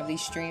 of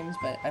these streams,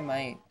 but I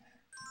might.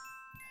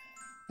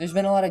 There's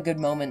been a lot of good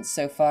moments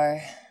so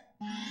far.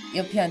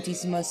 Il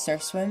Piantissimo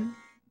Surf Swim?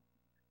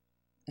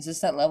 Is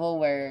this that level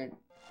where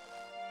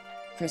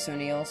Chris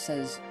O'Neill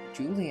says,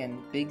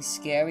 Julian, big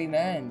scary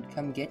man,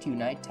 come get you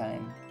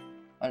nighttime?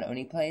 On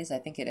Oni Plays? I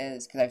think it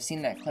is, because I've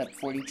seen that clip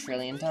 40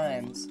 trillion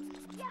times.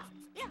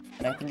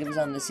 And I think it was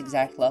on this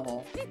exact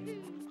level.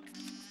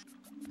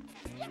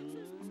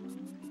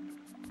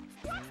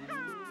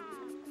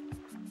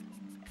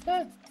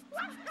 Ah.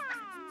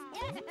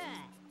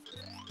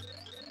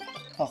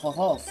 Ho ho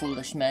ho,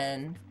 foolish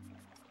man.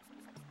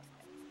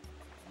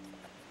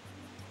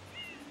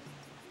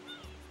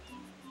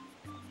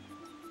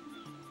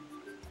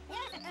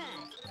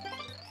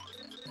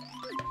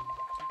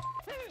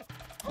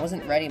 I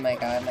wasn't ready, my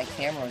guy. My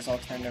camera was all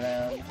turned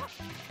around.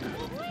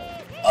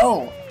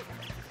 Oh!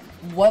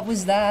 What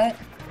was that?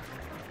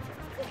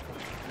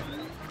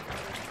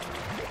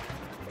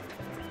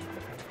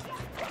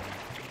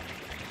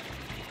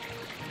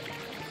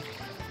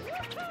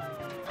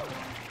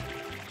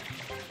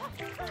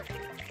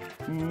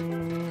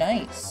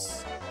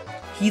 Nice.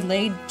 He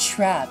laid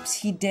traps.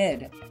 He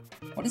did.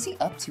 What is he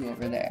up to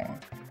over there?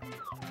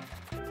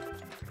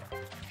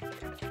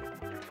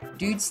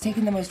 Dude's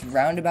taking the most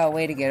roundabout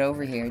way to get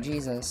over here.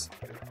 Jesus.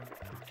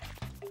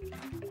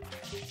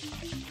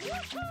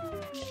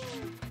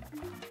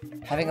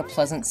 Having a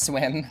pleasant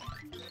swim.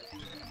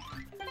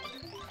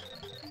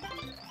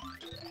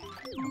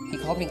 He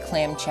called me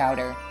clam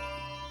chowder.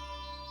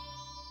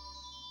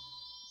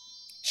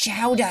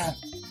 Chowder!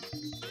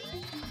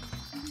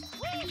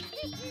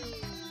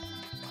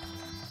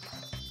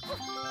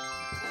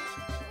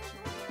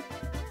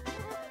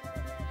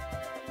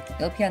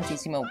 Il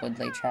Piantissimo would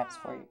lay traps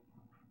for you.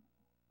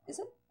 Is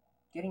it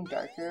getting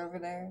darker over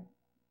there?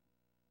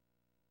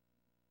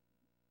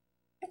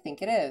 I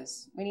think it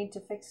is. We need to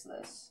fix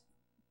this.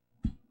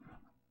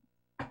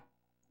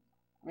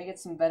 Let me get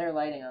some better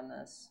lighting on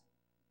this.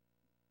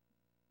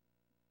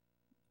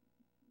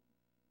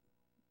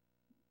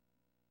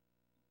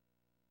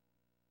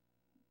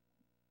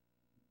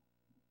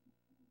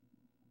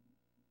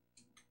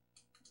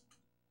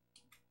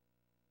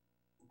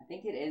 I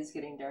think it is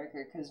getting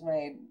darker because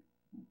my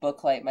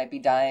book light might be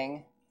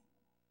dying.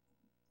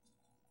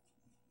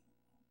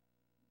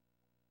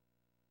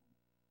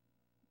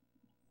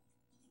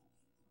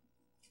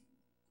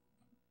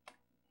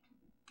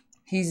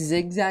 He's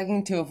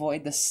zigzagging to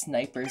avoid the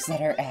snipers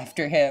that are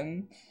after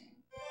him.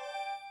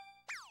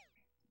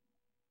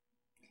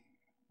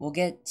 We'll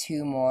get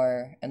 2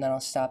 more, and then I'll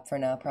stop for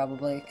now,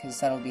 probably, because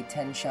that'll be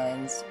 10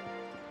 shines.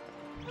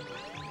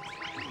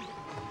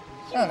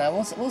 I don't know,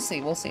 we'll see.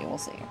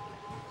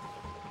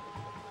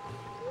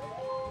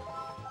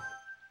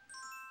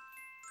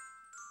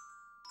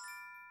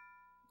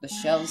 The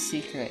Shell's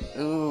Secret.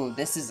 Ooh,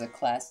 this is a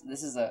class.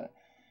 This is a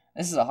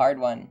hard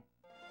one.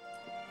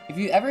 If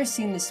you've ever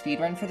seen the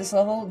speedrun for this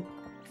level,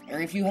 or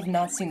if you have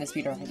not seen the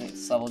speedrun for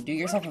this level, do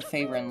yourself a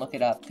favor and look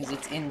it up, because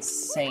it's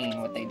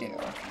insane what they do.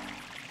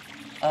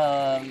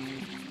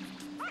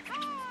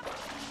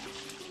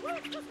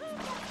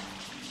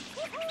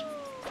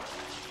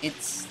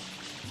 It's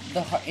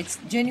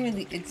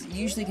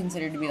usually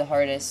considered to be the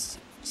hardest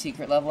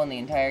secret level in the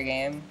entire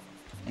game,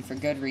 and for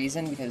good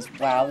reason, because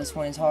wow, this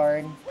one is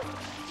hard.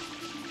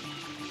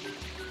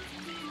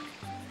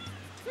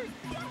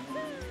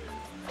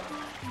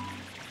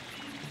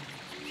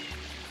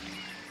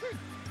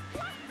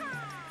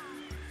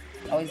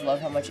 I always love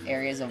how much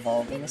areas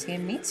evolve in this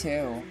game. Me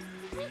too.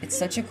 It's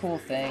such a cool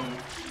thing.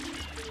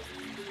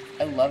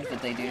 I love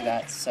that they do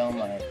that so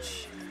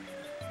much.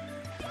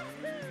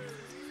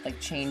 Like,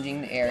 changing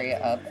the area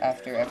up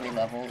after every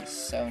level is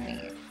so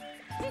neat.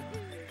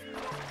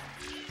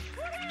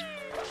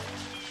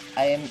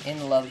 I am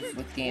in love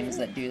with games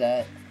that do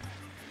that.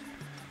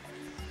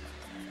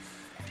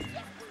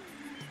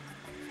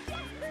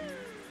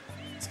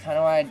 It's kind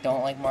of why I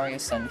don't like Mario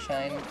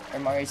Sunshine, or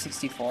Mario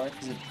 64,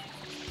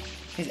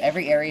 because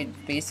every area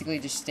basically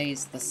just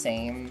stays the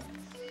same.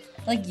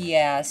 Like,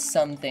 yeah,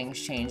 some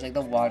things change, like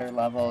the water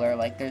level, or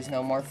like there's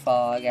no more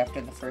fog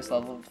after the first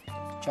level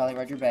of Jolly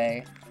Roger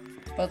Bay.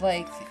 But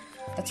like,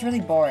 that's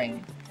really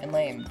boring, and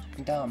lame,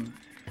 and dumb.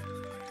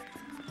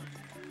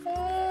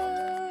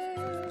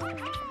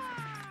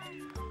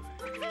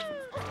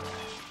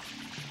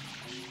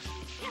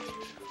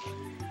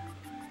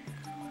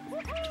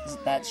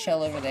 that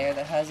shell over there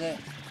that has it?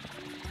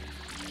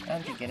 I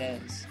don't think it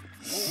is.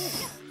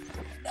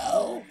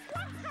 No!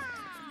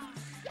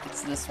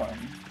 It's this one.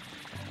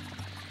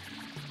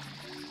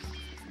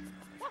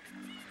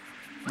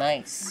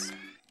 Nice.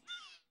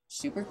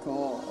 Super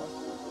cool.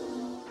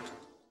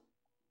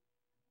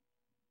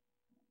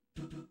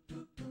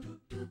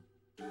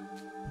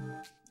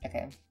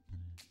 Okay.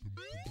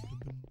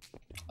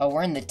 Oh,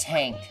 we're in the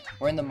tank.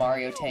 We're in the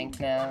Mario tank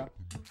now.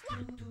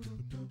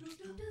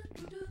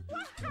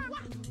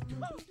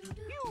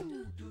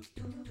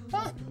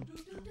 Huh.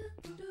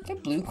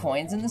 Get blue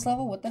coins in this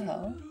level? What the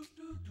hell?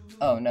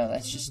 Oh no,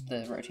 that's just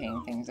the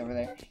rotating things over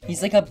there.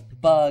 He's like a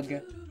bug.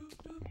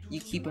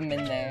 You keep him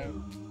in there.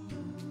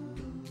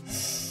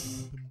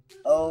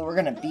 Oh, we're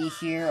gonna be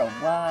here a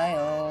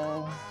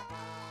while.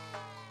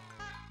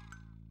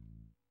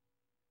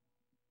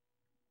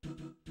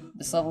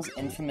 This level's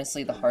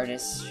infamously the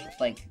hardest,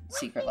 like,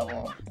 secret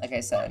level, like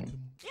I said.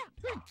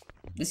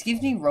 This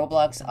gives me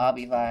Roblox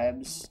Obby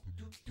vibes.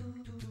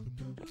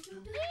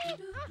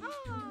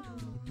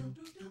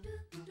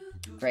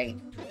 Great.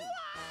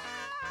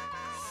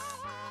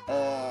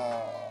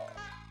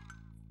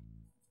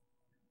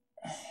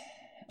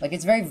 Like,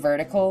 it's very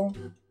vertical.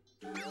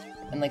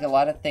 And, like, a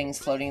lot of things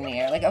floating in the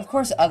air. Like, of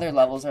course other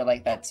levels are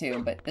like that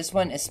too, but this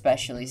one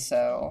especially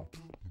so.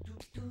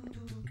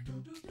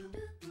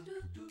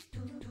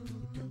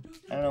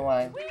 I don't know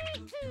why.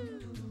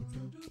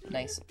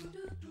 Nice.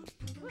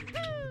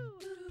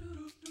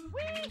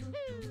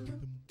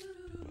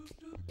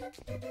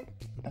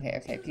 Okay,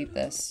 okay, peep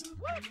this.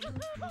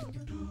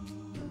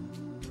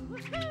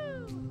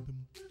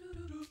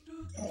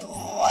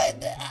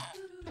 What?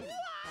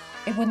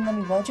 It wouldn't let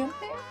me wall jump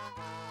there?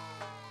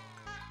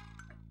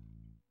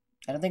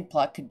 I don't think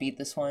Plok could beat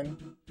this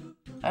one.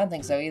 I don't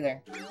think so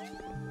either.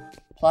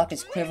 Plok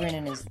is quivering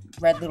in his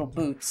red little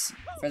boots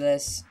for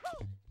this.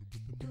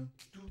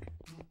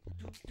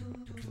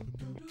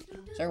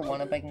 Is there a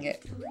one-up I can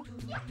get?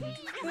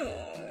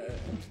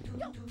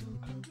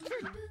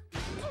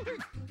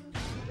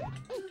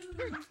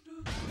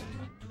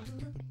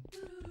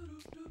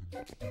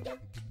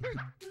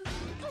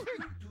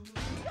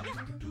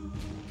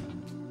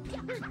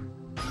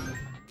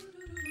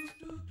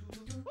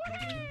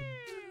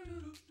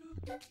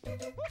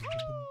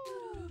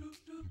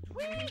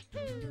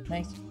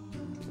 Nice.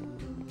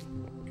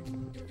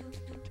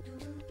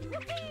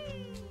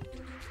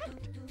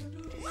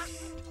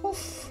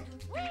 Oof.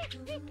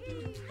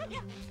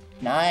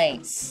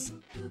 Nice.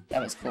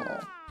 That was cool.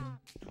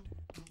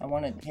 I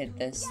want to hit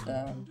this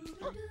though.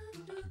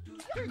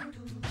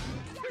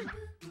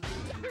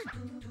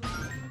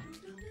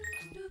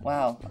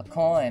 Wow, a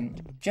coin.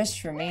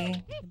 Just for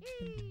me?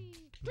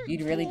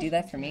 You'd really do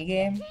that for me,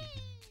 game?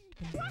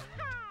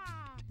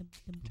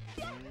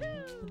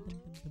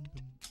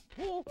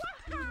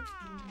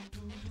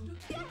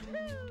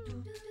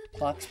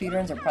 Plok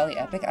speedruns are probably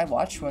epic. I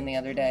watched one the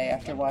other day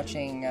after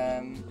watching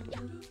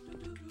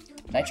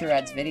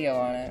NitroRad's video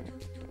on it.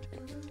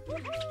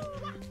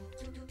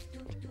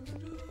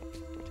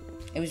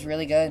 It was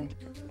really good.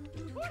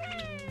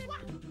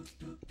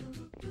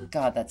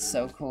 God, that's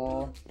so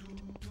cool.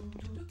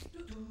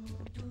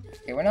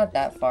 Okay, we're not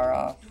that far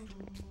off.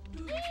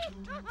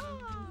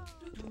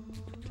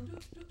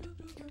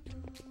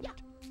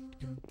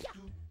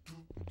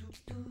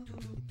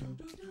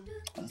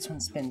 Oh, this one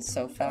spins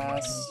so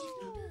fast.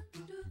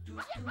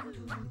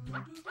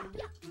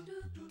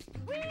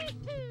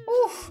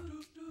 Oof.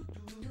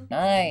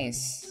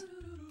 Nice.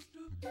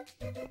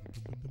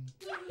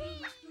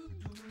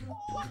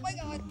 Oh my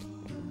god.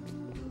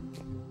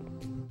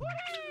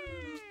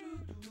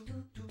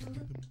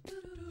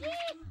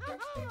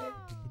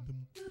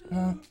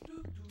 Huh.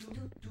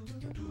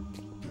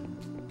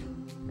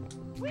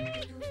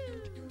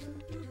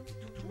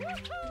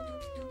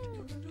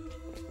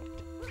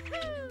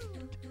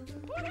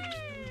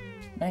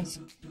 Nice.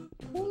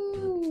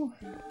 Woo.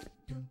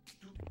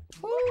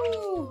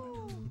 Woo.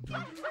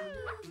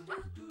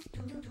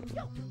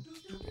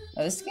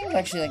 Oh, this game is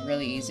actually like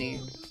really easy.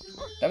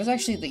 That was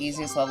actually the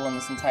easiest level in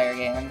this entire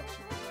game.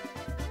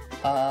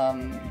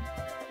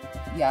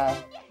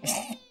 Yeah.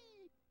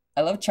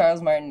 I love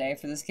Charles Martinet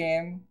for this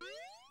game.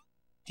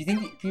 Do you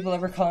think people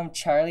ever call him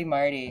Charlie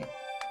Marty?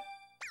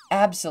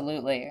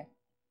 Absolutely.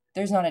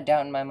 There's not a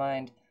doubt in my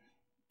mind.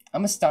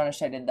 I'm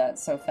astonished I did that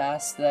so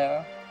fast,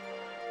 though.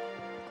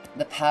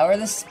 The power of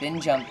the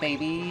spin jump,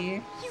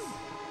 baby!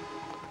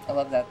 I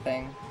love that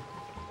thing.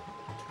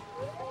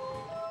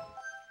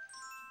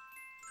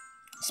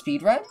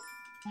 Speedrun?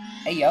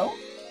 Hey, yo?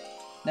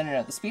 No.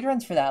 The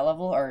speedruns for that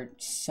level are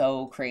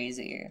so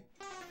crazy.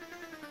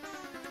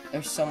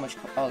 There's so much...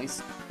 Oh,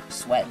 he's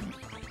sweating.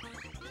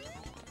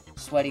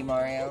 Sweaty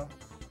Mario.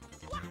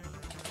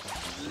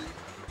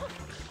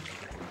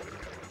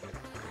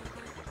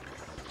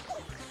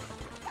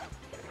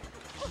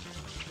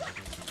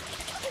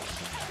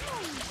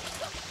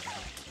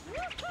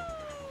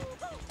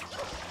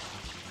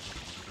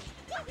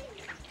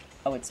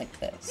 Oh, it's like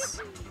this.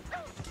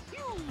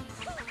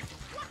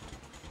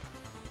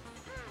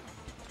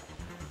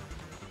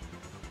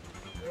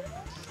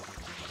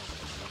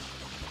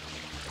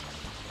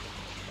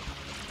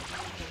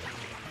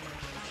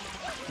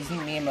 you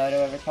think Miyamoto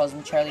ever calls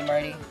him Charlie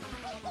Marty?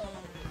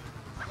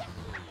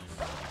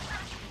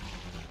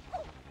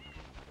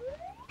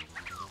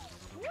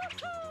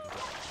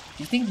 Do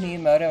you think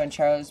Miyamoto and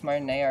Charles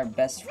Martinet are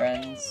best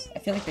friends? I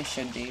feel like they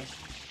should be.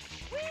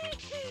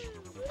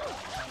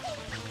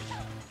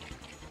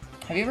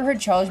 Have you ever heard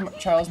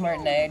Charles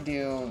Martinet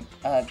do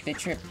Bit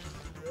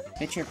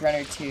Trip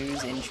Runner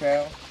 2's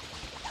intro?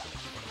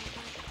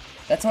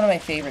 That's one of my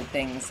favorite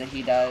things that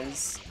he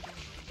does.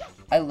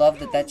 I love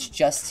that that's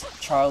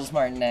just Charles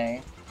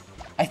Martinet.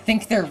 I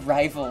think they're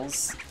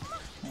rivals.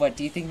 What,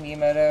 do you think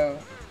Miyamoto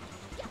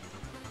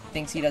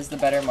thinks he does the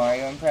better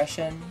Mario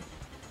impression?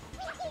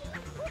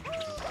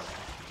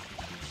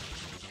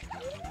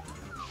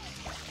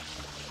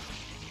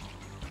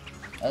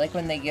 I like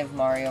when they give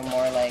Mario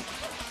more, like,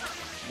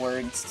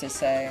 words to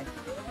say.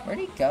 Where'd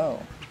he go?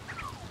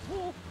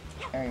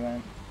 There he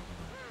went.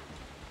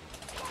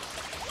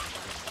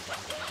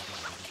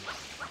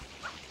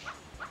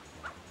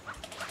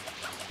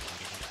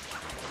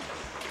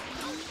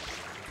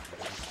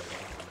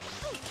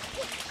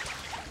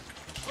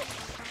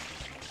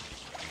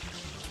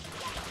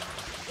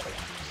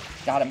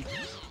 Got him.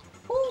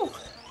 Woo!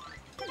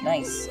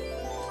 Nice.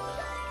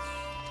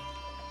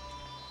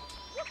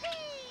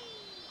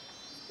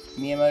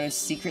 Miyamoto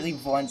secretly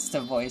wants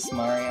to voice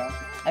Mario.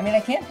 I mean, I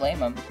can't blame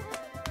him.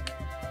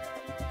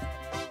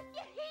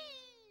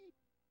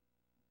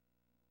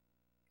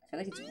 I feel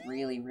like it's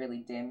really, really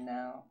dim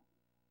now.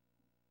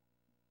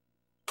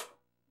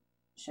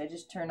 Should I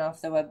just turn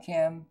off the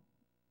webcam?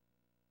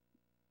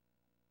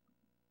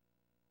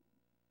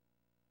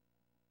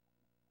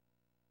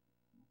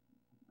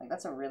 Like,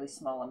 that's a really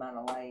small amount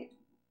of light.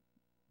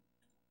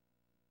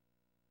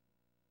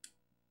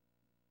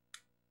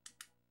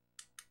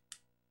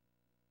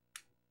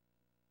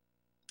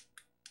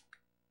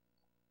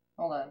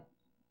 Hold on.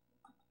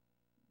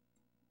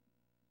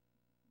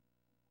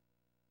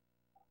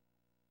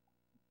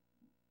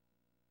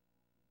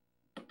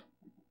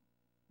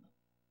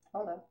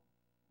 Hold on.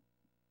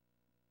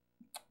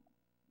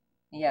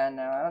 Yeah,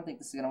 no, I don't think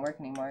this is gonna work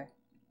anymore.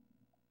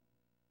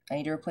 I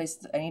need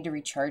to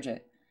recharge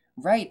it.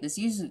 Right, this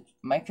uses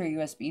micro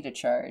USB to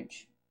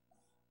charge.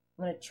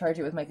 I'm gonna charge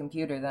it with my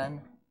computer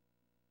then.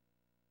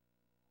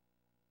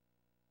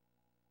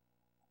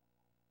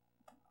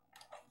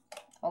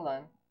 Hold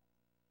on.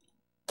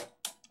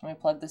 Let me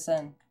plug this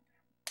in.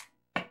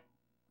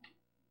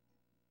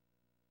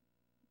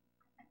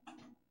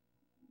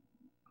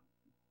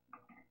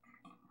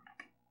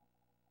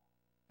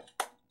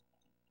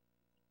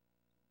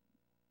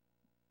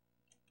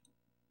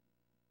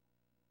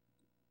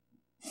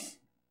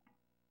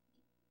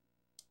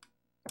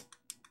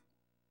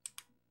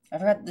 I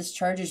forgot this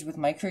charges with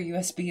micro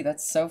USB.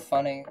 That's so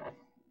funny.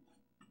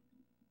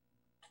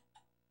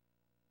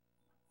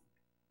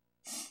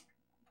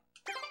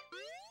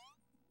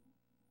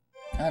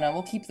 I don't know,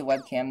 we'll keep the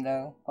webcam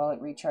though while it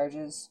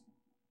recharges.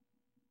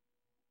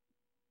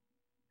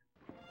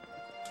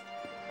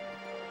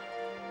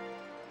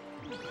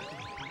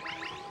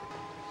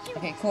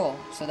 Okay, cool.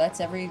 So that's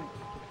every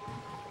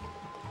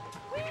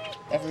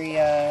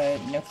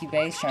Noki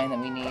Bay shine that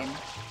we need.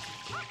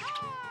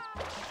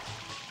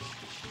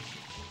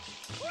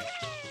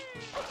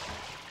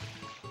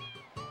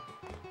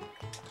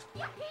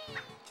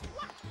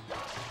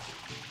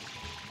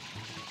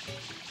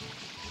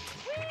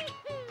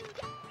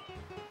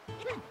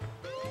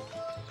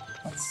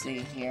 Let's see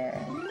here.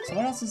 So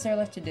what else is there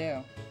left to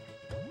do?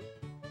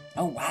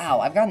 Oh wow,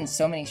 I've gotten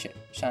so many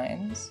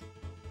shines.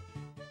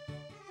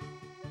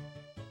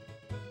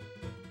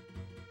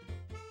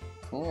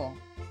 Cool.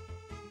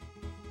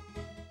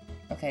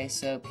 Okay,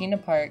 so Pina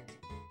Park,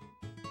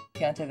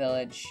 Pianta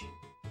Village,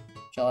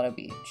 Gelato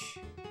Beach.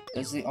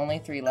 Those are the only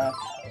 3 left,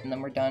 and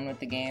then we're done with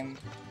the game.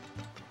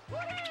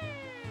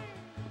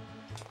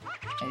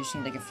 I just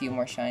need like a few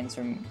more shines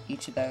from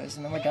each of those,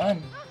 and then we're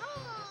done.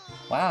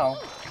 Wow.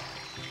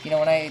 You know,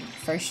 when I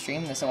first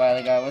streamed this a while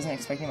ago, I wasn't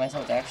expecting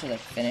myself to actually, like,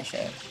 finish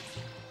it.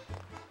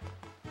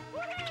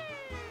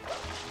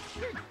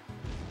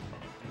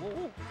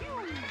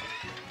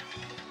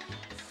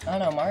 I don't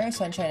know, Mario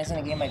Sunshine isn't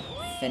a game I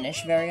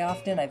finish very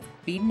often. I've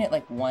beaten it,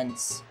 like,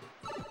 once.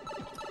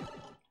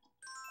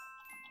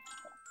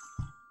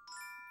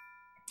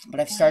 But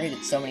I've started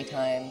it so many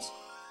times.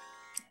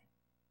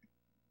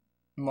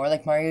 More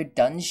like Mario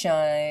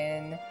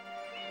Dunshine.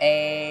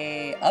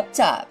 Up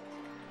top.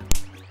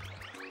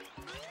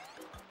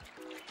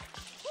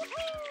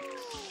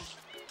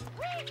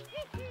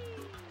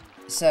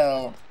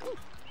 So,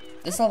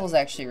 this level is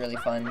actually really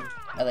fun.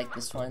 I like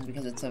this one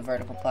because it's a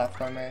vertical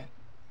platformer.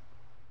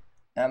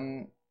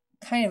 I'm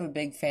kind of a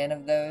big fan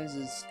of those,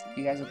 as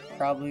you guys are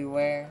probably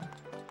aware.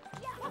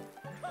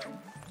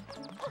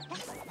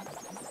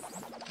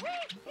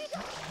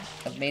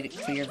 I've made it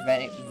clear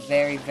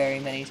very, very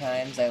many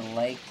times I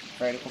like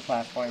vertical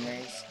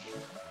platformers.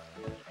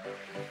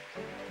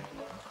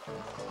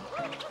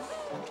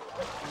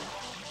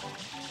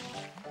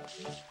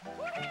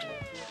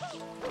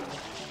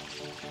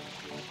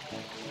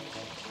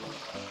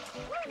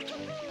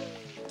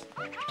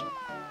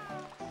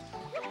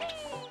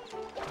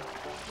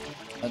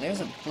 Oh,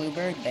 there's a blue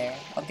bird there.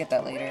 I'll get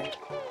that later.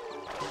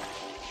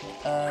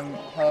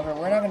 However,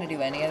 we're not gonna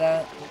do any of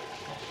that.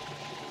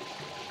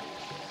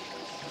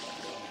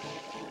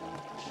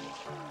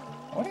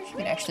 I wonder if you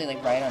can actually,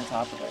 like, ride on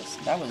top of this.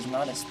 That was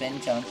not a spin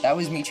jump. That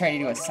was me trying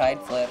to do a side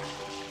flip.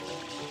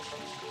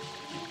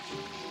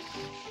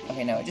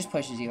 Okay, no, it just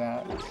pushes you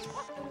out. Look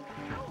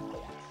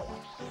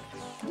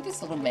at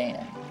this little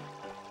man.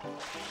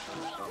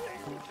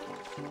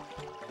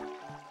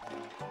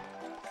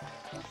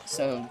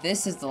 So,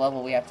 this is the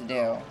level we have to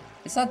do.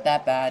 It's not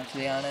that bad, to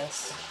be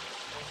honest.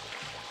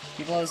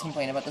 People always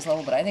complain about this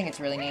level, but I think it's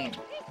really neat.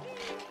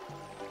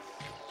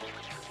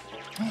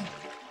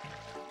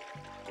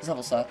 This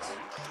level sucks.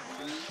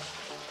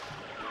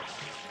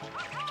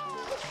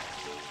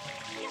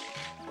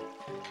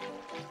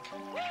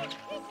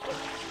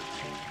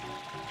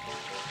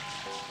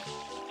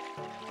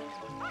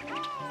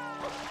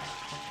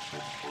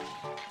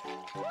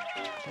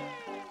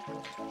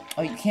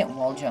 Oh, you can't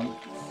wall jump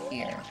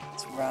here.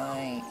 That's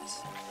right.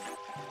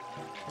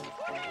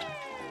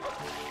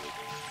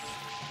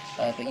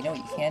 But you know what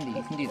you can do?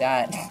 You can do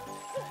that.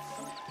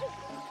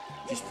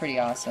 Which is pretty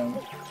awesome.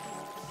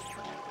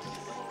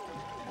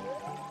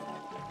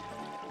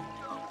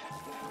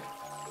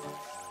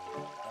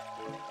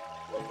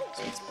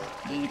 So it's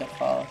B to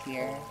fall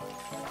here.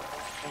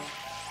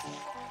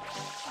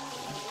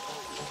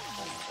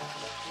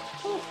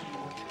 Whew.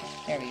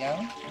 There we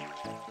go.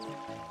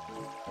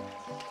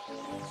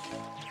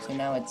 So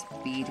now it's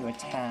B to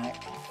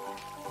attack.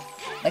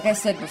 Like I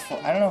said before,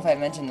 I don't know if I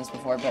mentioned this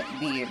before, but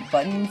the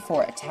button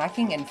for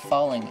attacking and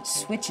falling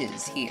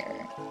switches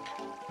here,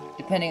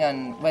 depending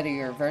on whether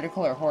you're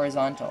vertical or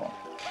horizontal.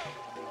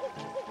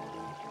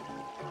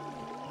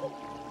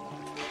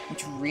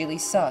 Which really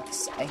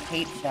sucks. I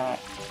hate that.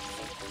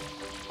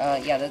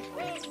 Yeah,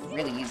 that's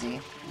really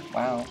easy.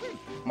 Wow.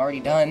 I'm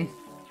already done.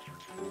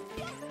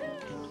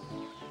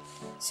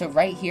 So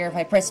right here, if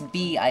I press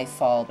B, I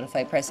fall, but if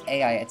I press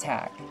A, I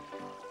attack.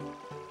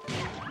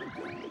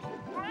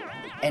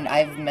 And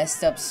I've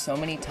messed up so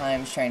many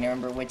times trying to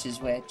remember which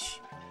is which.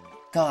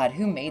 God,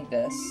 who made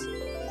this?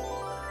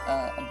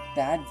 A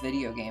bad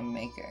video game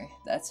maker.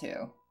 That's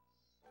who.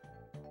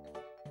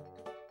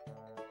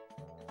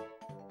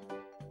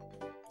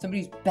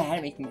 Somebody's bad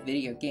at making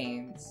video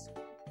games.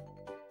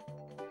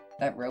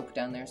 That rope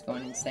down there is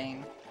going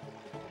insane.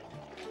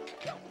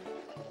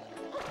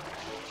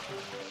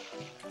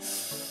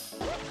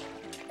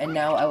 And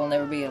now I will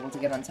never be able to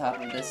get on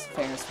top of this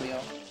Ferris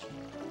wheel.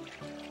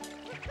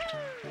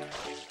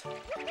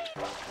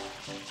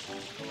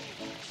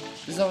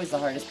 This is always the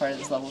hardest part of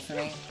this level for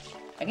me.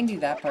 I can do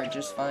that part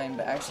just fine,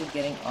 but actually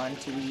getting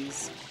onto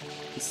these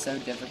is so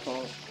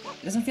difficult.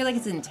 It doesn't feel like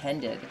it's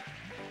intended.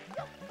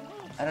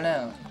 I don't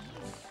know.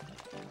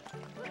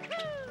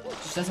 It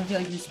just doesn't feel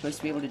like you're supposed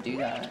to be able to do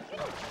that.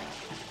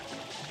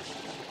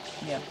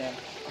 Let me up there.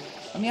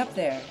 Let me up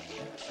there!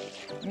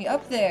 Let me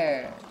up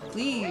there!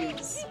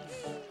 Please!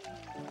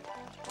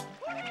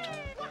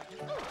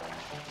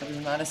 That was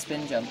not a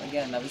spin jump.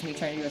 Again, that was me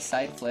trying to do a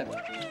side flip.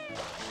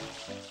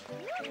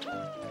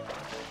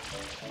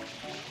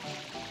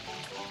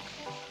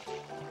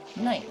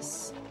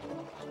 Nice.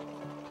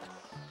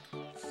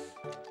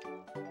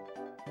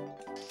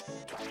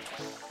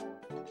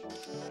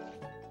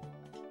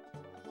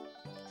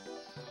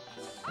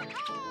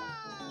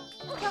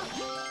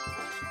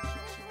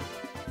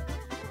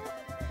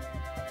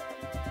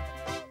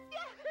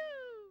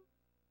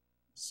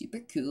 Super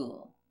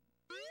cool.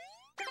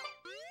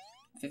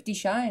 50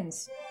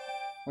 shines.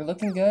 We're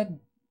looking good.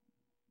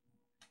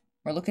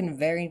 We're looking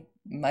very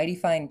mighty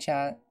fine,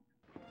 chat.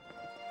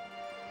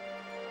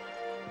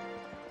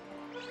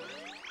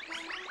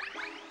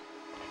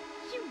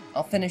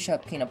 I'll finish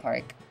up Peanut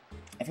Park.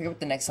 I forget what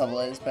the next level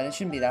is, but it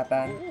shouldn't be that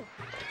bad.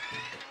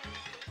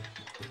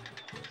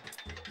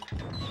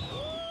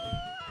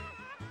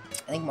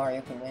 I think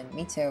Mario can win.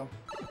 Me too.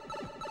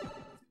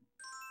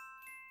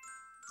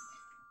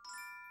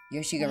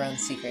 Yoshi Go Round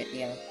Secret,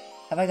 yeah.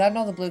 Have I gotten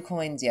all the blue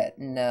coins yet?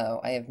 No,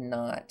 I have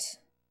not.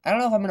 I don't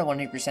know if I'm gonna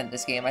 100%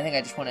 this game. I think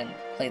I just want to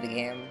play the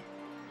game.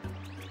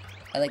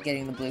 I like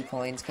getting the blue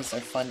coins because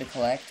they're fun to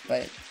collect,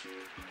 but...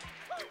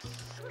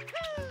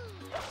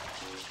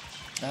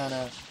 I don't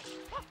know.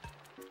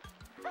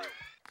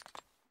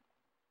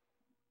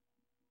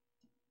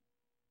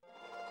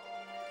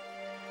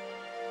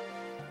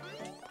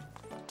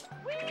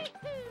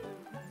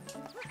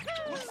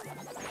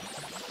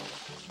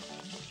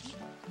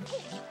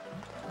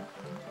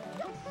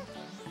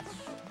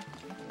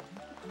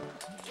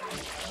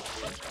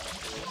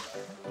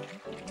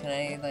 Can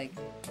I, like...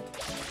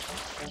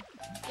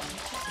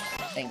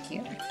 Thank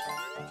you.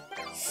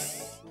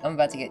 I'm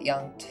about to get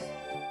yonked.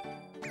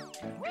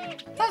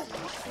 Ah!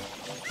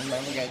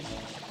 Never good.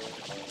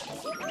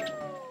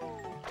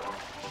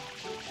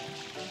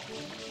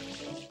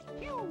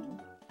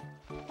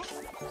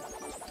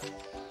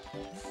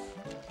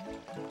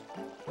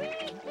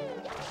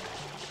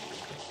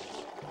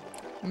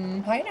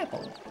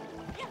 Pineapple.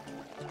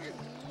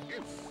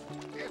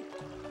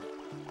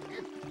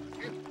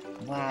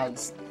 Wow,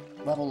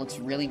 level looks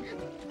really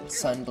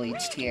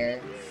sun-bleached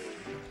here.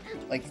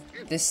 Like,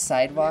 this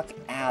sidewalk,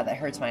 that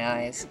hurts my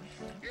eyes.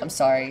 I'm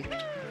sorry.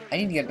 I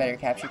need to get a better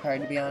capture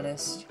card, to be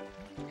honest.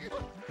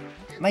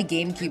 My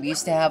GameCube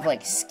used to have,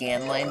 like,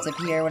 scan lines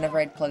appear whenever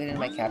I'd plug it in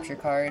my capture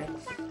card.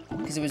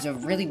 Because it was a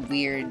really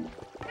weird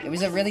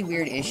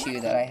issue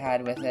that I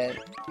had with it.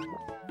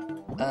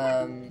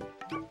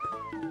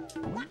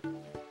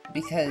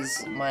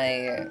 Because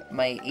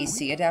my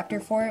AC adapter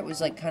for it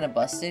was, like, kind of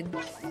busted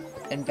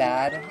and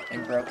bad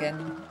and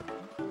broken.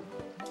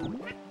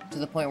 To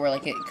the point where,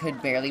 like, it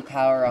could barely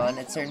power on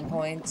at certain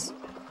points.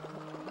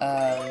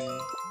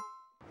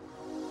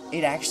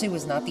 It actually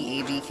was not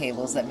the AV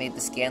cables that made the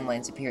scan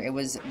lines appear, it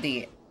was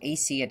the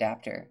AC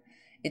adapter.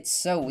 It's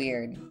so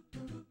weird.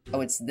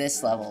 Oh, it's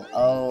this level.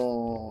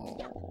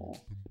 Oh.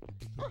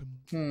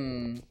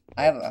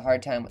 I have a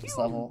hard time with this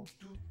level.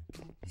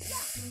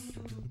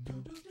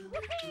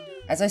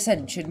 As I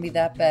said, it shouldn't be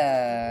that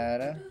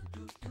bad.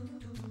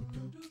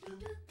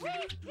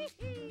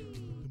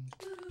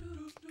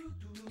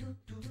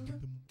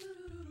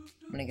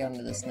 I'm gonna get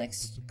onto this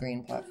next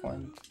green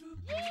platform.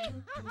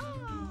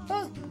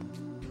 Oh.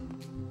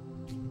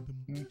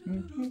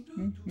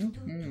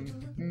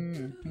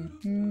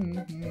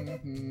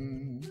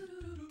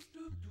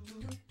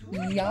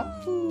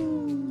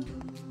 Yahoo!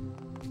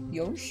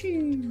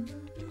 Yoshi!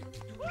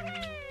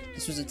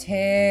 This was a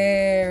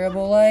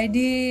terrible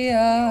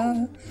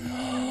idea.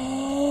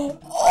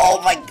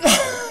 Oh my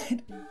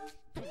god!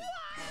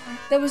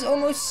 That was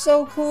almost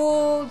so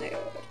cool, dude.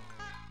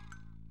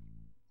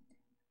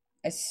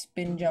 I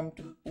spin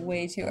jumped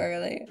way too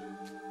early.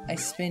 I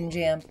spin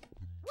jump.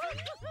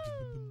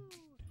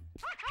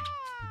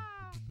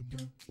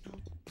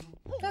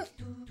 Ah.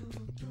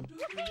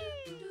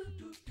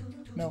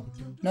 No,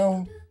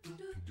 no.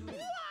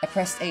 I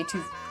pressed A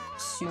too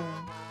soon.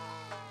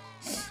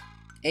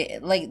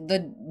 Like,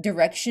 the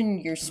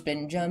direction your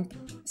spin jump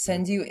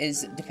sends you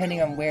is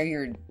depending on where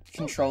your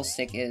control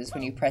stick is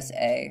when you press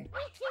A.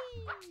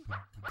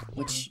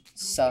 Which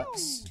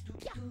sucks.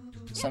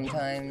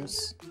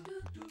 Sometimes.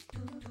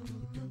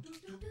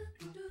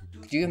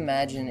 Could you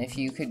imagine if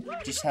you could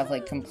just have,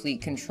 like,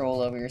 complete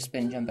control over your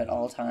spin jump at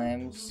all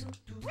times?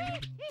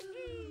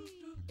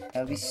 That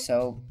would be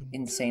so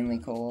insanely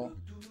cool.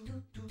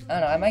 I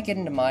don't know, I might get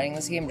into modding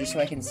this game just so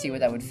I can see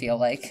what that would feel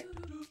like.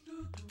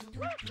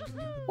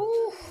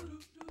 Ooh!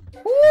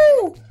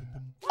 Ooh!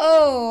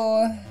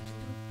 Oh!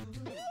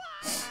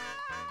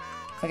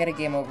 If I get a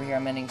game over here,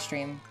 I'm ending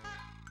stream.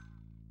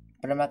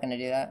 But I'm not gonna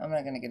do that. I'm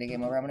not gonna get a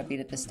game over. I'm gonna beat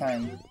it this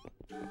time.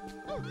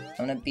 I'm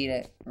gonna beat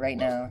it right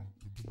now.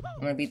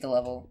 I'm gonna beat the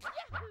level.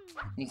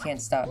 You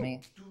can't stop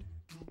me.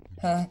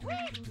 Huh?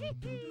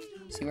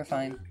 See, we're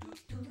fine.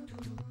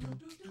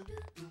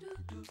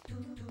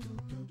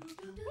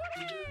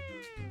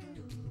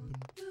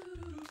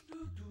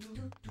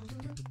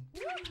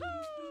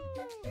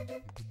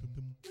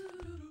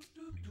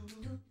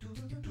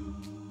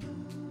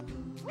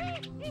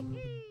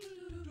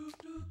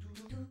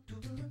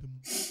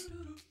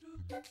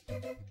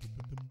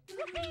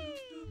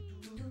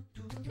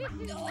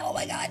 Oh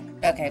my god.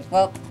 Okay,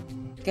 well,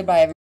 goodbye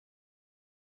everyone.